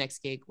like, when's the next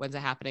gig, when's it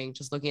happening,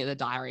 just looking at the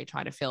diary,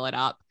 trying to fill it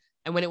up.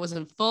 And when it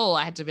wasn't full,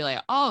 I had to be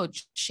like, oh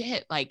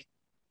shit, like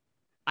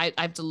I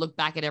have to look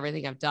back at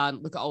everything I've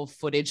done, look at old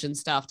footage and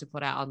stuff to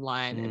put out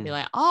online and be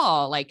like,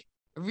 oh, like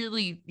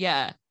really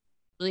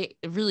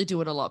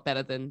doing a lot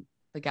better than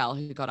the gal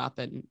who got up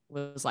and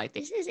was like,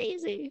 this is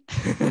easy.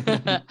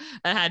 I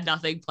had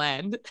nothing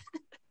planned.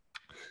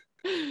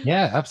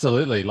 Yeah,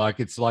 absolutely.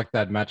 Like, it's like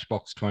that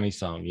Matchbox 20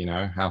 song,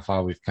 how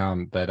far we've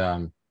come. But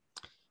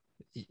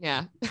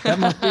yeah, that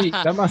must be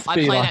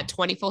I play that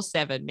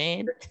 24/7,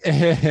 man.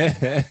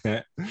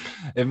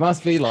 It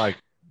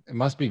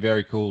must be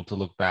very cool to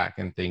look back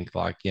and think,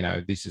 like,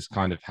 this has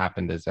kind of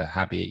happened as a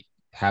happy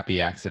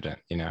accident,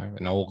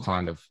 and all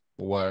kind of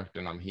worked,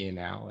 and I'm here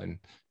now. And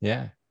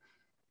yeah.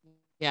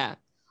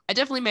 I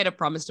definitely made a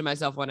promise to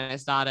myself when I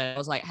started. I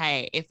was like,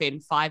 hey, if in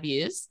 5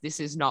 years this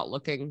is not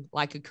looking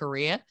like a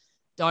career,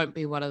 don't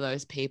be one of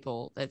those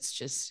people that's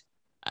just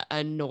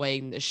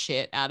annoying the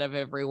shit out of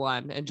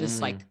everyone, and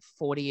just like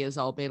 40 years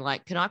old being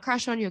like, can I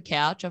crash on your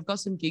couch? I've got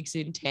some gigs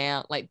in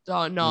town. Like,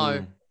 oh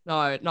no,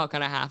 not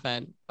gonna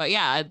happen. But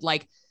yeah,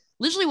 like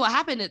literally what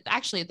happened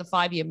actually at the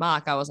 5-year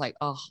mark, I was like,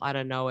 oh, I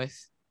don't know if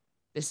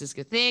this is a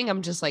good thing.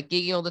 I'm just like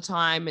gigging all the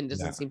time and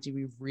doesn't seem to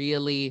be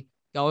really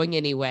going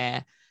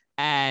anywhere.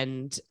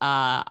 And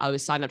I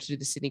was signed up to do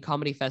the Sydney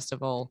Comedy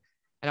Festival,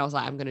 and I was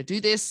like, I'm going to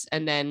do this.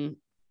 And then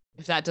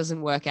if that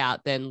doesn't work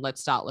out, then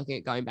let's start looking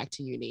at going back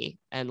to uni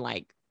and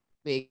like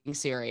being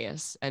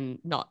serious and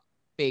not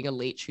being a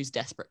leech who's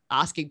desperate,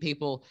 asking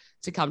people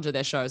to come to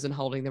their shows and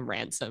holding them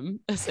ransom,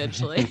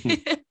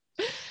 essentially.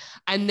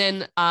 And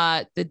then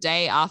the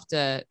day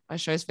after my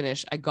show's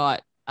finished, I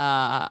got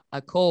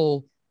a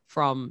call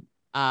from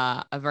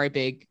a very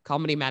big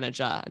comedy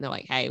manager, and they're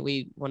like, hey,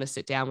 we want to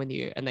sit down with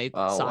you. And they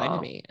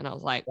signed me. And I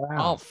was like,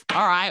 oh,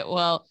 all right,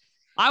 well,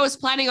 I was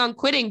planning on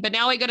quitting, but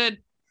now we're going to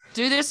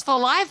do this for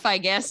life, I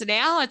guess.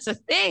 Now it's a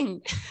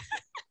thing.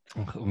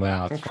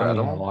 Wow, it's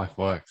funny how life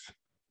works.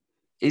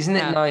 Isn't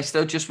it nice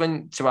though, just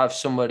to have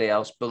somebody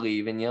else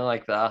believe in you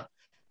like that,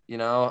 you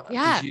know?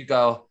 Yeah. You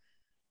go,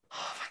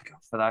 oh, thank God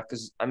for that.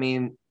 Because I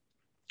mean,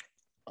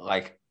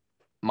 like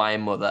my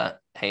mother,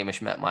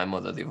 Hamish met my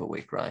mother the other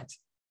week, right?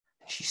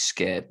 She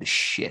scared the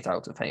shit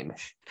out of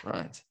Hamish,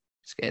 right?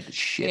 Scared the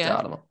shit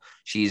out of him.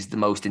 She's the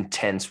most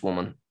intense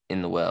woman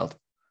in the world.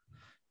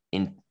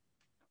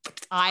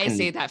 I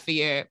see that for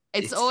you.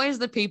 It's always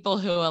the people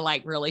who are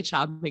like really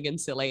charming and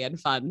silly and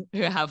fun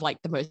who have like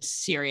the most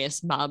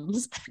serious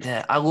mums.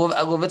 Yeah, I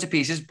love her to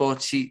pieces,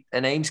 but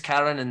her name's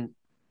Karen, and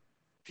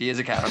she is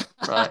a Karen,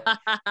 right?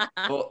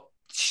 But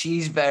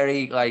she's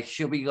very like,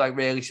 she'll be like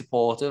really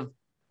supportive,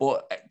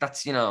 but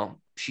that's, you know,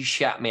 she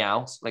shat me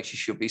out like she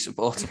should be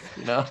supportive,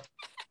 you know.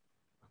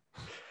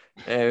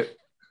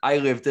 I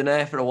lived in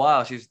there for a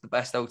while. She's the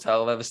best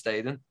hotel I've ever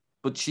stayed in.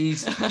 But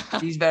she's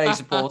very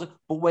supportive.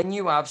 But when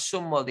you have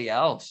somebody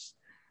else,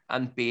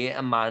 and be it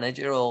a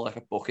manager or like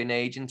a booking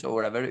agent or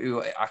whatever,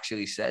 who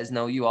actually says,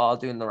 no, you are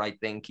doing the right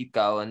thing, keep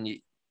going,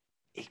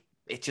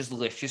 it just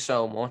lifts you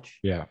so much.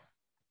 Yeah.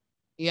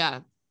 Yeah.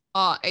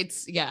 Oh,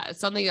 it's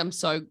something I'm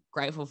so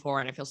grateful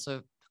for, and I feel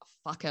so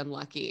fucking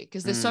lucky,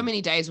 because there's so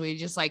many days where you're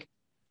just like,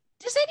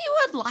 does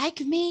anyone like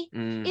me?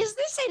 Is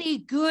this any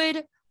good?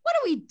 What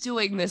are we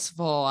doing this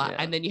for? Yeah.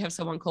 And then you have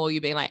someone call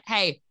you being like,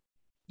 hey,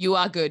 you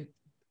are good.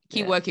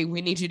 Keep working.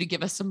 We need you to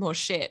give us some more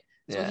shit.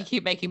 So we can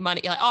keep making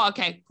money. You're like, oh,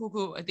 okay,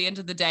 cool. At the end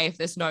of the day, if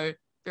there's no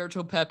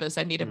spiritual purpose,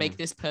 I need to make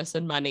this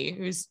person money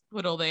who's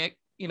put all their,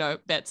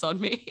 bets on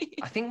me.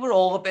 I think we're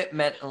all a bit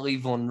mentally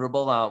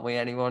vulnerable, aren't we?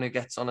 Anyone who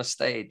gets on a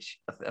stage,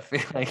 I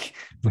feel like,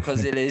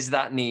 because it is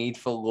that need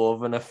for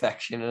love and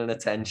affection and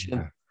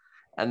attention.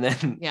 And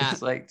then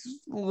it's like,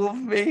 just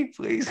love me,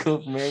 please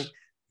love me.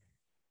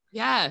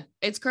 Yeah,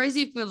 it's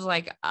crazy. It feels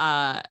like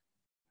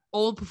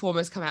all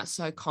performers come out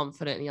so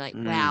confident, and you're like,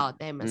 wow,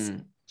 they must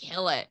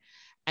kill it.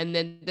 And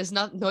then there's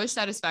no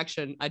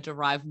satisfaction I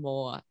derive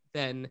more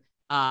than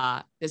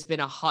there's been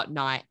a hot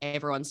night,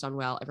 everyone's done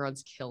well,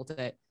 everyone's killed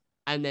it,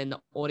 and then the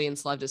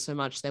audience loved it so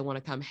much they want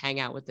to come hang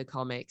out with the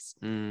comics,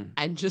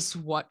 and just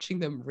watching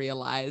them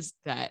realize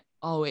that,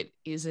 oh, it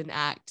is an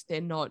act. They're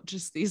not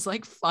just these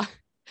like fun,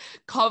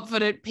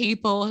 confident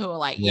people who are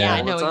like,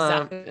 I know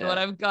exactly what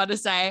I've got to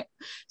say,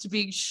 to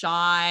being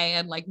shy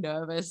and like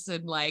nervous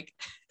and like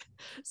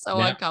so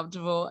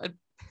uncomfortable.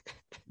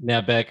 Now,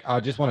 Bec, I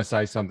just want to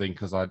say something,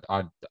 because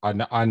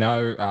I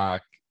know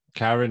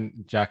Karen,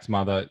 Jack's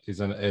mother, is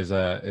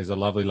a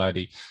lovely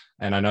lady,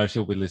 and I know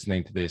she'll be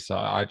listening to this. So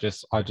I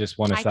just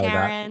want to say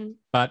Karen.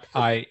 that.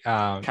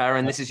 But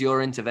Karen, this is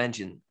your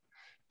intervention.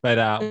 But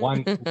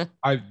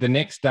the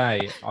next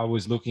day I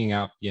was looking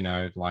up,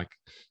 like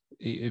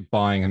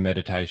buying a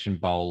meditation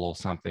bowl or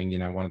something,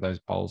 one of those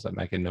bowls that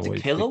make a noise. To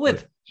kill her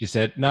with? She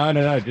said, no,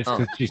 just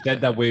because she said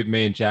that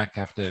me and Jack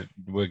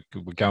we're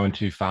going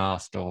too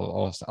fast,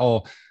 or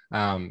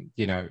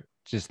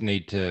just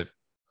need to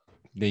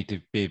be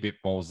a bit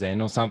more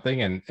zen or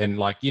something. And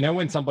like,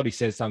 when somebody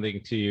says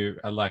something to you,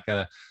 like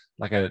a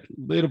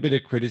little bit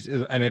of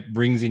criticism, and it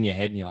rings in your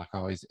head, and you're like,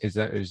 oh, is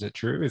it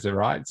true? Is it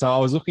right? So I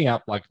was looking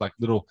up like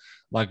little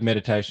like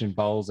meditation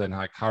bowls and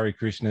like Hare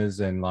Krishnas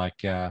and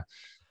like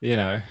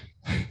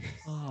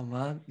Oh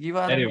man, you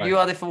had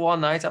it for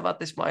one night. I've had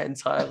this my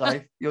entire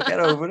life. You'll get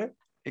over it.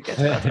 It gets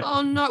better.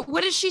 Oh no,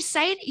 what did she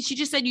say? She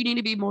just said you need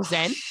to be more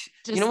zen.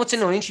 You know what's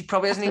annoying? She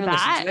probably hasn't even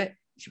listened to it.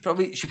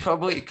 She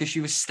probably because she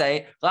was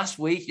staying last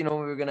week.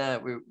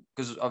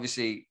 Because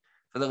obviously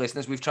for the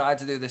listeners, we've tried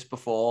to do this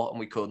before and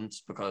we couldn't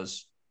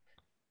because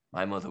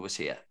my mother was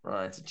here,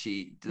 right?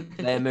 And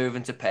they're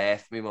moving to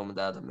Perth. My mum and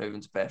dad are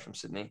moving to Perth from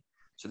Sydney,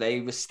 so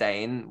they were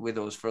staying with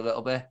us for a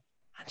little bit.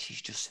 And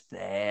she's just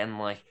there, and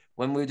like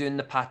when we were doing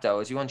the Pat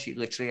Doherty one, she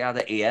literally had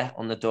her ear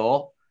on the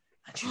door,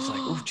 and she was like,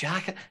 "Oh,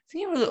 Jack, I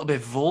think you were a little bit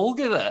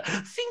vulgar there.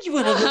 I think you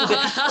went a little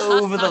bit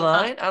over the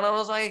line." And I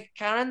was like,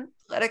 "Karen,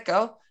 let it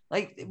go.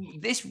 Like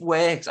this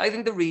works." I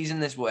think the reason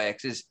this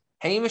works is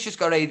Hamish has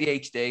got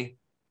ADHD,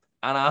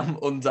 and I'm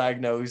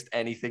undiagnosed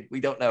anything.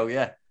 We don't know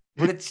yet,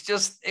 but it's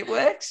just it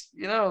works,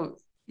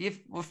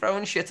 We're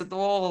throwing shit at the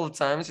wall all the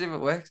time, see if it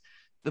works.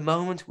 The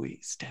moment we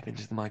step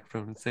into the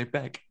microphone and say,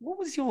 Bec, what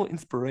was your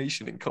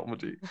inspiration in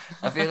comedy?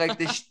 I feel like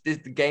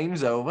the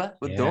game's over.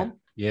 We're done.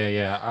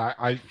 Yeah.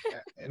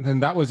 And then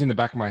that was in the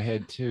back of my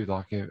head too.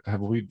 Like,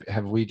 have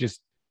we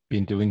just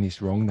been doing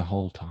this wrong the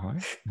whole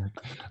time?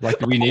 Like,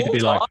 do we need to be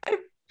like,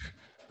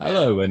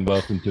 hello and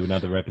welcome to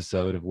another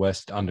episode of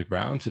West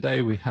Underground.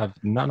 Today we have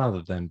none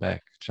other than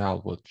Bec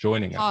Charlwood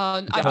joining us.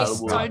 Oh, I'd be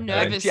so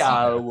nervous.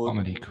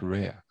 Comedy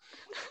career.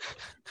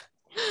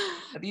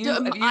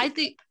 I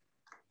think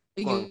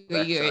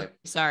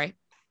sorry.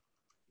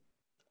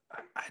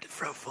 I had to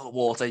throw full of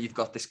water. You've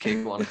got this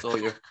kick one. It's all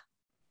you.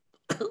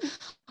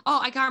 Oh,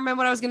 I can't remember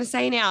what I was going to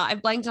say now. I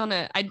blanked on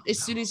it. As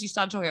soon as you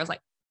started talking, I was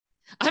like,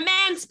 a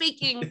man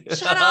speaking.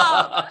 Shut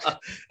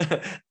up.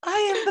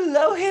 I am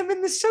below him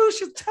in the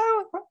social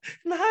tower,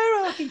 in the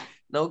hierarchy.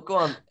 No, go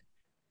on.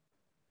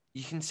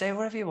 You can say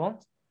whatever you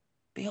want.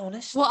 Be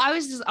honest. Well, I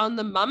was just on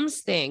the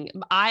mums thing.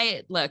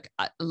 I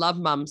love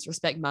mums,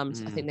 respect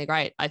mums. I think they're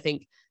great. I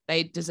think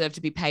they deserve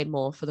to be paid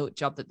more for the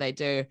job that they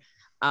do.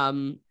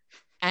 And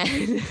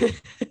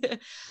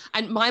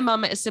and my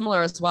mum is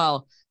similar as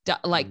well.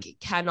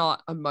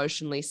 Cannot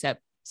emotionally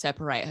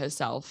separate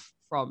herself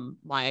from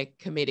my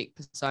comedic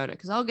persona,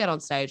 because I'll get on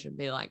stage and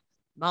be like,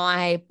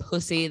 my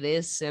pussy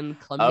this and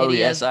chlamydia. Oh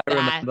yes, I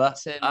remember.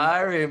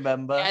 I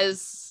remember.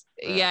 Yes,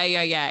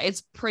 yeah.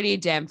 It's pretty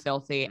damn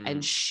filthy,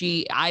 and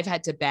I've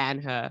had to ban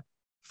her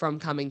from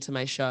coming to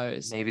my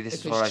shows. Maybe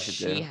this is what I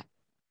should do.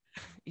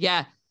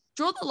 Yeah.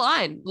 Draw the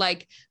line.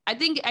 Like, I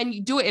think, and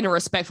you do it in a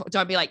respectful,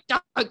 don't be like,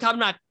 don't come to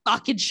my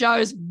fucking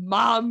shows,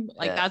 mum.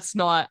 Like, that's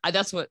what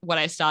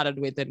I started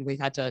with. And we've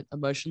had to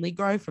emotionally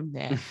grow from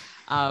there.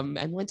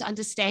 And learn to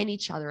understand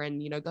each other and,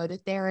 go to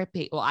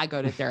therapy. Well, I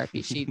go to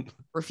therapy. She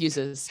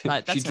refuses,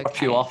 but that's she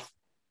dropped you off.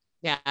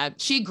 Yeah.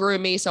 She grew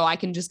me so I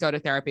can just go to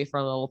therapy for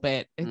a little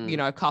bit,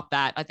 cop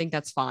that. I think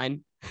that's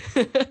fine.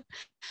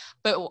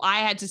 But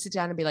I had to sit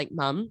down and be like,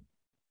 mum,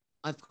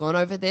 I've gone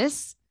over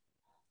this.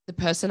 The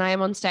person I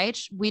am on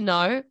stage, we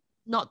know,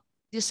 not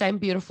the same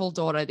beautiful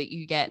daughter that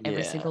you get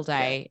every single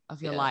day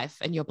of your life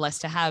and you're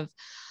blessed to have.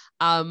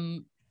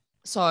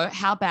 So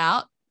how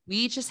about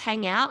we just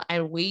hang out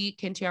and we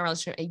continue our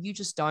relationship, and you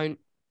just don't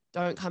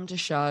come to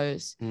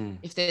shows.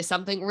 If there's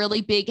something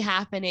really big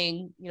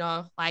happening,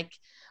 like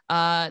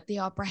the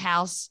Opera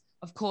House,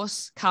 of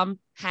course, come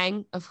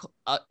hang. I'm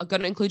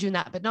going to include you in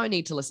that, but no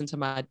need to listen to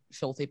my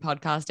filthy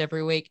podcast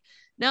every week.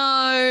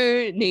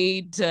 No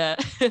need to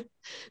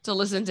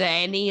listen to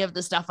any of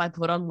the stuff I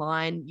put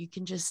online. You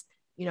can just,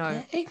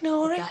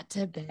 ignore it. That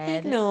to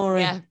bed. Ignore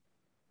it.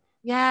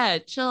 Yeah,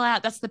 chill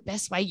out. That's the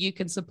best way you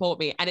can support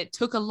me. And it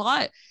took a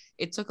lot.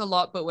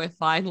 But we're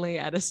finally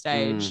at a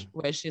stage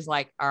where she's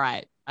like, all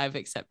right, I've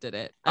accepted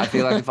it. I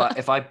feel like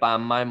if I ban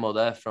my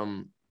mother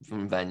from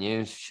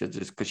venues, she'll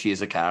just, because she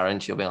is a Karen,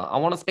 she'll be like, I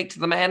want to speak to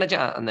the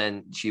manager, and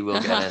then she will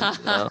get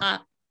in.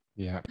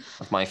 Yeah,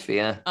 that's my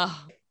fear.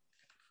 Oh.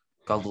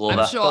 God love I'm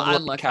her. sure,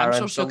 I'm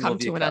sure she'll come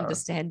to an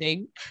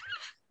understanding.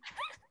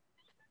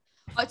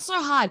 It's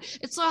so hard.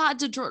 It's so hard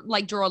to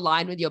draw a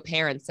line with your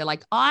parents. They're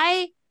like,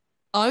 I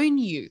own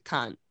you,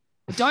 cunt.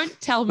 Don't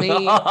tell me.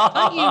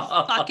 Don't you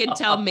fucking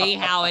tell me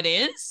how it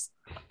is.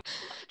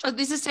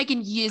 This has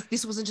taken years.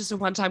 This wasn't just a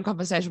one-time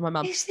conversation with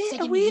my mum.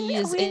 Are we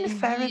in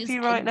therapy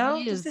right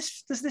now? Does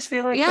this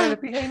feel like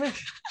therapy,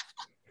 Hamish?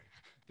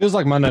 Feels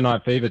like Monday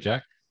Night Fever,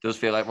 Jack. Does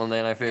feel like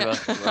Monday Night Fever.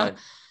 Right.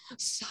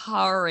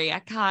 Sorry, I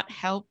can't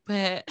help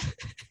it.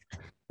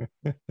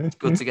 It's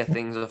good to get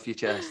things off your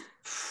chest.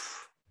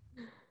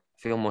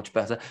 Feel much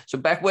better. So,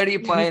 Bec, where are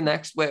you playing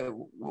next?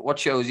 What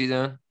shows are you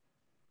doing?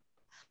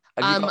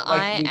 Have you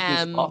got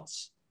weekly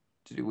spots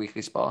to do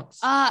weekly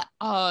spots?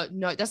 Oh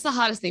no, that's the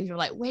hardest thing. People are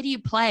like, where do you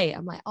play?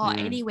 I'm like,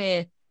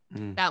 anywhere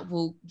that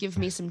will give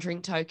me some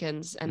drink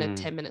tokens and a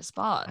 10-minute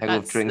spot. I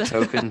love drink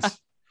tokens.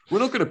 We're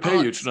not going to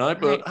pay you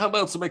tonight, but how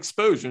about some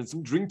exposure and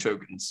some drink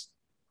tokens?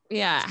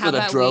 Yeah. How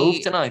about I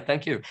drove tonight?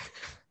 Thank you.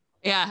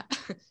 Yeah.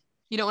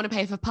 You don't want to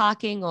pay for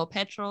parking or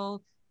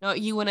petrol. No,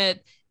 you want to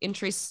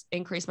increase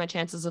my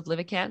chances of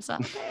liver cancer.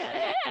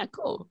 Yeah,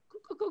 cool.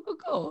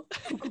 But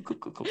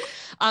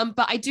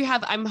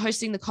I'm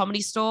hosting the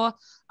Comedy Store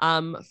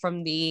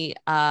from the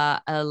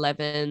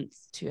 11th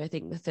to I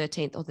think the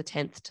 13th, or the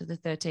 10th to the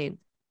 13th.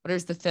 What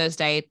is the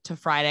Thursday to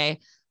Friday?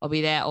 I'll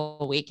be there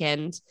all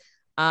weekend.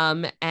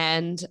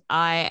 And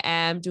I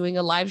am doing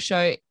a live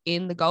show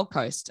in the Gold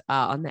Coast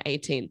on the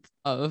 18th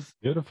of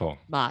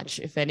March.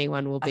 If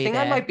anyone will be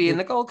there. I might be in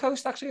the Gold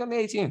Coast actually on the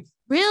 18th.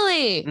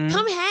 Really?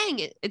 Come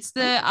hang. It's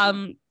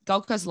the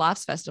Gold Coast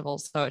Laughs Festival,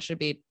 so it should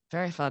be a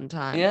very fun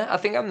time. Yeah, I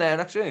think I'm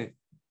there actually.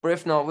 But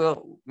if not,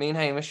 me and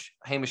Hamish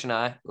and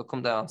I will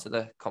come down to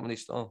the Comedy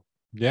Store.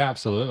 Yeah,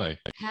 absolutely.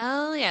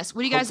 Hell yes.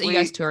 Are you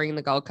guys touring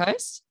the Gold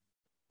Coast?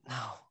 No.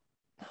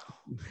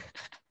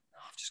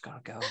 I've just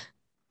got to go.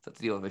 That's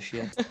the other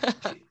shit.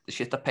 The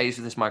shit that pays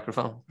for this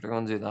microphone. We're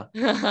going to do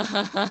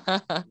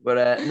that.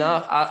 But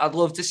no, I'd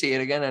love to see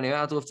it again anyway.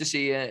 I'd love to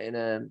see it in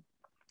a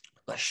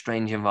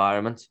strange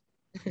environment.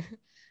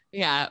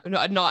 Yeah,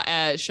 not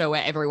a show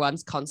where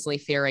everyone's constantly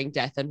fearing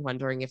death and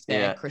wondering if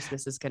their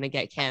Christmas is going to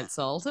get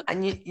cancelled.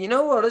 And you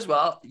know what as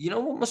well? You know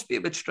what must be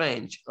a bit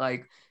strange?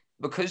 Like,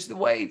 because the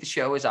way the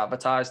show is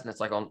advertised and it's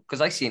like because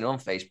I seen it on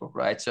Facebook,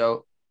 right?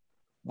 So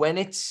when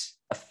it's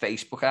a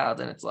Facebook ad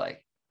and it's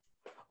like,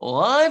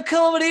 live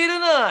comedy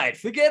tonight,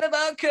 forget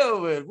about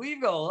COVID.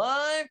 We've got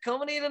live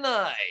comedy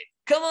tonight.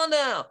 Come on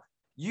now.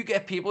 You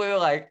get people who are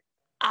like,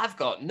 I've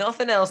got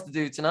nothing else to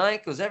do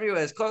tonight because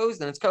everywhere's closed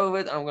and it's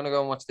COVID. I'm going to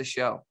go and watch the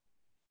show.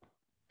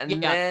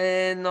 And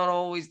they're not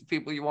always the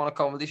people you want at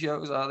comedy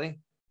shows, are they?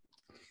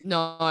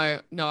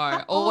 No.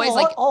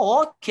 Always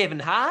Kevin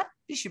Hart,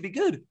 this should be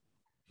good.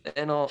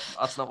 No,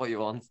 that's not what you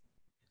want.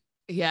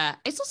 Yeah.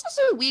 It's also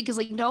so weird because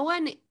like no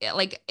one,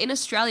 like in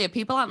Australia,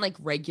 people aren't like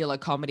regular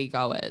comedy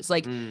goers.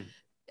 Like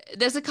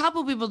there's a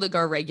couple people that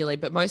go regularly,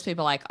 but most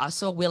people like, I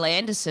saw Will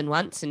Anderson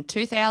once in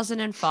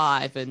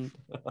 2005 and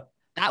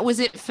that was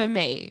it for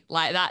me.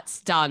 Like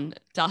that's done,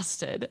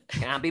 dusted.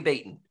 Can't be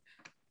beaten.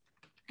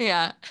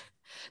 Yeah.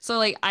 So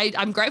like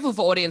I'm grateful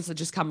for audience that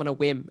just come on a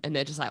whim and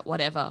they're just like,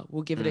 whatever,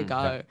 we'll give it a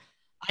go. Yeah.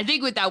 I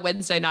think with that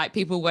Wednesday night,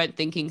 people weren't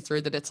thinking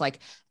through that it's like,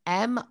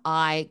 am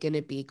I going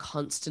to be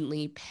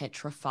constantly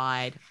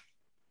petrified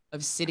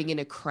of sitting in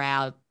a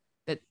crowd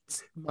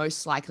that's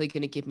most likely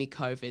going to give me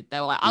COVID? They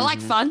were like, I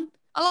like fun.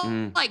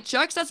 I like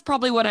jokes. That's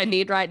probably what I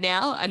need right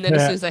now. And then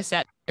as soon as I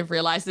sat and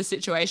realized the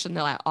situation,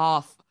 they're like,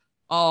 oh,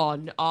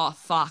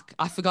 fuck.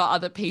 I forgot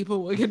other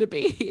people were going to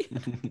be here.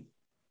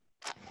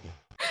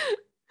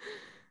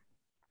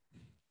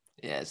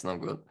 Yeah, it's not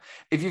good.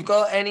 If you've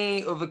got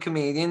any other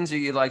comedians who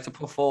you'd like to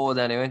put forward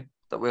anyway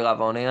that we'll have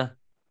on here,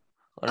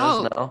 let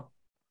us know.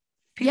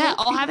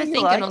 I'll have a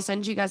think and I'll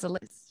send you guys a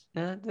list.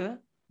 Yeah, do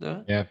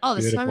it. Yeah. Oh,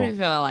 there's so many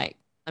people I like.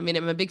 I mean,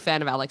 I'm a big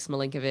fan of Alex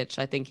Milinkovic.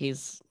 I think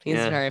he's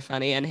very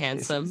funny and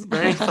handsome. He's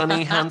very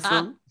funny,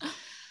 handsome.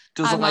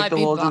 Doesn't like the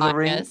Lord of the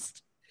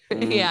Rings.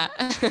 Yeah.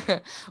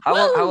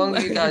 How long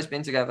have you guys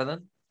been together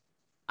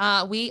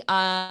then? We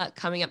are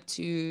coming up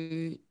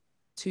to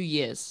 2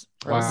 years.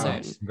 Wow!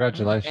 Soon.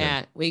 Congratulations.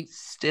 Yeah, we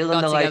still in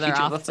the life each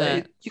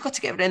other. You got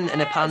together in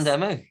a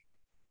pandemic.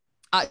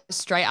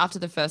 Straight after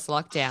the first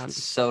lockdown.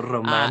 So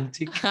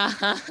romantic.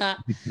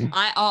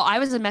 I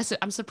was a massive.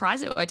 I'm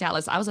surprised it worked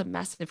out. I was a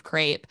massive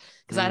creep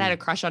because I'd had a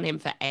crush on him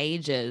for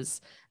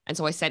ages, and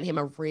so I sent him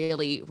a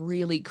really,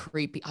 really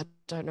creepy. I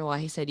don't know why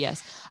he said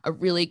yes. A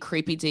really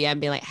creepy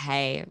DM, being like,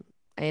 "Hey,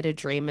 I had a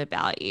dream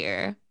about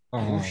you."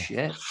 Oh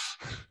shit.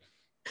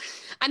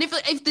 And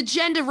if the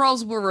gender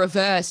roles were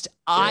reversed,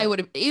 I would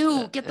have,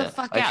 get the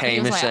fuck out. Like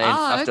Hamish saying,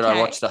 after I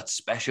watched that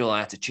special, I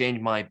had to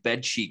change my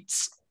bed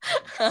sheets.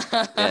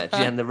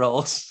 Gender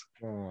roles.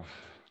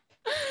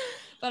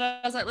 But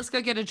I was like, let's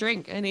go get a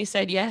drink. And he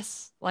said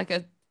yes, like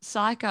a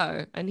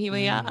psycho. And here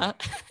we are.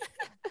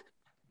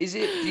 Do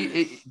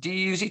you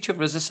use each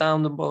other as a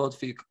sounding board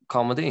for your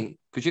comedy?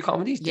 Because your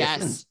comedy's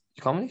different. Yes.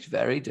 Your comedy's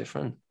very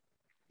different.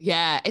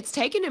 Yeah, it's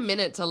taken a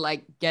minute to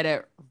like get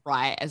it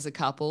right as a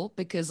couple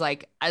because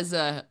like as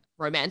a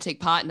romantic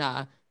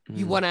partner,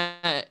 you want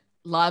to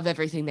love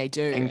everything they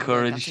do.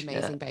 Encourage. That's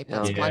amazing, babe.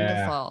 That's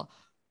wonderful.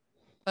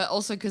 But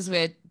also because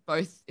we're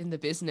both in the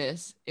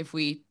business, if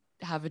we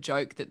have a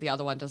joke that the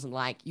other one doesn't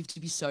like, you have to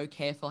be so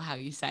careful how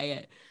you say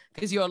it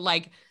because you're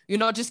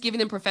not just giving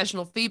them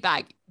professional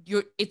feedback.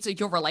 It's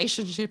your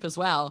relationship as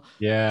well.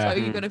 Yeah. So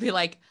you're going to be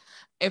like,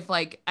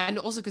 and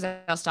also because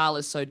our style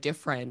is so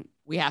different,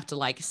 we have to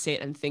like sit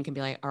and think and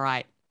be like, all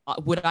right,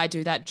 would I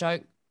do that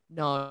joke?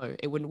 No,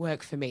 it wouldn't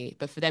work for me.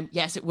 But for them,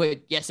 yes, it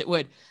would. Yes, it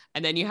would.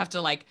 And then you have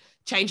to like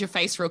change your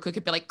face real quick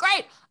and be like,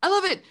 great, I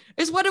love it.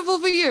 It's wonderful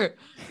for you.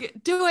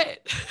 Do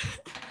it.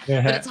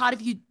 Yeah. But it's hard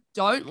if you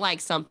don't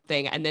like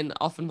something. And then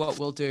often what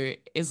we'll do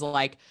is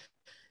like,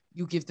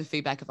 you give the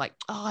feedback of like,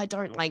 oh, I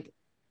don't like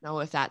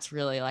know if that's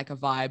really like a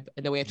vibe.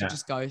 And then we have to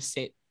just go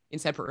sit in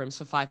separate rooms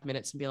for 5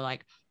 minutes and be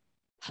like,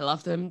 I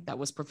love them. That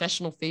was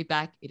professional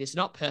feedback. It is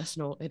not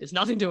personal. It has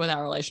nothing to do with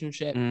our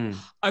relationship.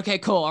 Okay,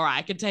 cool. All right.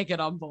 I can take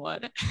it on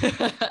board.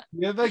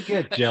 You ever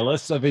get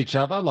jealous of each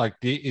other? Like,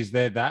 is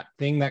there that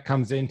thing that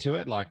comes into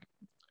it? Like,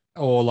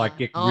 or like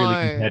get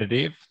really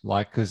competitive?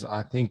 Like, because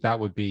I think that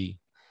would be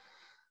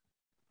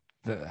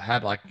you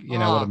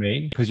know what I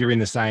mean? Because you're in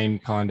the same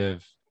kind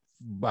of,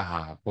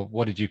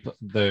 what did you put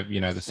the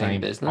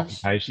same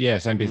business? Yeah,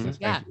 same business.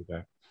 Yeah.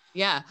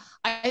 Yeah,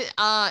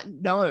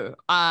 no,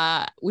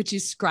 which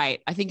is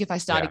great. I think if I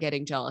started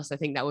getting jealous, I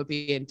think that would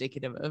be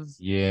indicative of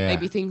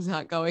maybe things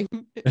aren't going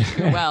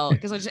well.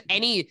 Because just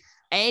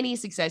any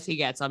success he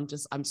gets, I'm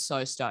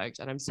so stoked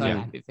and I'm so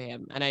happy for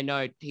him. And I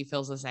know he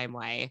feels the same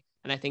way.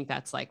 And I think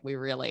that's like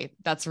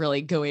that's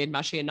really gooey and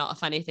mushy and not a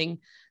funny thing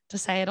to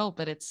say at all,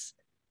 but it's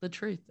the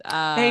truth.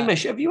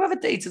 Hamish, have you ever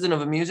dated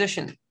another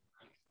musician?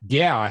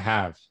 Yeah, I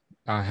have,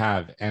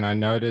 and I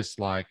noticed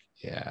like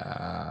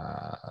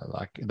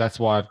that's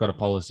why I've got a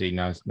policy: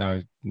 no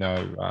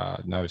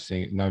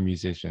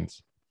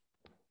musicians.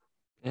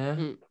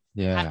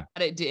 Yeah.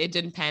 It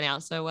didn't pan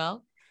out so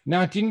well.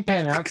 No, it didn't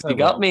pan out so well.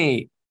 Got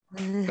me.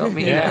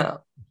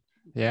 Now.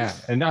 Yeah,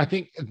 and I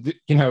think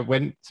you know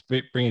when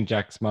bringing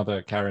Jack's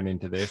mother Karen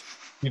into this,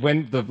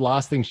 when the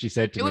last thing she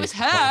said to It me, was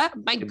her.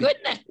 My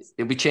goodness.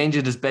 He'll be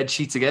changing his bed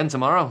sheets again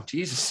tomorrow.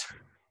 Jesus,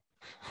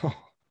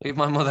 leave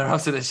my mother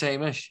out of this,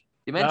 Hamish.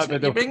 You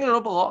mentioned you're bringing her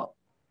up a lot.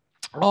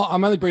 Oh,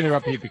 I'm only bringing her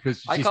up here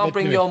because I can't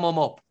bring your mum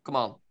up. Come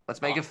on,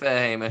 let's make it fair,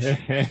 Hamish.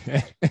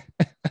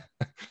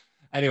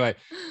 Anyway,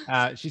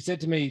 she said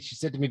to me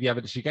the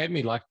other day, she gave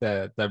me like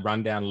the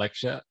rundown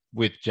lecture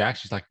with Jack.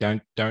 She's like,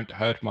 don't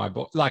hurt my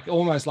boy. Like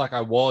almost like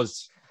I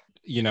was,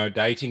 you know,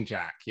 dating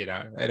Jack, you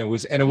know, and it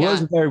was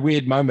a very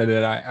weird moment.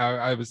 And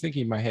I was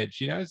thinking in my head,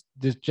 she knows,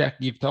 does Jack,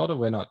 you've told her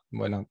we're not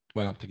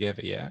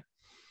together, yeah?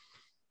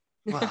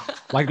 Well,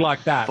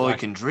 like that. Boy like,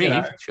 can dream,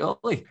 you know.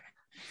 surely.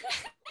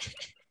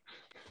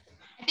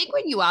 I think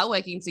when you are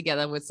working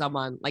together with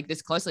someone like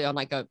this closely on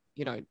like a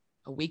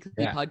weekly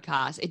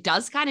podcast, it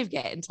does kind of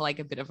get into like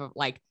a bit of a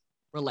like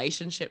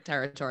relationship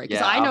territory.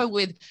 Because I know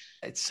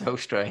it's so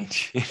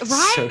strange. It's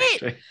so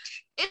strange.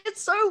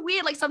 It's so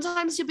weird. Like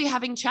sometimes you'll be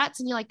having chats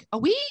and you're like, are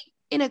we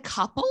in a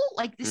couple?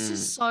 Like this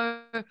is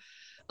so like,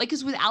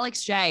 because with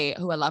Alex J,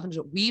 who I love, and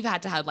we've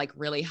had to have like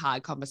really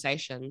hard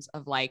conversations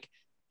of like,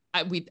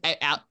 our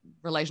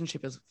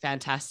relationship is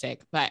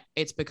fantastic, but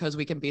it's because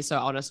we can be so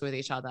honest with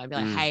each other and be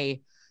like,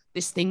 hey,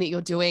 this thing that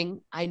you're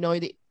doing, I know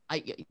that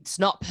it's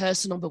not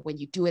personal, but when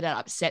you do it, it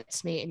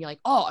upsets me. And you're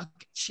like, oh,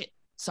 shit,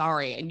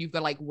 sorry. And you've got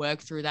to like work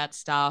through that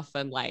stuff.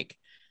 And like,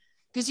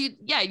 because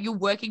you're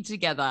working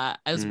together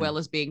as well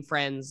as being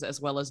friends,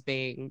 as well as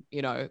being,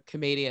 you know,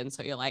 comedians.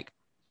 So you're like,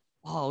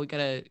 oh, we got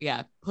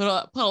to, put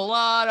a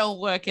lot of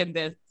work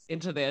into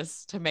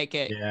this to make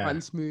it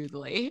run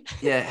smoothly.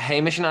 Yeah,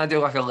 Hamish and I do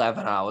like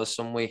 11 hours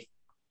some week.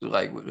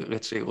 Like we're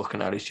literally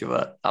looking at each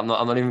other. I'm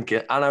not even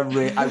kidding. And I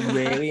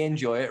really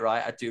enjoy it,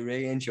 right? I do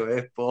really enjoy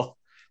it. But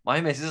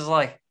my missus is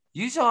like,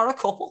 you are a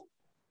couple.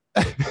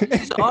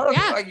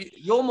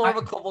 You're more of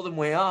a couple than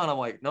we are. And I'm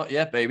like, not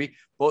yet, baby.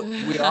 But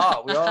we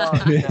are,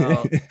 you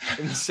know,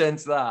 in the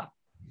sense that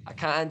I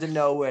kind of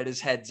know where his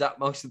head's at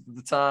most of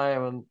the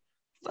time. And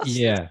it's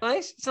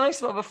nice. It's nice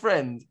to have a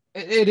friend.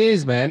 It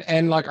is, man.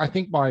 And like, I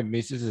think my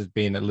missus has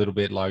been a little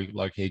bit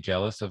low-key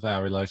jealous of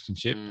our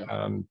relationship.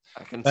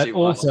 I can see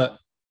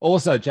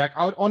Also, Jack,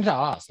 I wanted to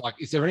ask, like,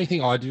 is there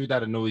anything I do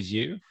that annoys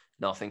you?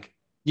 Nothing.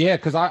 Yeah,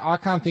 because I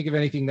can't think of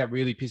anything that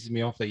really pisses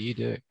me off that you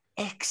do.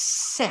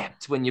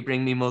 Except when you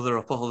bring me mother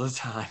up all the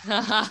time.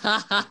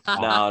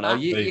 No,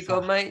 you're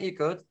good, mate. You're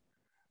good.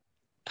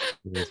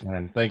 Yes,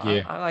 man. Thank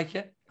you. I like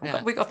it.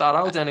 We got that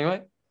out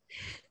anyway.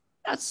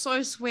 That's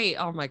so sweet.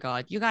 Oh my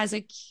God. You guys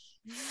are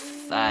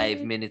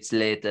 5 minutes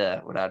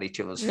later without each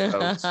other's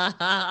throats.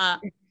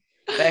 Bec,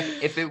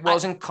 if it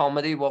wasn't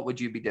comedy, what would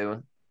you be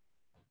doing?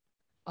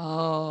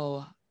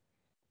 Oh,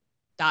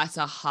 that's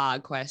a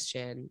hard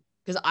question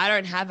because I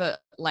don't have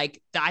I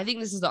think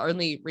this is the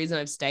only reason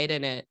I've stayed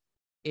in it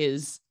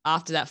is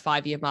after that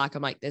 5-year mark.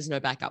 I'm like, there's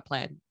no backup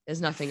plan.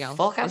 There's nothing else.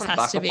 Fuck having a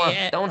backup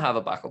plan. Don't have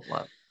a backup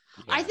plan.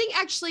 Yeah. I think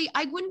actually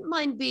I wouldn't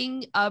mind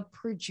being a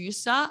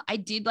producer. I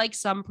did like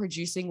some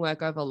producing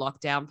work over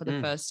lockdown for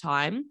the first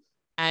time.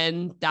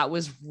 And that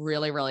was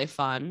really, really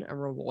fun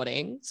and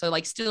rewarding. So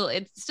like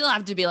it still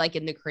have to be like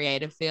in the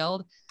creative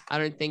field. I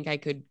don't think I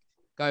could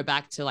go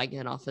back to like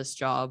an office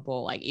job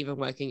or like even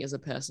working as a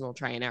personal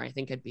trainer. I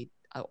think I'd be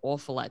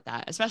awful at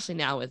that, especially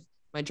now with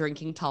my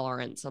drinking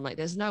tolerance. I'm like,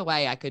 there's no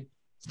way I could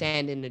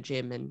stand in the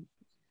gym and,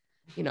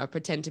 you know,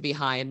 pretend to be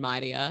high and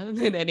mightier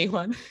than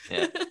anyone.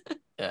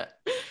 Yeah.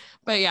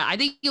 But yeah, I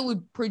think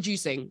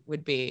producing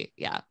would be,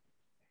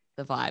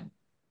 the vibe.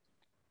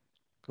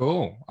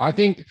 Cool. I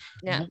think,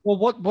 well,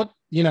 what,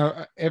 you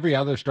know, every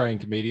other Australian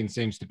comedian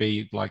seems to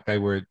be like they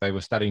were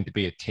studying to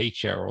be a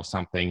teacher or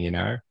something, you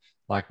know,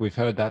 like we've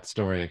heard that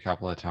story a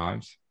couple of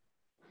times.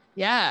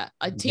 Yeah.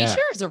 A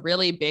teacher is a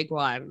really big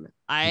one.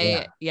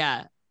 I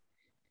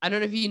don't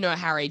know if you know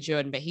Harry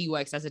June, but he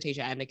works as a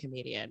teacher and a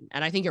comedian.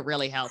 And I think it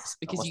really helps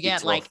because you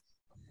get like,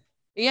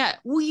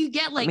 you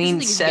get like, I mean,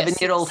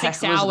 7-year-old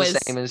hecklers are the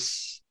same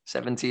as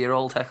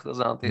 70-year-old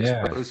hecklers, aren't they?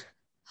 I suppose.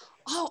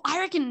 Oh, I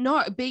reckon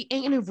no. Being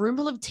in a room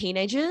full of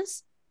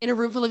teenagers,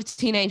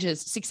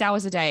 6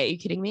 hours a day. Are you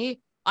kidding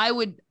me? I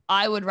would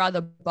rather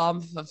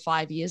bomb for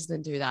 5 years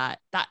than do that.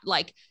 That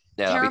like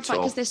terrifying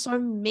because they're so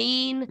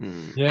mean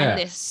and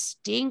they're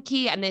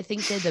stinky and they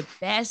think they're the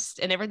best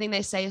and everything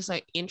they say is so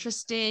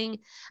interesting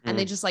and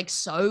they're just like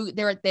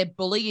they're at their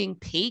bullying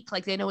peak.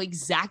 Like they know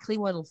exactly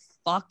what'll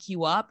fuck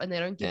you up and they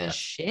don't give a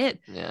shit.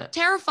 Yeah.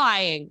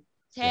 Terrifying.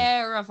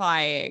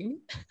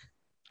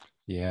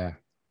 Yeah.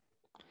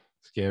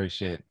 Scary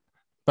shit.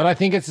 But I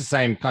think it's the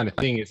same kind of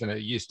thing, isn't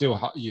it? You're still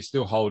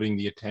holding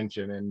the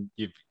attention, and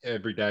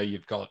every day you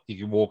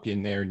can walk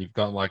in there and you've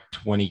got like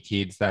 20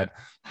 kids that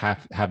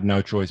have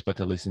no choice but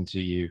to listen to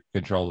you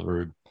control the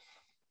room.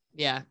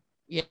 Yeah,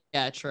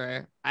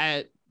 true.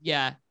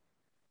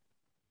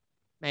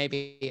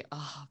 Maybe.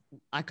 Oh,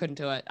 I couldn't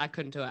do it. I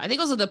think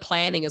also the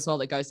planning as well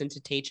that goes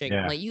into teaching.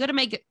 Like you got to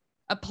make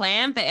a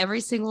plan for every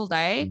single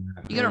day.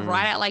 You got to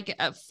write out like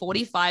a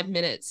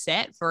 45-minute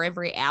set for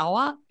every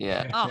hour.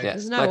 Yeah. Oh,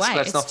 there's no way.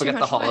 Let's not forget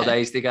the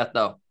holidays they get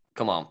though.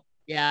 Come on.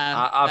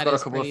 Yeah, I've got a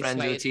couple of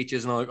friends who are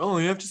teachers and are like, oh,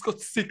 yeah, I've just got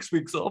 6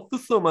 weeks off the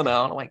summer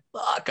now. And I'm like,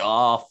 fuck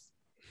off.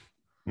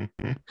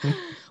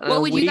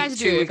 What would you guys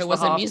do if it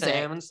wasn't music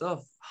and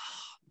stuff?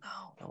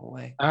 No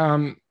way.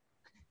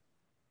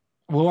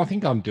 Well, I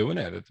think I'm doing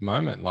it at the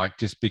moment, like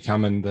just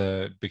becoming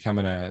a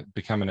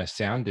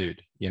sound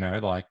dude,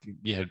 like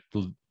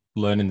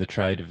learning the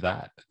trade of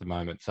that at the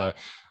moment. So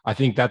I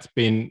think that's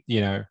been,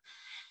 if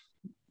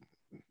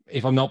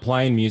I'm not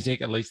playing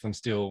music, at least I'm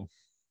still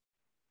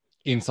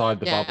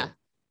inside the bubble.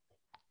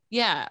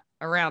 Yeah,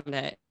 around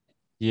it.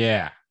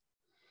 Yeah.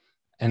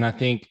 And I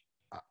think,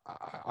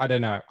 I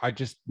don't know, I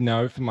just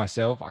know for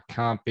myself, I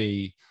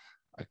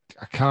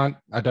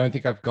don't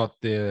think I've got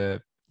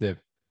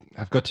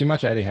I've got too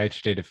much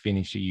ADHD to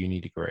finish a uni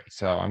degree.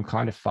 So I'm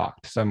kind of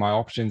fucked. So my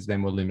options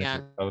then were limited.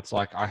 Yeah. So it's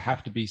like, I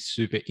have to be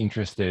super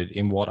interested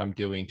in what I'm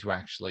doing to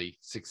actually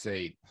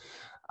succeed.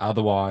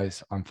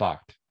 Otherwise I'm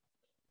fucked.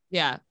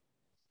 Yeah.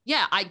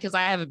 Yeah. Because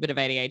I have a bit of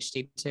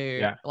ADHD too.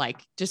 Yeah.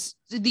 Like just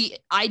the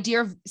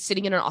idea of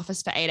sitting in an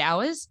office for 8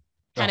 hours,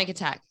 panic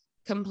attack,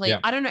 complete. Yeah.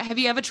 I don't know. Have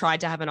you ever tried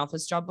to have an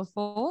office job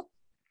before?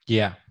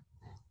 Yeah.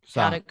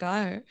 How'd it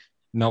go?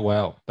 Not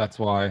well. That's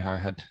why I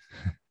had...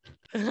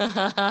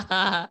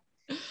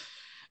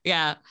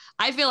 Yeah,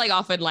 I feel like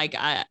often like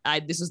I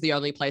this is the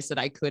only place that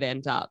I could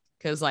end up,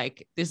 because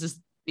like this is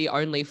the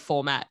only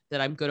format that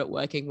I'm good at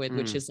working with,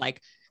 which is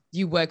like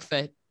you work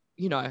for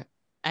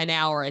an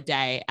hour a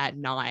day at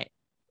night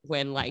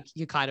when like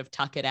you kind of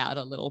tuck it out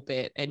a little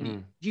bit,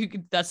 and you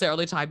that's the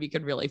only time you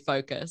can really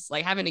focus.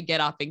 Like having to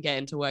get up and get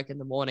into work in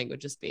the morning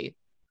would just be,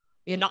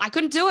 I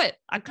couldn't do it.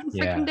 I couldn't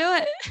freaking do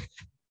it.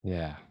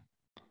 Yeah,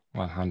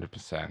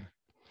 100%.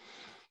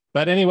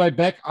 But anyway,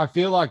 Bec, I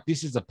feel like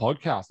this is a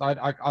podcast. I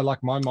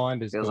like, my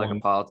mind is going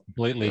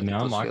completely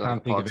numb. I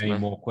can't think of any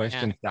more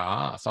questions to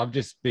ask. I've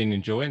just been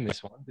enjoying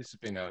this one. This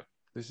has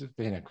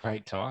been a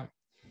great time.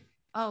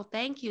 Oh,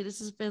 thank you. This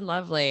has been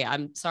lovely.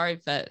 I'm sorry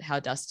for how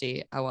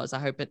dusty I was. I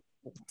hope it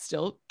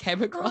still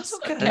came across.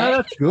 Okay. No,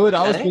 that's good.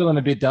 I was feeling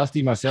a bit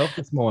dusty myself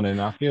this morning.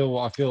 I feel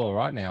all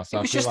right now. So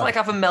it was just like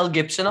having Mel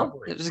Gibson on.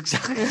 It was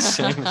exactly the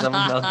same as having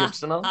Mel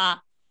Gibson on.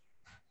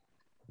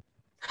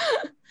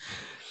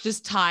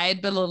 Just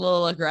tired, but a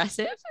little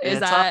aggressive.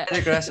 Is that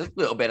aggressive? A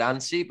little bit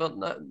antsy, but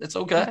no, it's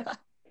okay.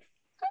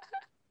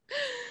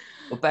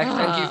 Well, Bec,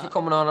 thank you for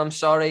coming on. I'm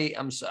sorry.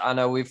 I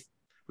know we've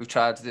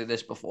tried to do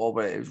this before,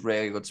 but it was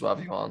really good to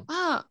have you on.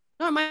 Oh,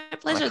 no, my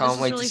pleasure. And I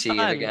can't wait to see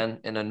you again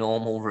in a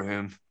normal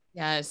room.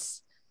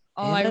 Yes.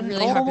 Oh, I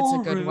really hope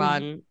it's a good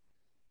one.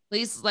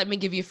 Please let me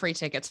give you free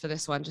tickets for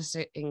this one, just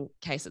in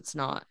case it's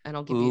not, and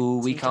I'll give you. Ooh,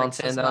 we can't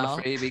turn down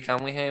a freebie,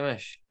 can we,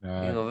 Hamish? We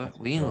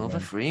love a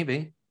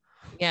freebie.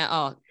 Yeah.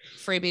 Oh,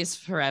 freebies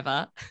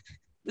forever.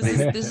 This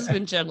has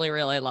been generally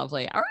really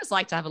lovely. I always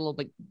like to have a little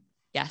bit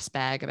gas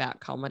bag about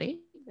comedy.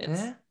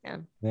 It's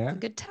a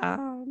good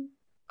time.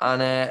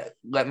 And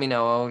let me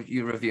know how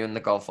you reviewing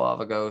The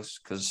Godfather goes,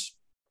 because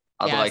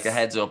I'd like a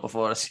heads up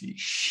before I see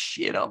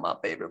shit on my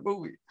favorite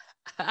movie.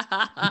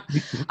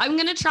 I'm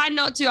gonna try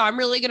not to. I'm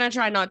really gonna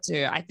try not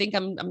to. I think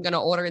I'm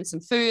gonna order in some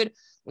food.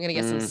 I'm gonna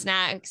get some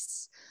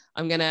snacks.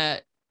 I'm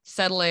gonna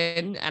settle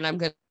in, and I'm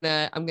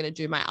gonna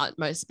do my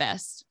utmost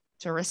best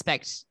to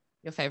respect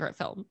your favorite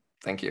film.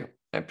 Thank you.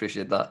 I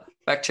appreciate that.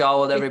 Bec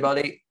Charlwood,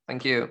 everybody.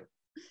 Thank you.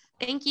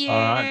 Thank you. All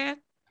right.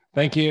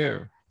 Thank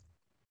you.